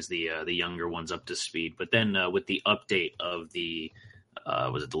 It brings the younger ones up to speed. But then with the update of the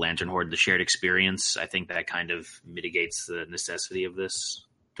was it the Lantern Horde, the shared experience, I think that kind of mitigates the necessity of this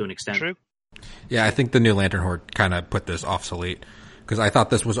to an extent. True. Yeah, I think the new Lantern Horde kind of put this obsolete. because I thought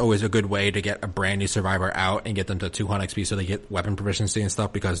this was always a good way to get a brand new survivor out and get them to 200 XP so they get weapon proficiency and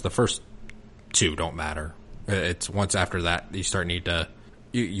stuff, because the first two don't matter. It's once after that you start need to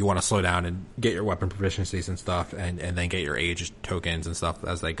you want to slow down and get your weapon proficiencies and stuff, and then get your age tokens and stuff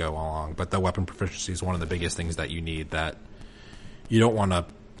as they go along. But the weapon proficiency is one of the biggest things that you need, that you don't want to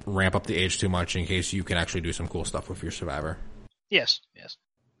ramp up the age too much in case you can actually do some cool stuff with your survivor. Yes.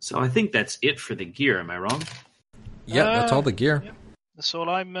 So I think that's it for the gear. Am I wrong? Yeah, that's all the gear. Yeah. That's all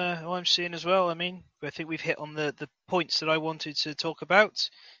I'm seeing as well. I mean, I think we've hit on the points that I wanted to talk about.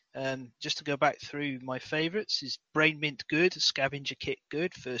 Just to go back through my favourites is Brain Mint good, Scavenger Kit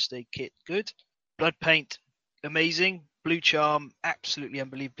good, First Aid Kit good, Blood Paint amazing, Blue Charm absolutely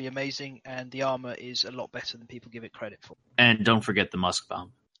unbelievably amazing, and the armour is a lot better than people give it credit for. And don't forget the Musk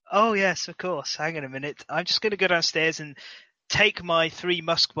Bomb. Oh yes, of course. Hang on a minute. I'm just going to go downstairs and take my 3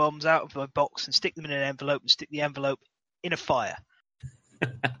 Musk Bombs out of my box and stick them in an envelope and stick the envelope in a fire.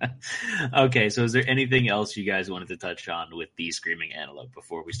 Okay, so is there anything else you guys wanted to touch on with the Screaming Antelope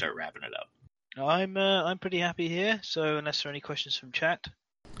before we start wrapping it up? I'm pretty happy here, so unless there are any questions from chat.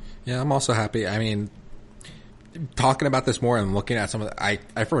 Yeah, I'm also happy. I mean, talking about this more and looking at some of the,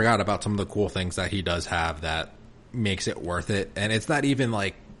 I forgot about some of the cool things that he does have that makes it worth it. And it's not even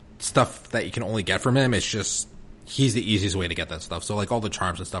like stuff that you can only get from him. It's just, he's the easiest way to get that stuff. So like all the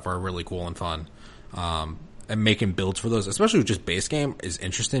charms and stuff are really cool and fun. And making builds for those, especially with just base game, is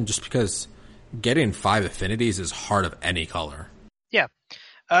interesting just because getting 5 affinities is hard of any color. Yeah.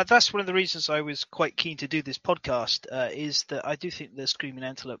 That's one of the reasons I was quite keen to do this podcast, is that I do think the Screaming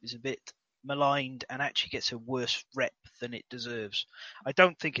Antelope is a bit maligned and actually gets a worse rep than it deserves. I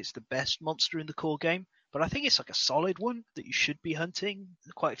don't think it's the best monster in the core game, but I think it's like a solid one that you should be hunting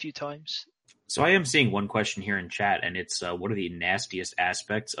quite a few times. So I am seeing one question here in chat, and it's what are the nastiest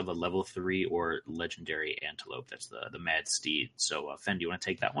aspects of a level 3 or legendary antelope? That's the Mad Steed. So, Fen, do you want to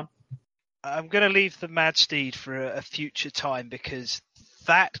take that one? I'm going to leave the Mad Steed for a future time, because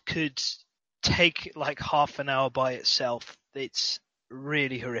that could take like half an hour by itself. It's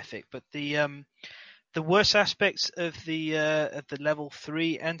really horrific. But the worst aspects of the level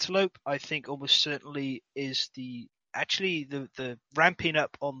 3 antelope, I think almost certainly is the ramping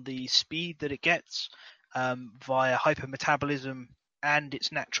up on the speed that it gets via hypermetabolism and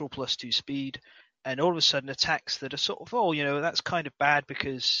its natural +2 speed, and all of a sudden attacks that are sort of, that's kind of bad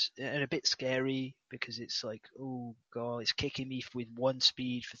and a bit scary, because it's like, oh god, it's kicking me with 1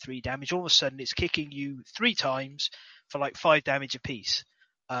 speed for 3 damage. All of a sudden it's kicking you 3 times for like 5 damage apiece.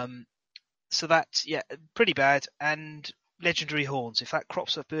 So that's pretty bad. And Legendary Horns, if that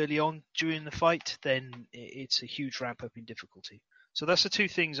crops up early on during the fight, then it's a huge ramp up in difficulty. So that's the 2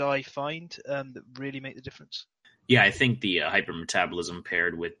 things I find that really make the difference. Yeah, I think the hypermetabolism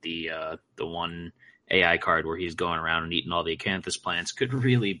paired with the one AI card where he's going around and eating all the acanthus plants could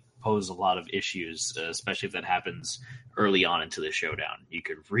really pose a lot of issues, especially if that happens early on into the showdown. You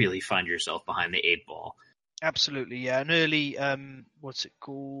could really find yourself behind the 8 ball. Absolutely, yeah. An early,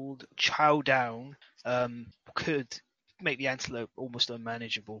 chow down could make the antelope almost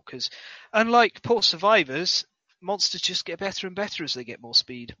unmanageable, because unlike Port Survivors, monsters just get better and better as they get more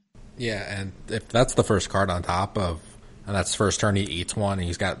speed. Yeah, and if that's the first card on top of, and that's first turn he eats one and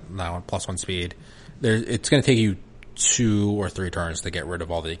he's got now +1 speed, it's going to take you 2 or 3 turns to get rid of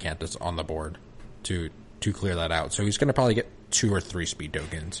all the acanthus on the board to clear that out. So he's going to probably get 2 or 3 speed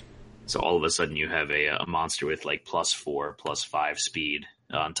tokens. So all of a sudden you have a monster with like +4, +5 speed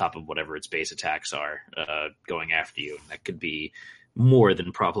on top of whatever its base attacks are going after you. That could be more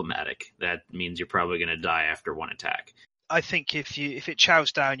than problematic. That means you're probably going to die after 1 attack. I think if it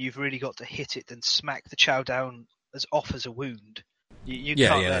chows down, you've really got to hit it and smack the chow down as off as a wound. You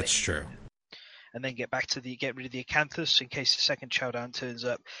can't that's true. And then get rid of the acanthus in case the second chow down turns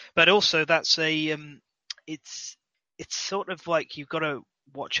up. But also that's it's sort of like you've got to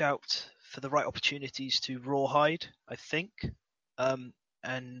watch out for the right opportunities to rawhide, I think.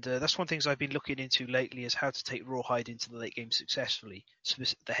 And that's one of the things I've been looking into lately, is how to take Rawhide into the late game successfully.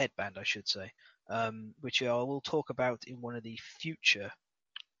 The headband, I should say, which I will talk about in one of the future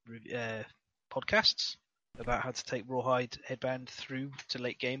podcasts, about how to take Rawhide headband through to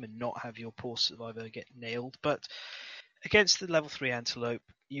late game and not have your poor survivor get nailed. But against the level 3 antelope,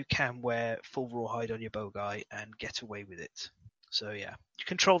 you can wear full Rawhide on your bow guy and get away with it. So yeah, you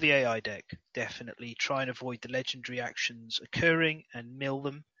control the AI deck. Definitely try and avoid the legendary actions occurring and mill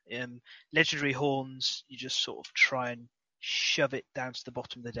them. Legendary Horns, you just sort of try and shove it down to the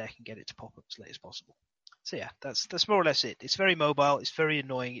bottom of the deck and get it to pop up as late as possible. So yeah, that's more or less it. It's very mobile, it's very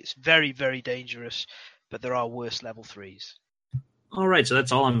annoying, it's very, very dangerous, but there are worse level 3s. All right, so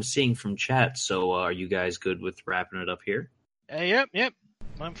that's all I'm seeing from chat. So are you guys good with wrapping it up here? Yep.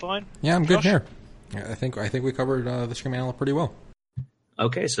 I'm fine. Yeah, I'm good Josh? here. I think we covered the Screaming Antelope pretty well.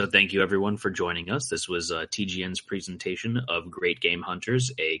 Okay, so thank you everyone for joining us. This was TGN's presentation of Great Game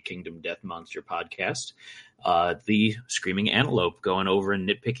Hunters, a Kingdom Death Monster podcast. The Screaming Antelope, going over and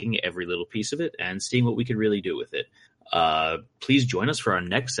nitpicking every little piece of it and seeing what we could really do with it. Please join us for our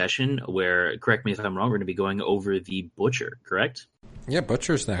next session where, correct me if I'm wrong, we're going to be going over the Butcher, correct? Yeah,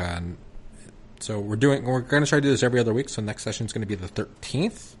 Butcher's so we're going to try to do this every other week. So next session is going to be the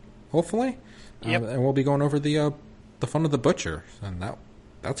 13th, hopefully. Yep. And we'll be going over the fun of the Butcher, and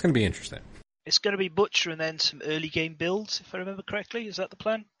that's going to be interesting. It's going to be Butcher and then some early game builds, if I remember correctly. Is that the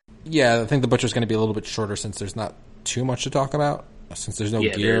plan? Yeah, I think the Butcher's going to be a little bit shorter since there's not too much to talk about, since there's no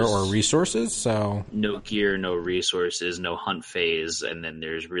gear or resources. So no gear, no resources, no hunt phase, and then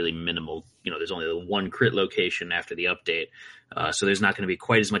there's really minimal. There's only the one crit location after the update, so there's not going to be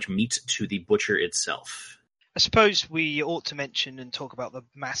quite as much meat to the Butcher itself. I suppose we ought to mention and talk about the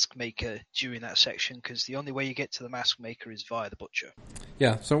Mask Maker during that section, because the only way you get to the Mask Maker is via the Butcher.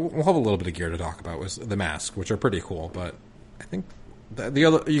 Yeah, so we'll have a little bit of gear to talk about with the mask, which are pretty cool, but I think the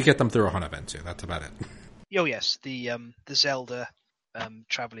other, you get them through a hunt event too. That's about it. Oh yes, the Zelda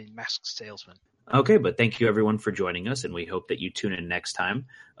traveling masked salesman. Okay, but thank you everyone for joining us, and we hope that you tune in next time.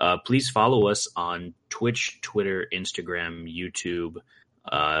 Please follow us on Twitch, Twitter, Instagram, YouTube.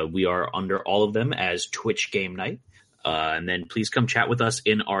 We are under all of them as Twitch Game Night. And then please come chat with us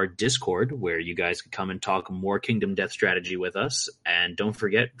in our Discord, where you guys can come and talk more Kingdom Death strategy with us. And don't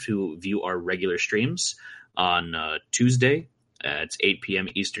forget to view our regular streams on Tuesday. It's 8 p.m.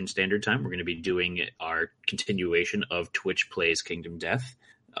 Eastern Standard Time. We're going to be doing our continuation of Twitch Plays Kingdom Death.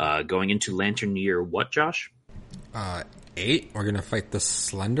 Going into Lantern Year what, Josh? 8. We're going to fight the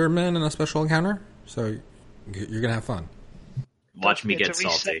Slenderman in a special encounter. So you're going to have fun. Watch me get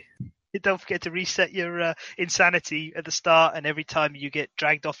salty. Don't forget to reset your insanity at the start and every time you get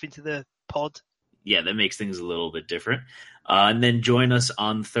dragged off into the pod. Yeah, that makes things a little bit different. And then join us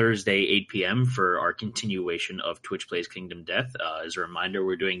on Thursday, 8 p.m. for our continuation of Twitch Plays Kingdom Death. As a reminder,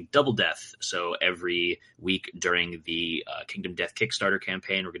 we're doing Double Death. So every week during the Kingdom Death Kickstarter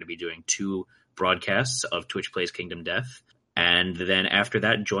campaign, we're going to be doing 2 broadcasts of Twitch Plays Kingdom Death. And then after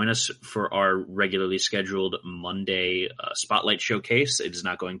that, join us for our regularly scheduled Monday Spotlight Showcase. It is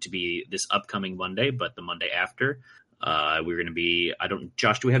not going to be this upcoming Monday, but the Monday after. We're going to be,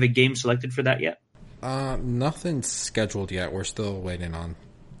 Josh, do we have a game selected for that yet? Nothing's scheduled yet. We're still waiting on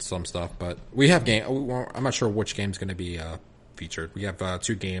some stuff, but we have game. I'm not sure which game's going to be featured. We have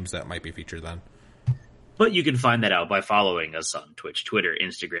 2 games that might be featured then. But you can find that out by following us on Twitch, Twitter,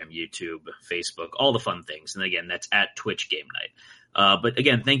 Instagram, YouTube, Facebook, all the fun things. And again, that's at Twitch Game Night. But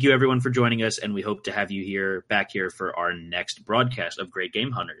again, thank you everyone for joining us, and we hope to have you back here for our next broadcast of Great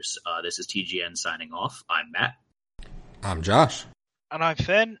Game Hunters. This is TGN signing off. I'm Matt. I'm Josh. And I'm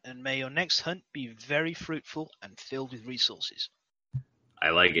Fen, and may your next hunt be very fruitful and filled with resources.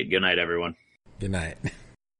 I like it. Good night, everyone. Good night.